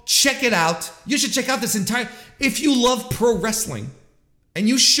go check it out. You should check out this entire... If you love pro wrestling, and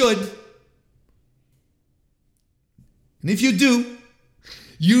you should, and if you do,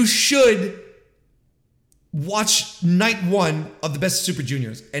 you should watch night 1 of the Best of Super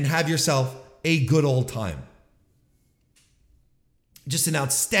Juniors and have yourself a good old time. Just an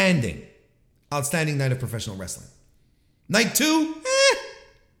outstanding night of professional wrestling. Night 2,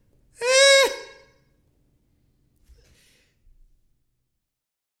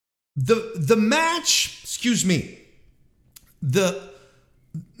 The match, the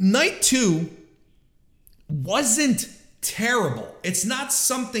night 2 wasn't terrible. It's not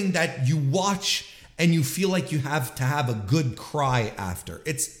something that you watch and you feel like you have to have a good cry after.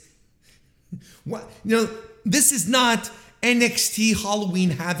 It's, this is not NXT Halloween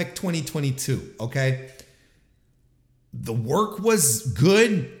Havoc 2022, okay? The work was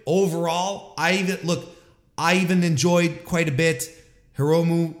good overall. I even enjoyed quite a bit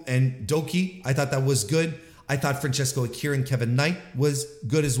Hiromu and Doki. I thought that was good. I thought Francesco Akira and Kevin Knight was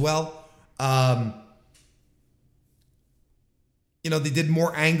good as well. They did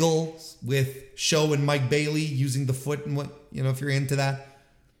more angles with Show and Mike Bailey using the foot and if you're into that.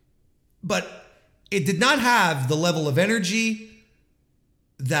 But it did not have the level of energy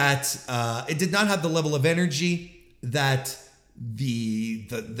that that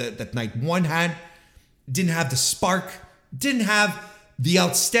night 1 had. Didn't have the spark. Didn't have the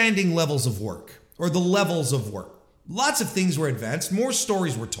outstanding levels of work or the levels of work. Lots of things were advanced. More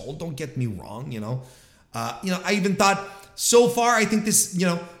stories were told. Don't get me wrong. I even thought so far, I think this,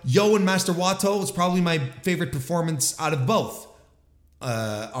 Yo and Master Wato was probably my favorite performance out of both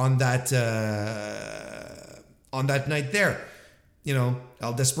on that night there.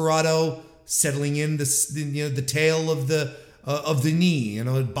 El Desperado settling in the tail of the knee.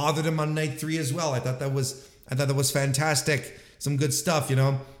 It bothered him on night 3 as well. I thought that was fantastic. Some good stuff,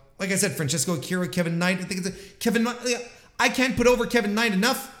 Like I said, Francesco Akira, Kevin Knight. I think I can't put over Kevin Knight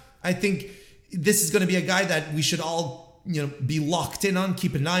enough. I think this is going to be a guy that we should all, be locked in on,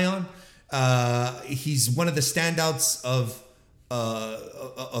 keep an eye on. He's one of the standouts of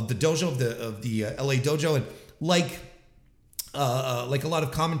the dojo, of the LA dojo, and like a lot of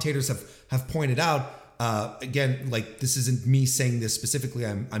commentators have pointed out. Again, like this isn't me saying this specifically.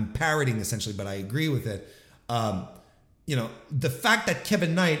 I'm parroting essentially, but I agree with it. The fact that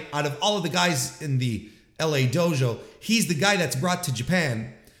Kevin Knight, out of all of the guys in the LA dojo, he's the guy that's brought to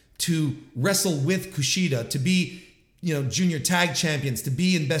Japan to wrestle with Kushida, to be, junior tag champions, to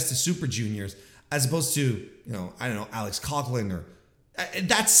be in Best of Super Juniors, as opposed to, Alex Coughlin or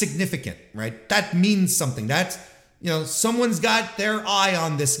that's significant, right? That means something. That's, someone's got their eye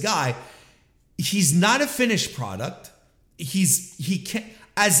on this guy. He's not a finished product. He can,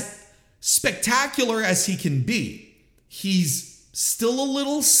 as spectacular as he can be, he's still a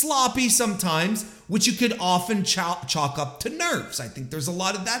little sloppy sometimes, which you could often chalk up to nerves. I think there's a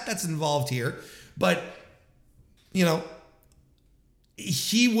lot of that's involved here. But,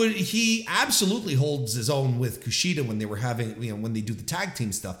 he absolutely holds his own with Kushida when they were having, when they do the tag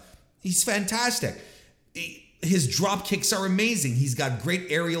team stuff. He's fantastic. His drop kicks are amazing. He's got great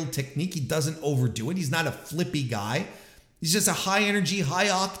aerial technique. He doesn't overdo it. He's not a flippy guy. He's just a high energy, high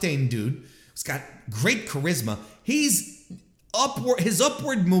octane dude. He's got great charisma. His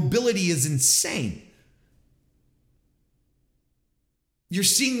upward mobility is insane. You're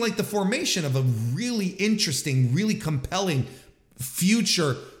seeing like the formation of a really interesting, really compelling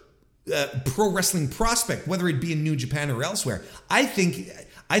future pro wrestling prospect, whether it be in New Japan or elsewhere. I think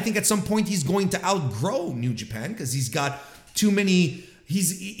at some point he's going to outgrow New Japan because he's got too many.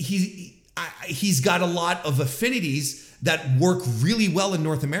 He's got a lot of affinities that work really well in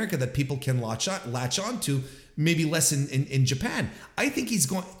North America that people can latch on to, maybe less in Japan. I think he's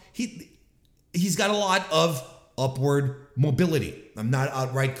got a lot of upward mobility. I'm not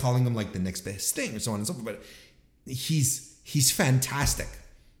outright calling him like the next best thing or so on and so forth, but he's fantastic.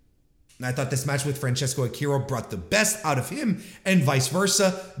 And I thought this match with Francesco Akira brought the best out of him and vice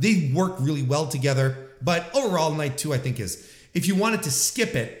versa. They work really well together. But overall, night 2, I think is, if you wanted to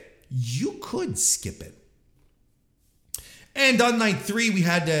skip it, you could skip it. And on night 3, we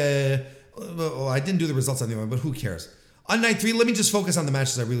had, I didn't do the results on the other one, but who cares? On night 3, let me just focus on the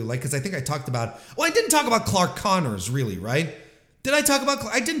matches I really like, because I think I talked about, I didn't talk about Clark Connors, really, right? Did I talk about,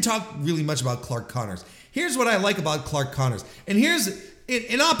 I didn't talk really much about Clark Connors. Here's what I like about Clark Connors. And here's,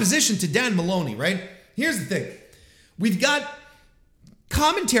 in opposition to Dan Maloney, right? Here's the thing. We've got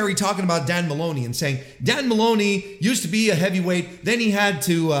commentary talking about Dan Maloney and saying Dan Maloney used to be a heavyweight, then he had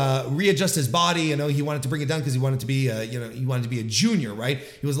to readjust his body. He wanted to bring it down because he wanted to be he wanted to be a junior, right?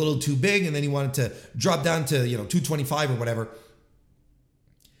 He was a little too big, and then he wanted to drop down to 225 or whatever.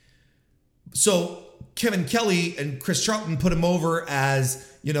 So Kevin Kelly and Chris Charlton put him over as,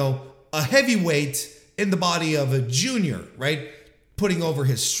 a heavyweight in the body of a junior, right? Putting over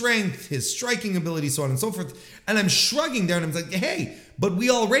his strength, his striking ability, so on and so forth. And I'm shrugging there and I'm like, hey, but we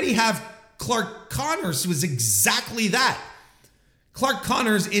already have Clark Connors, who is exactly that. Clark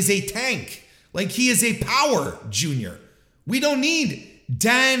Connors is a tank. Like, he is a power junior. We don't need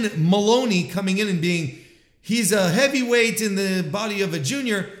Dan Maloney coming in and being, he's a heavyweight in the body of a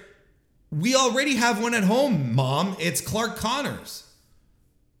junior. We already have one at home, Mom. It's Clark Connors.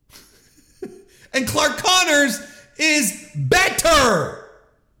 And Clark Connors is better.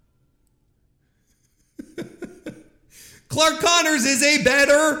 Clark Connors is a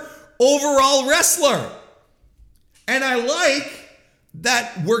better overall wrestler. And I like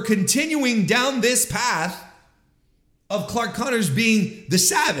that we're continuing down this path of Clark Connors being the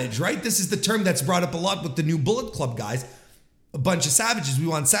savage, right? This is the term that's brought up a lot with the new Bullet Club guys. A bunch of savages. We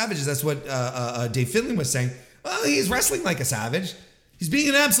want savages. That's what Dave Finlay was saying. Well, he's wrestling like a savage. He's being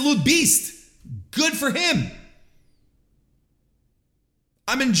an absolute beast. Good for him.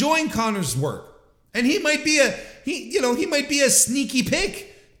 I'm enjoying Connors' work. And he might be a sneaky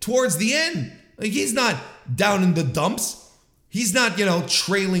pick towards the end. Like, he's not down in the dumps. He's not,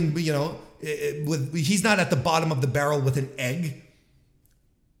 trailing, he's not at the bottom of the barrel with an egg.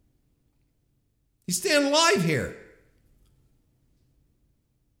 He's staying alive here.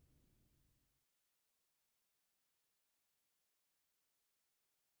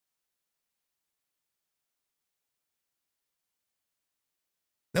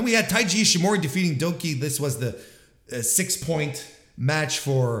 Then we had Taiji Ishimori defeating Doki. This was the 6-point match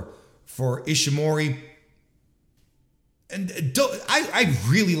for Ishimori. And I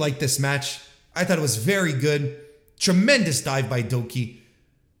really liked this match. I thought it was very good. Tremendous dive by Doki.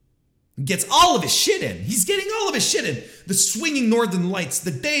 Gets all of his shit in. He's getting all of his shit in. The swinging Northern Lights,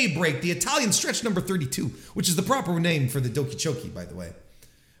 the Daybreak, the Italian stretch number 32, which is the proper name for the Doki Choki, by the way.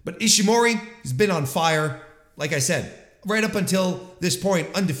 But Ishimori, he's been on fire. Like I said, right up until this point,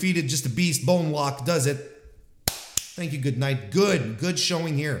 undefeated, just a beast. Bone Lock does it. Thank you, good night. Good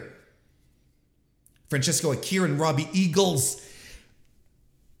showing here. Francesco Akira and Robbie Eagles.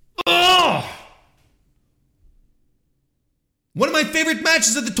 Oh! One of my favorite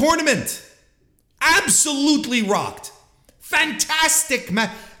matches of the tournament. Absolutely rocked. Fantastic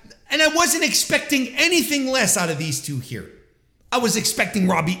match. And I wasn't expecting anything less out of these two here. I was expecting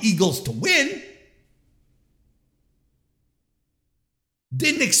Robbie Eagles to win.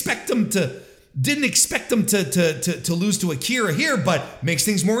 Didn't expect him to lose to Akira here, but makes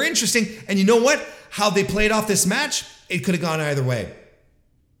things more interesting. And you know what? How they played off this match, it could have gone either way.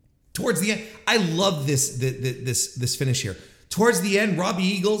 Towards the end, I love this finish here. Towards the end, Robbie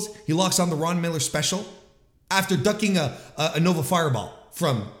Eagles, he locks on the Ron Miller special after ducking a Nova Fireball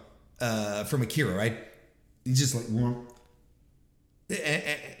from Akira, right? He's just like,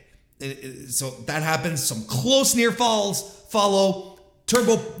 so that happens. Some close near falls follow.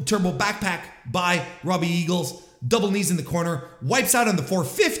 Turbo backpack by Robbie Eagles. Double knees in the corner. Wipes out on the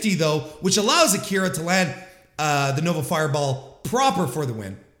 450 though, which allows Akira to land the Nova Fireball proper for the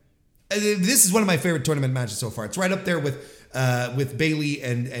win. This is one of my favorite tournament matches so far. It's right up there with Bailey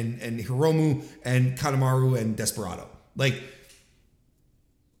and Hiromu and Kanemaru and Desperado. Like,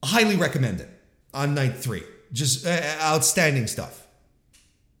 highly recommend it on night 3. Just outstanding stuff.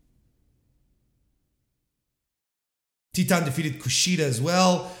 Titan defeated Kushida as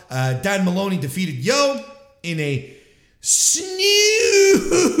well. Dan Maloney defeated Yo in a snoozer.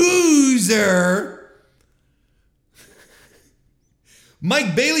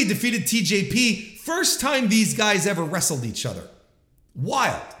 Mike Bailey defeated TJP. First time these guys ever wrestled each other.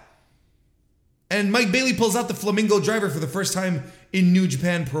 Wild. And Mike Bailey pulls out the Flamingo Driver for the first time in New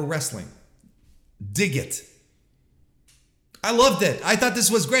Japan Pro Wrestling. Dig it. I loved it. I thought this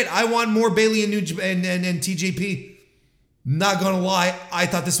was great. I want more Bailey and New Japan and TJP. Not gonna lie, I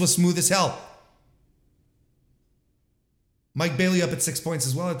thought this was smooth as hell. Mike Bailey up at 6 points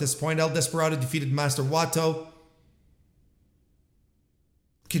as well at this point. El Desperado defeated Master Wato.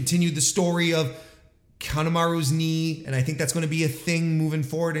 Continued the story of Kanemaru's knee, and I think that's going to be a thing moving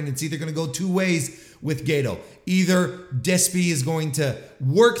forward, and it's either going to go two ways with Gedo. Either Despi is going to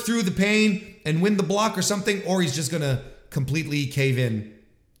work through the pain and win the block or something, or he's just going to completely cave in,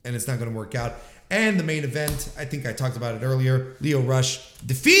 and it's not going to work out. And the main event, I think I talked about it earlier, Lio Rush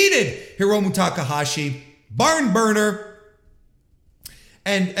defeated Hiromu Takahashi, barn burner.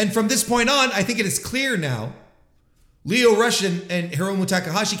 And from this point on, I think it is clear now, Lio Rush and Hiromu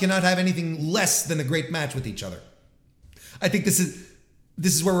Takahashi cannot have anything less than a great match with each other. I think this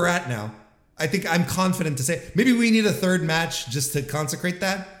is where we're at now. I think I'm confident to say, maybe we need a third match just to consecrate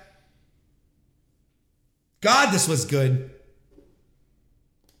that. God, this was good.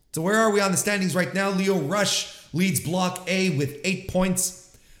 So where are we on the standings right now? Lio Rush leads Block A with 8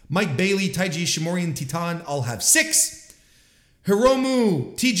 points. Mike Bailey, Taiji Ishimori, and Titan all have 6.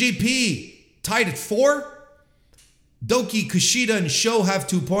 Hiromu, TJP tied at 4. Doki, Kushida, and Sho have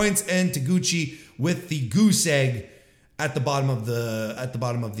 2 points, and Taguchi with the goose egg at the bottom of the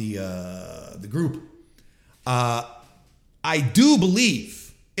group. I do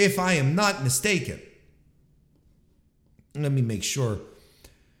believe, if I am not mistaken, let me make sure.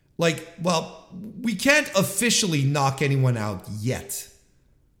 We can't officially knock anyone out yet,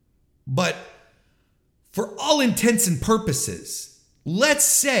 but for all intents and purposes, let's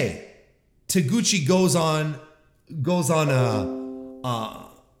say Taguchi goes on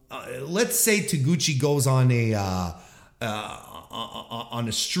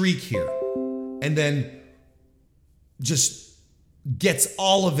a streak here, and then just wins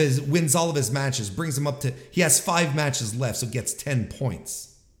all of his matches, brings him up to, he has 5 matches left, so gets 10 points.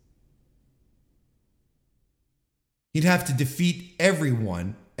 He'd have to defeat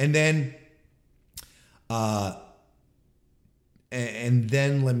everyone, and then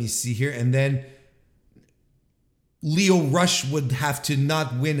let me see here, and then Lio Rush would have to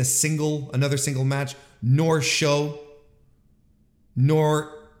not win another single match, nor Sho,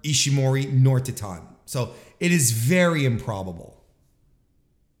 nor Ishimori, nor Titan. So it is very improbable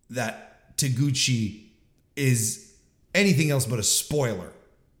that Taguchi is anything else but a spoiler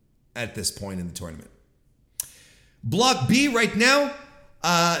at this point in the tournament. Block B right now,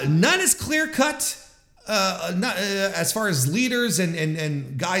 not as clear cut as far as leaders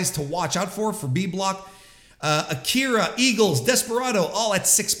and guys to watch out for B block. Akira, Eagles, Desperado, all at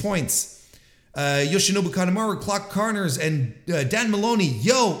 6 points. Yoshinobu Kanemaru, Clock Carners, and Dan Maloney,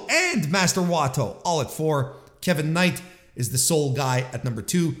 Yo, and Master Wato, all at 4. Kevin Knight is the sole guy at number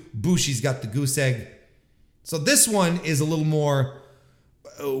 2. Bushi's got the goose egg. So this one is a little more,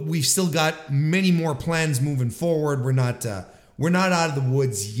 we've still got many more plans moving forward. We're not out of the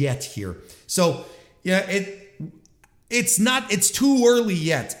woods yet here. So yeah, it's too early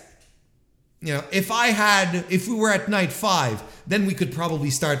yet. You know, if we were at night 5, then we could probably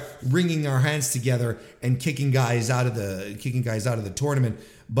start wringing our hands together and kicking guys out of the tournament.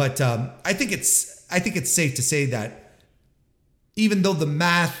 But I think it's safe to say that even though the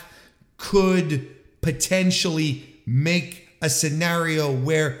math could potentially make a scenario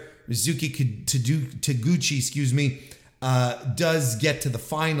where Taguchi, does get to the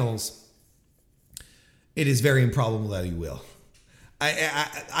finals, it is very improbable that he will.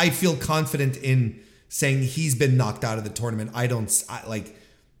 I feel confident in saying he's been knocked out of the tournament.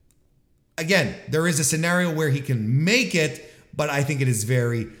 Again, there is a scenario where he can make it, but I think it is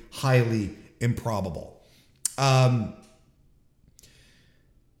very highly improbable.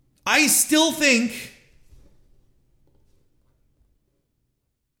 I still think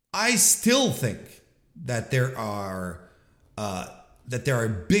that there are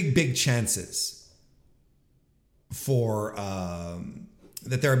big chances for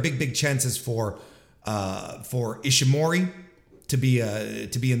Ishimori to be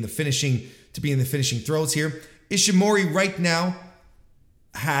in the finishing throws here. Ishimori right now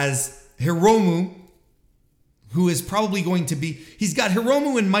has Hiromu, who is probably going to be, he's got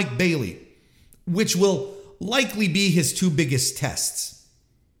Hiromu and Mike Bailey, which will likely be his 2 biggest tests.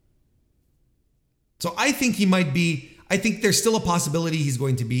 So I think I think there's still a possibility he's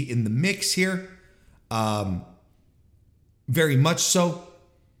going to be in the mix here. Very much so.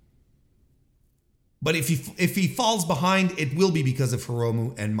 But if he falls behind, it will be because of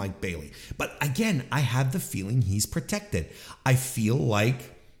Hiromu and Mike Bailey. But again, I have the feeling he's protected. I feel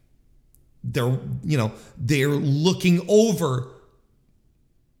like they're looking over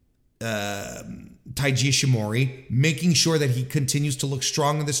Taiji Ishimori, making sure that he continues to look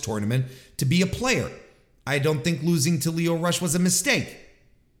strong in this tournament to be a player. I don't think losing to Lio Rush was a mistake.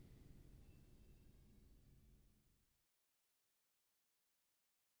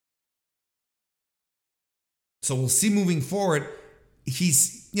 So we'll see moving forward.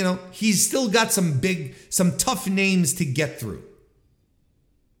 He's still got some tough names to get through.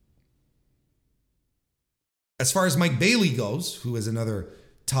 As far as Mike Bailey goes, who is another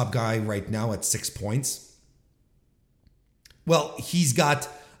top guy right now at 6 points, well, he's got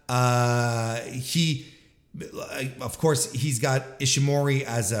of course he's got Ishimori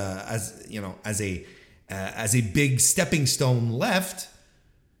as a big stepping stone left.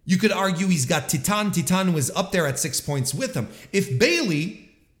 You could argue he's got Titan. Titan was up there at 6 points with him. If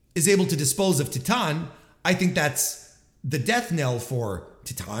Bailey is able to dispose of Titan, I think that's the death knell for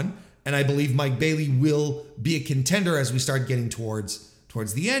Titan. And I believe Mike Bailey will be a contender as we start getting towards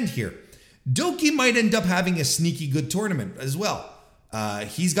the end here. Doki might end up having a sneaky good tournament as well.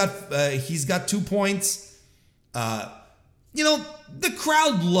 He's got 2 points. The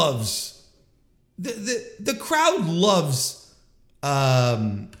crowd loves the crowd loves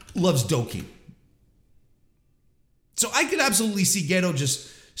Doki. So I could absolutely see Gedo just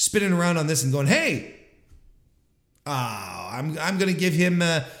spinning around on this and going, "Hey, I'm gonna give him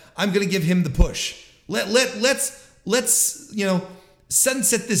the push. Let's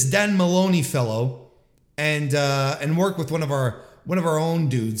sunset this Dan Maloney fellow and work with one of our own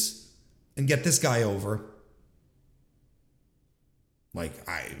dudes and get this guy over."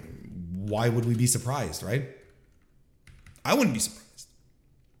 Why would we be surprised, right? I wouldn't be surprised.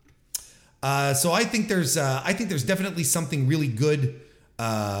 So I think there's definitely something really good.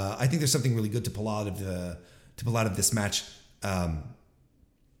 I think there's something really good to pull out of this match as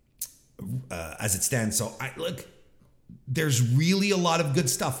it stands. So there's really a lot of good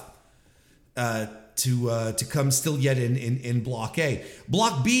stuff to come still yet in Block A.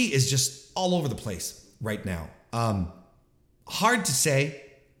 Block B is just all over the place right now. Hard to say.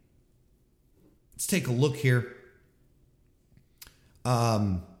 Let's take a look here.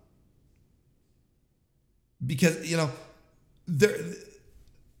 Because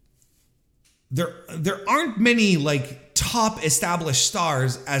there aren't many top established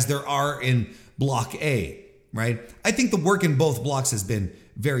stars as there are in Block A, right? I think the work in both blocks has been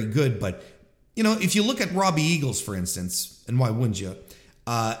very good, but if you look at Robbie Eagles, for instance, and why wouldn't you?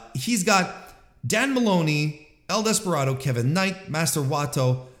 He's got Dan Maloney, El Desperado, Kevin Knight, Master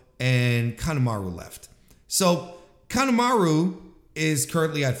Wato, and Kanemaru left. So Kanemaru is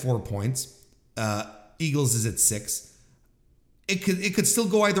currently at 4 points. Eagles is at 6. It could still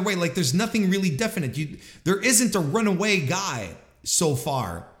go either way. There's nothing really definite. There isn't a runaway guy so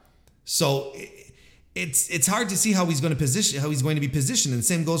far. So it's hard to see how he's going to be positioned. And the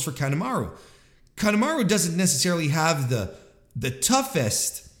same goes for Kanemaru. Kanemaru doesn't necessarily have the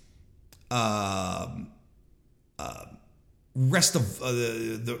toughest rest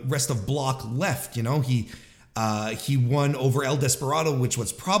of block left. He won over El Desperado, which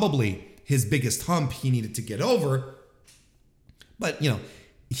was probably his biggest hump he needed to get over. But,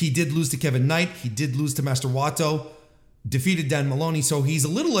 he did lose to Kevin Knight. He did lose to Master Wato, defeated Dan Maloney. So he's a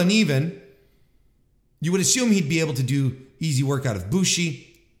little uneven. You would assume he'd be able to do easy work out of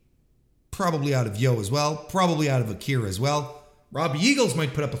Bushi, probably out of Yo as well, probably out of Akira as well. Robbie Eagles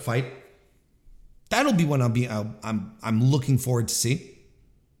might put up a fight. That'll be one I'm looking forward to see.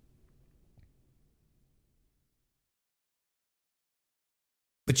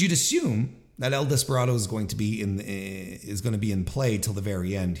 But you'd assume that El Desperado is going to be in play till the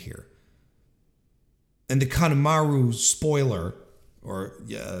very end here. And the Kanemaru spoiler, or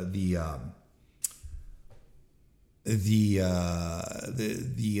the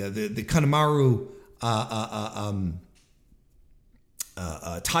Kanemaru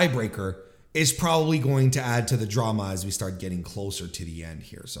tiebreaker is probably going to add to the drama as we start getting closer to the end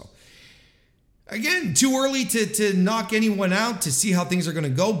here. So again, too early to knock anyone out, to see how things are going to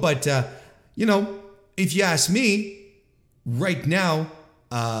go. But, if you ask me, right now,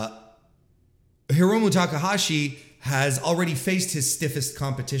 Hiromu Takahashi has already faced his stiffest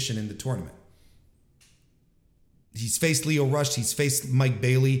competition in the tournament. He's faced Lio Rush. He's faced Mike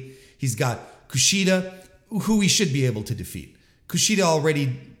Bailey. He's got Kushida, who he should be able to defeat. Kushida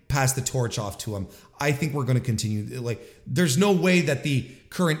already passed the torch off to him. I think we're going to continue. There's no way that the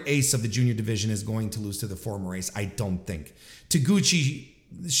current ace of the junior division is going to lose to the former ace. I don't think. Taguchi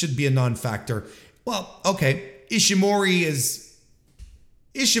should be a non-factor. Well, okay. Ishimori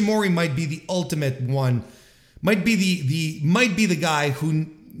might be the ultimate one. Might be the guy who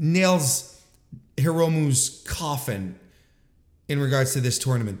nails Hiromu's coffin in regards to this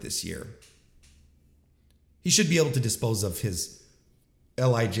tournament this year. He should be able to dispose of his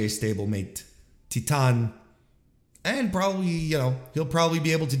LIJ stablemate Titan, and probably he'll probably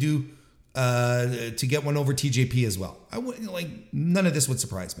be able to do to get one over TJP as well. None of this would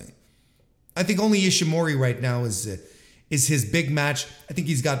surprise me. I think only Ishimori right now is his big match. I think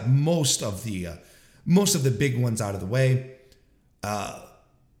he's got most of the big ones out of the way.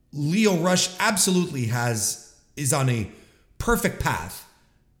 Lio Rush absolutely is on a perfect path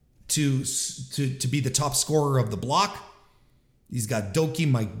to be the top scorer of the block. He's got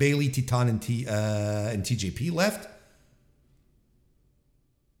Doki, Mike Bailey, Titan, and TJP left.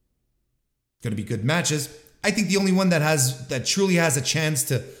 Going to be good matches. I think the only one that truly has a chance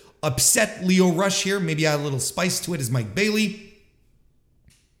to upset Lio Rush here, maybe add a little spice to it, is Mike Bailey.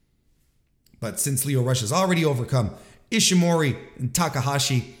 But since Lio Rush has already overcome Ishimori and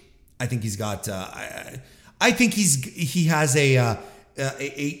Takahashi, I think he's got. I think he has a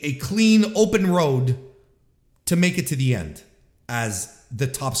a clean, open road to make it to the end as the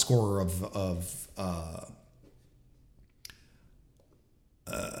top scorer of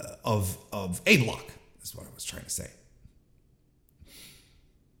A block. Is what I was trying to say.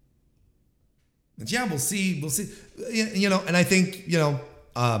 But yeah, we'll see. And I think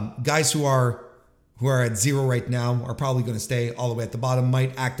guys who are at 0 right now are probably going to stay all the way at the bottom.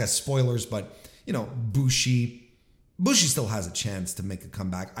 Might act as spoilers, but Bushi still has a chance to make a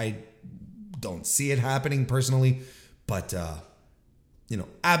comeback. I don't see it happening personally, but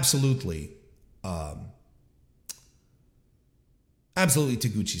absolutely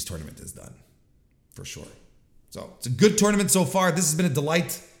Taguchi's tournament is done for sure. So it's a good tournament so far. This has been a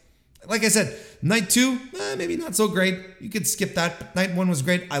delight. Like I said, night 2, maybe not so great. You could skip that, but night 1 was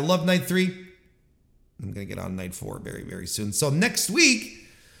great. I love night 3. I'm going to get on night 4 very, very soon. So next week,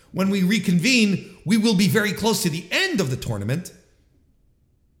 when we reconvene, we will be very close to the end of the tournament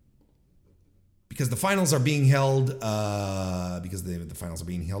because the finals are being held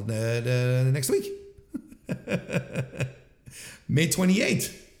next week. May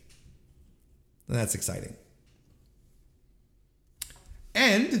 28th. That's exciting.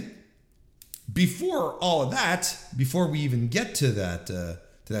 And before all of that, before we even get to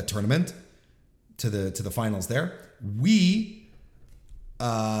that tournament, to the finals there, we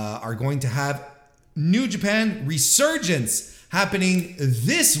are going to have New Japan Resurgence happening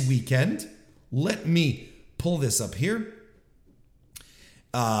this weekend. Let me pull this up here.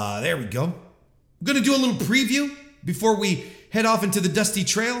 There we go. I'm going to do a little preview before we head off into the Dusty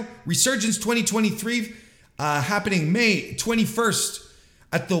Trail. Resurgence 2023 happening May 21st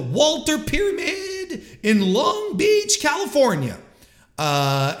at the Walter Pyramid in Long Beach, California.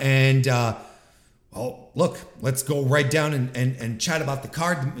 Look, let's go right down and chat about the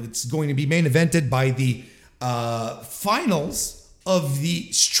card. It's going to be main evented by the finals of the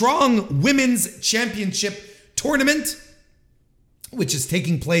Strong Women's Championship Tournament, which is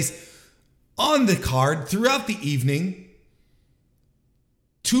taking place on the card throughout the evening.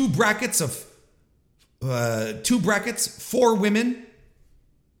 Two brackets, 4 women.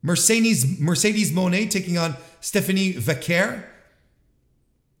 Mercedes Moné taking on Stephanie Vaquer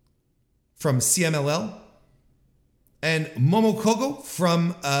from CMLL. And Momo Kogo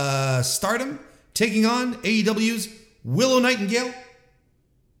from Stardom taking on AEW's Willow Nightingale.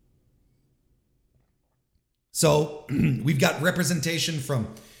 So we've got representation from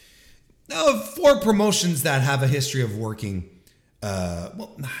 4 promotions that have a history of working.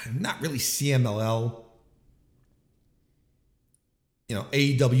 Not really CMLL.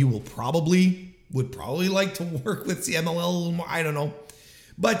 AEW would probably like to work with CMLL a little more. I don't know.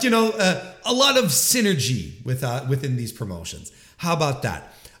 But, a lot of synergy within these promotions. How about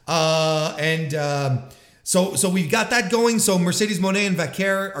that? So we've got that going. So Mercedes Moné and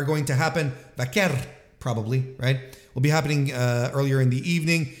Vaquer are going to happen. Vaquer, probably, right? Will be happening earlier in the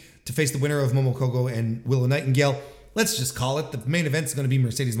evening to face the winner of Momo Kogo and Willow Nightingale. Let's just call it. The main event is going to be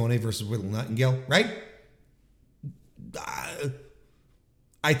Mercedes Moné versus Willow Nightingale, right?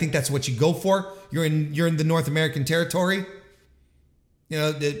 I think that's what you go for. You're in the North American territory.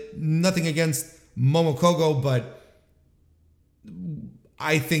 Nothing against Momo Kogo, but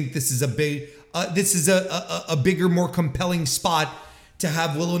I think this is a bigger, more compelling spot to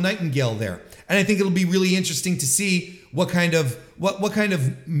have Willow Nightingale there. And I think it'll be really interesting to see what kind of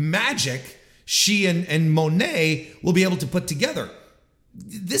magic she and Monet will be able to put together.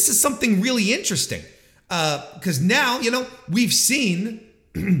 This is something really interesting because now, we've seen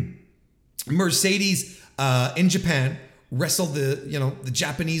Mercedes in Japan wrestle the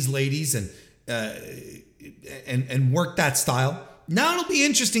Japanese ladies and work that style. Now it'll be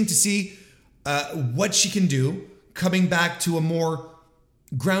interesting to see what she can do coming back to a more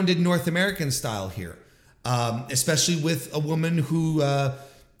grounded North American style here, especially with a woman who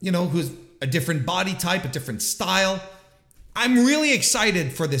who's a different body type, a different style. I'm really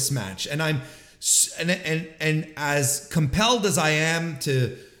excited for this match, and I'm as compelled as I am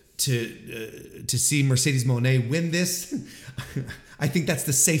to see Mercedes Moné win this. I think that's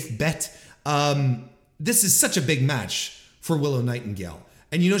the safe bet. This is such a big match for Willow Nightingale,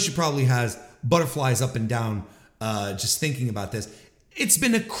 and she probably has butterflies up and down just thinking about this. It's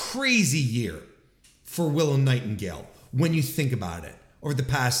been a crazy year for Willow Nightingale when you think about it over the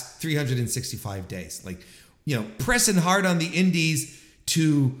past 365 days. Pressing hard on the indies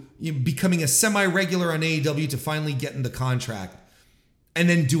to becoming a semi-regular on AEW to finally getting the contract and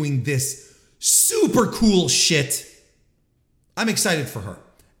then doing this super cool shit. I'm excited for her.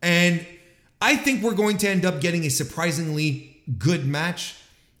 And I think we're going to end up getting a surprisingly good match.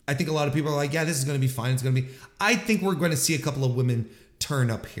 I think a lot of people are like, yeah, this is going to be fine. I think we're going to see a couple of women turn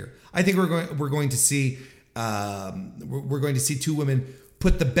up here. I think we're going to see two women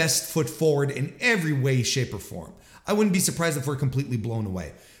put the best foot forward in every way, shape, or form. I wouldn't be surprised if we're completely blown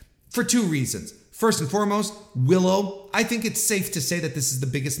away for two reasons. First and foremost, Willow. I think it's safe to say that this is the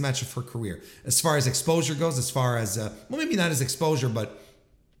biggest match of her career as far as exposure goes. As far as maybe not as exposure, but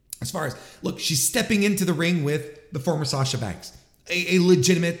as far as look, she's stepping into the ring with the former Sasha Banks, a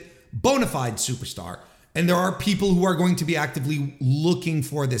legitimate, bona fide superstar. And there are people who are going to be actively looking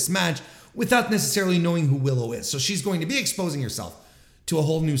for this match without necessarily knowing who Willow is. So she's going to be exposing herself to a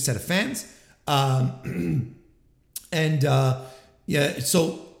whole new set of fans.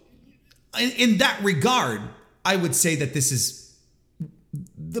 So in that regard, I would say that this is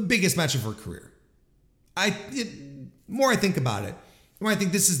the biggest match of her career. More I think about it, the more I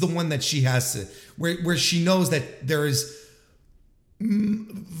think this is the one that she has to, where she knows that there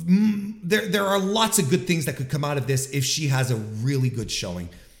are lots of good things that could come out of this if she has a really good showing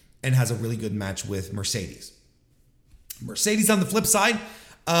and has a really good match with Mercedes. Mercedes on the flip side,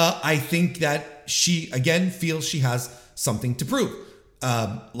 I think that she, again, feels she has something to prove.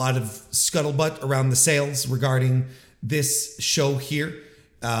 A lot of scuttlebutt around the sales regarding this show here,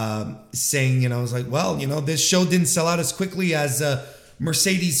 saying, it's like, well, this show didn't sell out as quickly as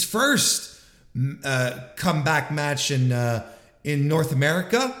Mercedes' first comeback match in North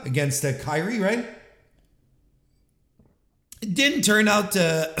America against Kyrie, right? It didn't turn out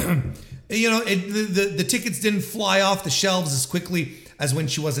to, the tickets didn't fly off the shelves as quickly as when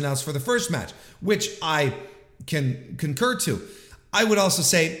she was announced for the first match, which I can concur to. I would also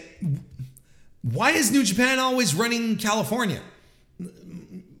say, why is New Japan always running California?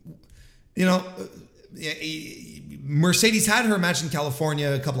 Mercedes had her match in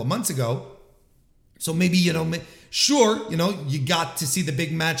California a couple of months ago. So maybe, sure, you got to see the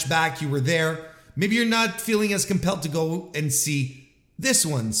big match back. You were there. Maybe you're not feeling as compelled to go and see this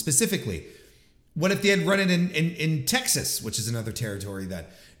one specifically. What if they had run it in Texas, which is another territory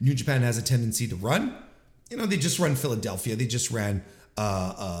that New Japan has a tendency to run? They just run Philadelphia. They just ran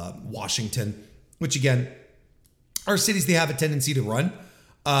Washington, which again, are cities they have a tendency to run.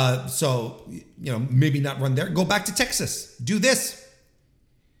 So, maybe not run there. Go back to Texas. Do this.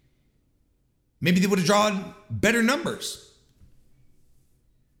 Maybe they would have drawn better numbers.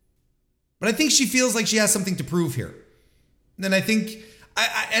 But I think she feels like she has something to prove here. And I think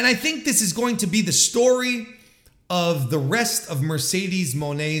this is going to be the story of the rest of Mercedes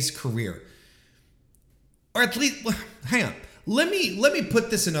Moné's career. Or at least, hang on. Let me put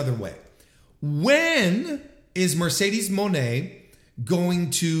this another way. When is Mercedes Moné going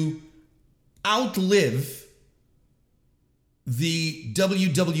to outlive the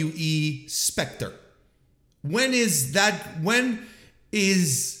WWE specter? When are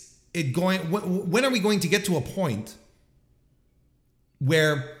we going to get to a point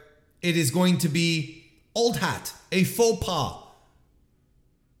where it is going to be old hat, a faux pas,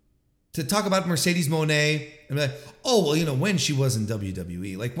 to talk about Mercedes Moné and be like, oh, well, when she was in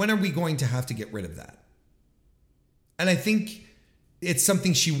WWE, like, when are we going to have to get rid of that? And I think it's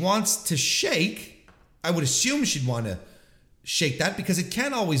something she wants to shake. I would assume she'd want to shake that because it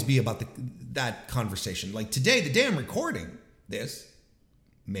can't always be about that conversation. Like today, the day I'm recording this,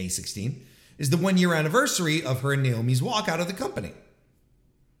 May 16th, is the 1-year anniversary of her and Naomi's walk out of the company.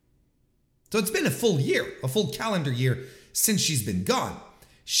 So it's been a full year, a full calendar year since she's been gone.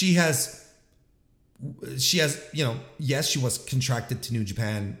 She has, yes, she was contracted to New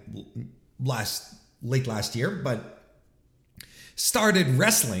Japan late last year, but started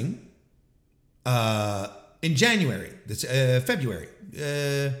wrestling in January, February,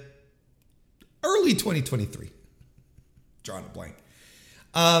 early 2023. Drawing a blank.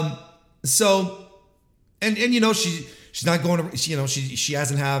 She's not going to, she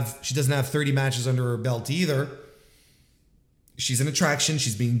doesn't have 30 matches under her belt either. She's an attraction.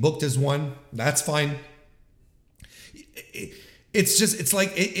 She's being booked as one. That's fine. It's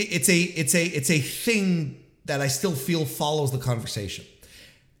a thing that I still feel follows the conversation.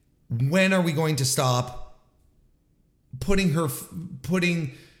 When are we going to stop putting her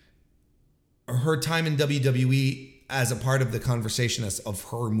time in WWE as a part of the conversation of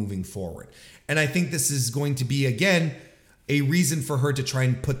her moving forward? And I think this is going to be, again, a reason for her to try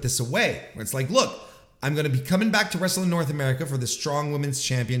and put this away. Where it's like, look, I'm going to be coming back to Wrestle in North America for the Strong Women's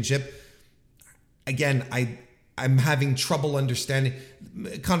Championship. Again, I'm having trouble understanding,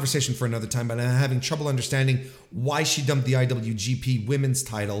 conversation for another time, but I'm having trouble understanding why she dumped the IWGP Women's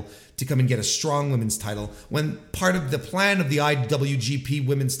title to come and get a Strong Women's title when part of the plan of the IWGP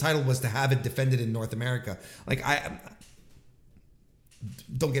Women's title was to have it defended in North America. Like,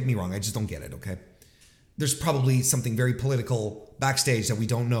 don't get me wrong, I just don't get it, okay? there's probably something very political backstage that we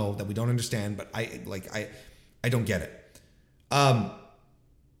don't know, that we don't understand, but I don't get it.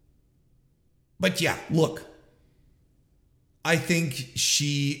 But yeah, look, I think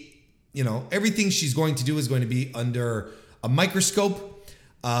she, everything she's going to do is going to be under a microscope.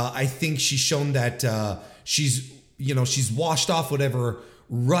 I think she's shown that she's washed off whatever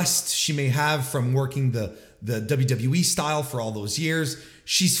rust she may have from working the WWE style for all those years.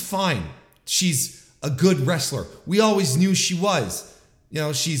 She's fine. She's a good wrestler. We always knew she was.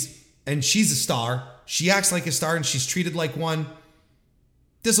 She's a star. She acts like a star and she's treated like one.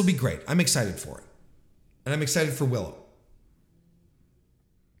 This will be great. I'm excited for it. And I'm excited for Willow.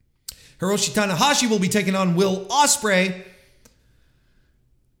 Hiroshi Tanahashi will be taking on Will Ospreay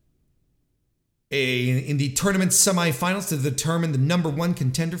in the tournament semifinals to determine the number one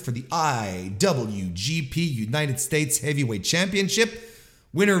contender for the IWGP United States Heavyweight Championship,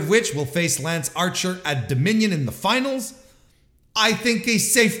 winner of which will face Lance Archer at Dominion in the finals. I think a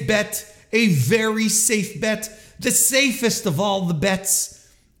safe bet, a very safe bet, the safest of all the bets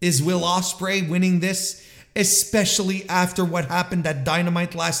is Will Ospreay winning this, especially after what happened at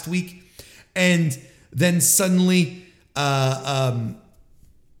Dynamite last week. And then suddenly Don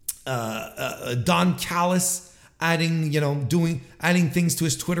Callis adding things to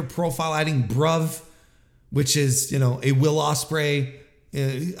his Twitter profile, adding bruv, which is, a Will Ospreay,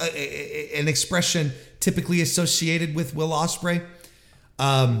 an expression typically associated with Will Ospreay.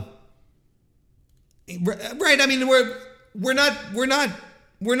 Right. I mean, we're not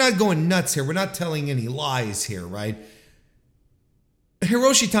going nuts here. We're not telling any lies here, right?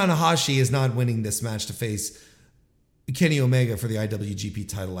 Hiroshi Tanahashi is not winning this match to face Kenny Omega for the IWGP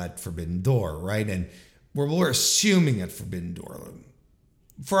title at Forbidden Door, right? And we're assuming at Forbidden Door.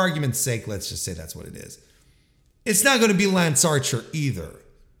 For argument's sake, let's just say that's what it is. It's not going to be Lance Archer either.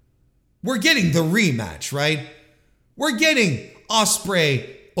 We're getting the rematch, right? We're getting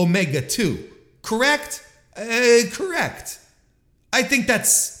Ospreay Omega 2. Correct? Correct. I think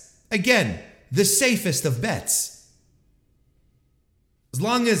that's, again, the safest of bets. As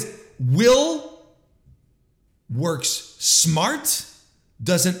long as Will works smart,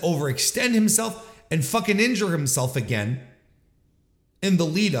 doesn't overextend himself, and fucking injure himself again in the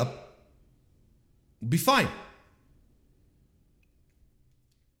lead up, we'll be fine.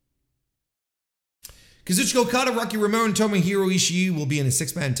 Kazuchika Okada, Rocky Romero, and Tomohiro Ishii will be in a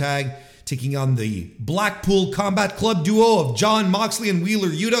six-man tag, taking on the Blackpool Combat Club duo of Jon Moxley and Wheeler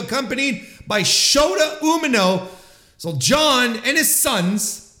Yuta, accompanied by Shota Umino. So John and his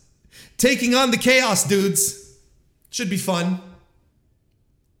sons taking on the Chaos Dudes. Should be fun.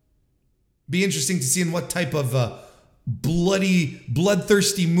 Be interesting to see in what type of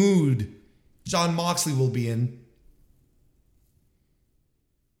bloodthirsty mood Jon Moxley will be in.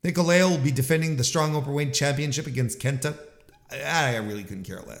 Hikuleo will be defending the Strong Openweight Championship against Kenta. I really couldn't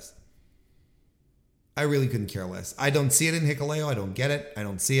care less. I don't see it in Hikuleo. I don't get it. I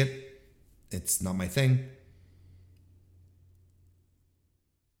don't see it. It's not my thing.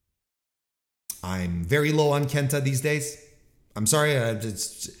 I'm very low on Kenta these days. I'm sorry.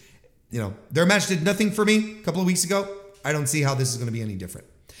 Their match did nothing for me a couple of weeks ago. I don't see how this is going to be any different.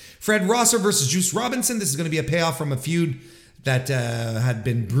 Fred Rosser versus Juice Robinson. This is going to be a payoff from a feud that had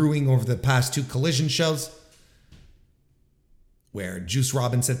been brewing over the past two Collision shows, where Juice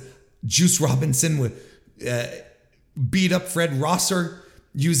Robinson would beat up Fred Rosser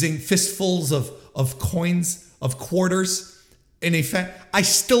using fistfuls of coins, of quarters. In effect, I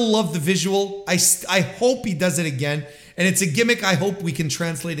still love the visual. I hope he does it again. And it's a gimmick I hope we can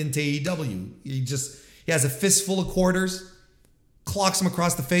translate into AEW. He has a fistful of quarters, clocks him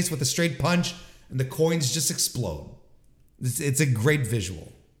across the face with a straight punch, and the coins just explode. It's a great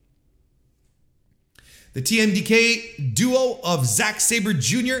visual. The TMDK duo of Zack Sabre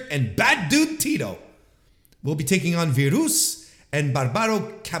Jr. and Bad Dude Tito will be taking on Virus and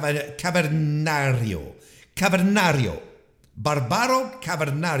Barbaro Cavernario. Barbaro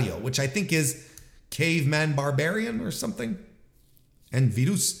Cavernario, which I think is Caveman Barbarian or something. And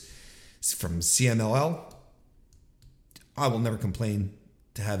Virus is from CMLL. I will never complain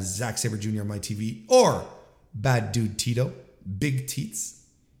to have Zack Sabre Jr. on my TV or Bad Dude Tito, Big Teats.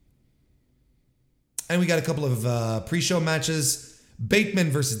 And we got a couple of pre-show matches. Bateman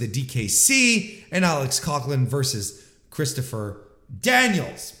versus the DKC and Alex Coughlin versus Christopher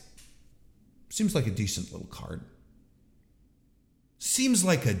Daniels. Seems like a decent little card.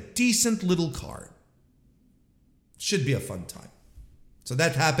 Should be a fun time. So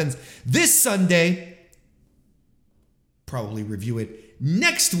that happens this Sunday. Probably review it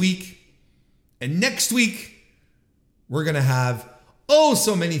next week. And next week, we're going to have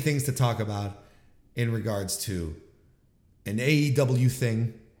so many things to talk about. in regards to an AEW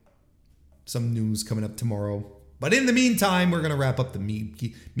thing. Some news coming up tomorrow. But in the meantime, we're going to wrap up the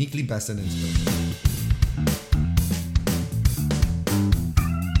Meekly Best and Inspiration.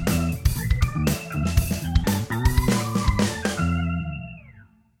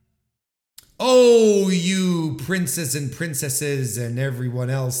 Oh, you princes and princesses and everyone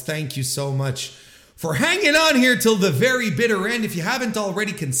else, thank you so much for hanging on here till the very bitter end. If you haven't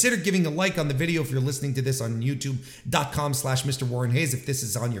already, consider giving a like on the video if you're listening to this on youtube.com/Mr. Warren Hayes. If this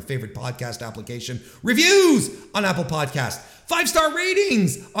is on your favorite podcast application, reviews on Apple Podcast, 5-star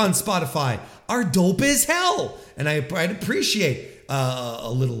ratings on Spotify are dope as hell. And I'd appreciate a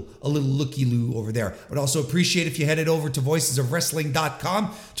little looky-loo over there. I would also appreciate if you headed over to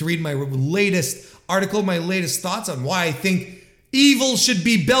voicesofwrestling.com to read my latest article, my latest thoughts on why I think evil should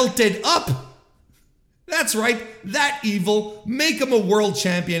be belted up. That's right, that evil. Make him a world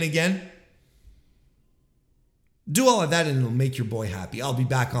champion again. Do all of that and it'll make your boy happy. I'll be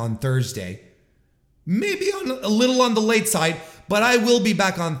back on Thursday. Maybe a little on the late side, but I will be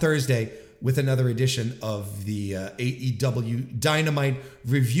back on Thursday with another edition of the AEW Dynamite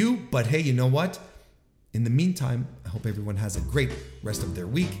review. But hey, you know what? In the meantime, I hope everyone has a great rest of their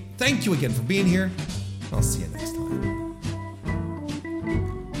week. Thank you again for being here. I'll see you next time.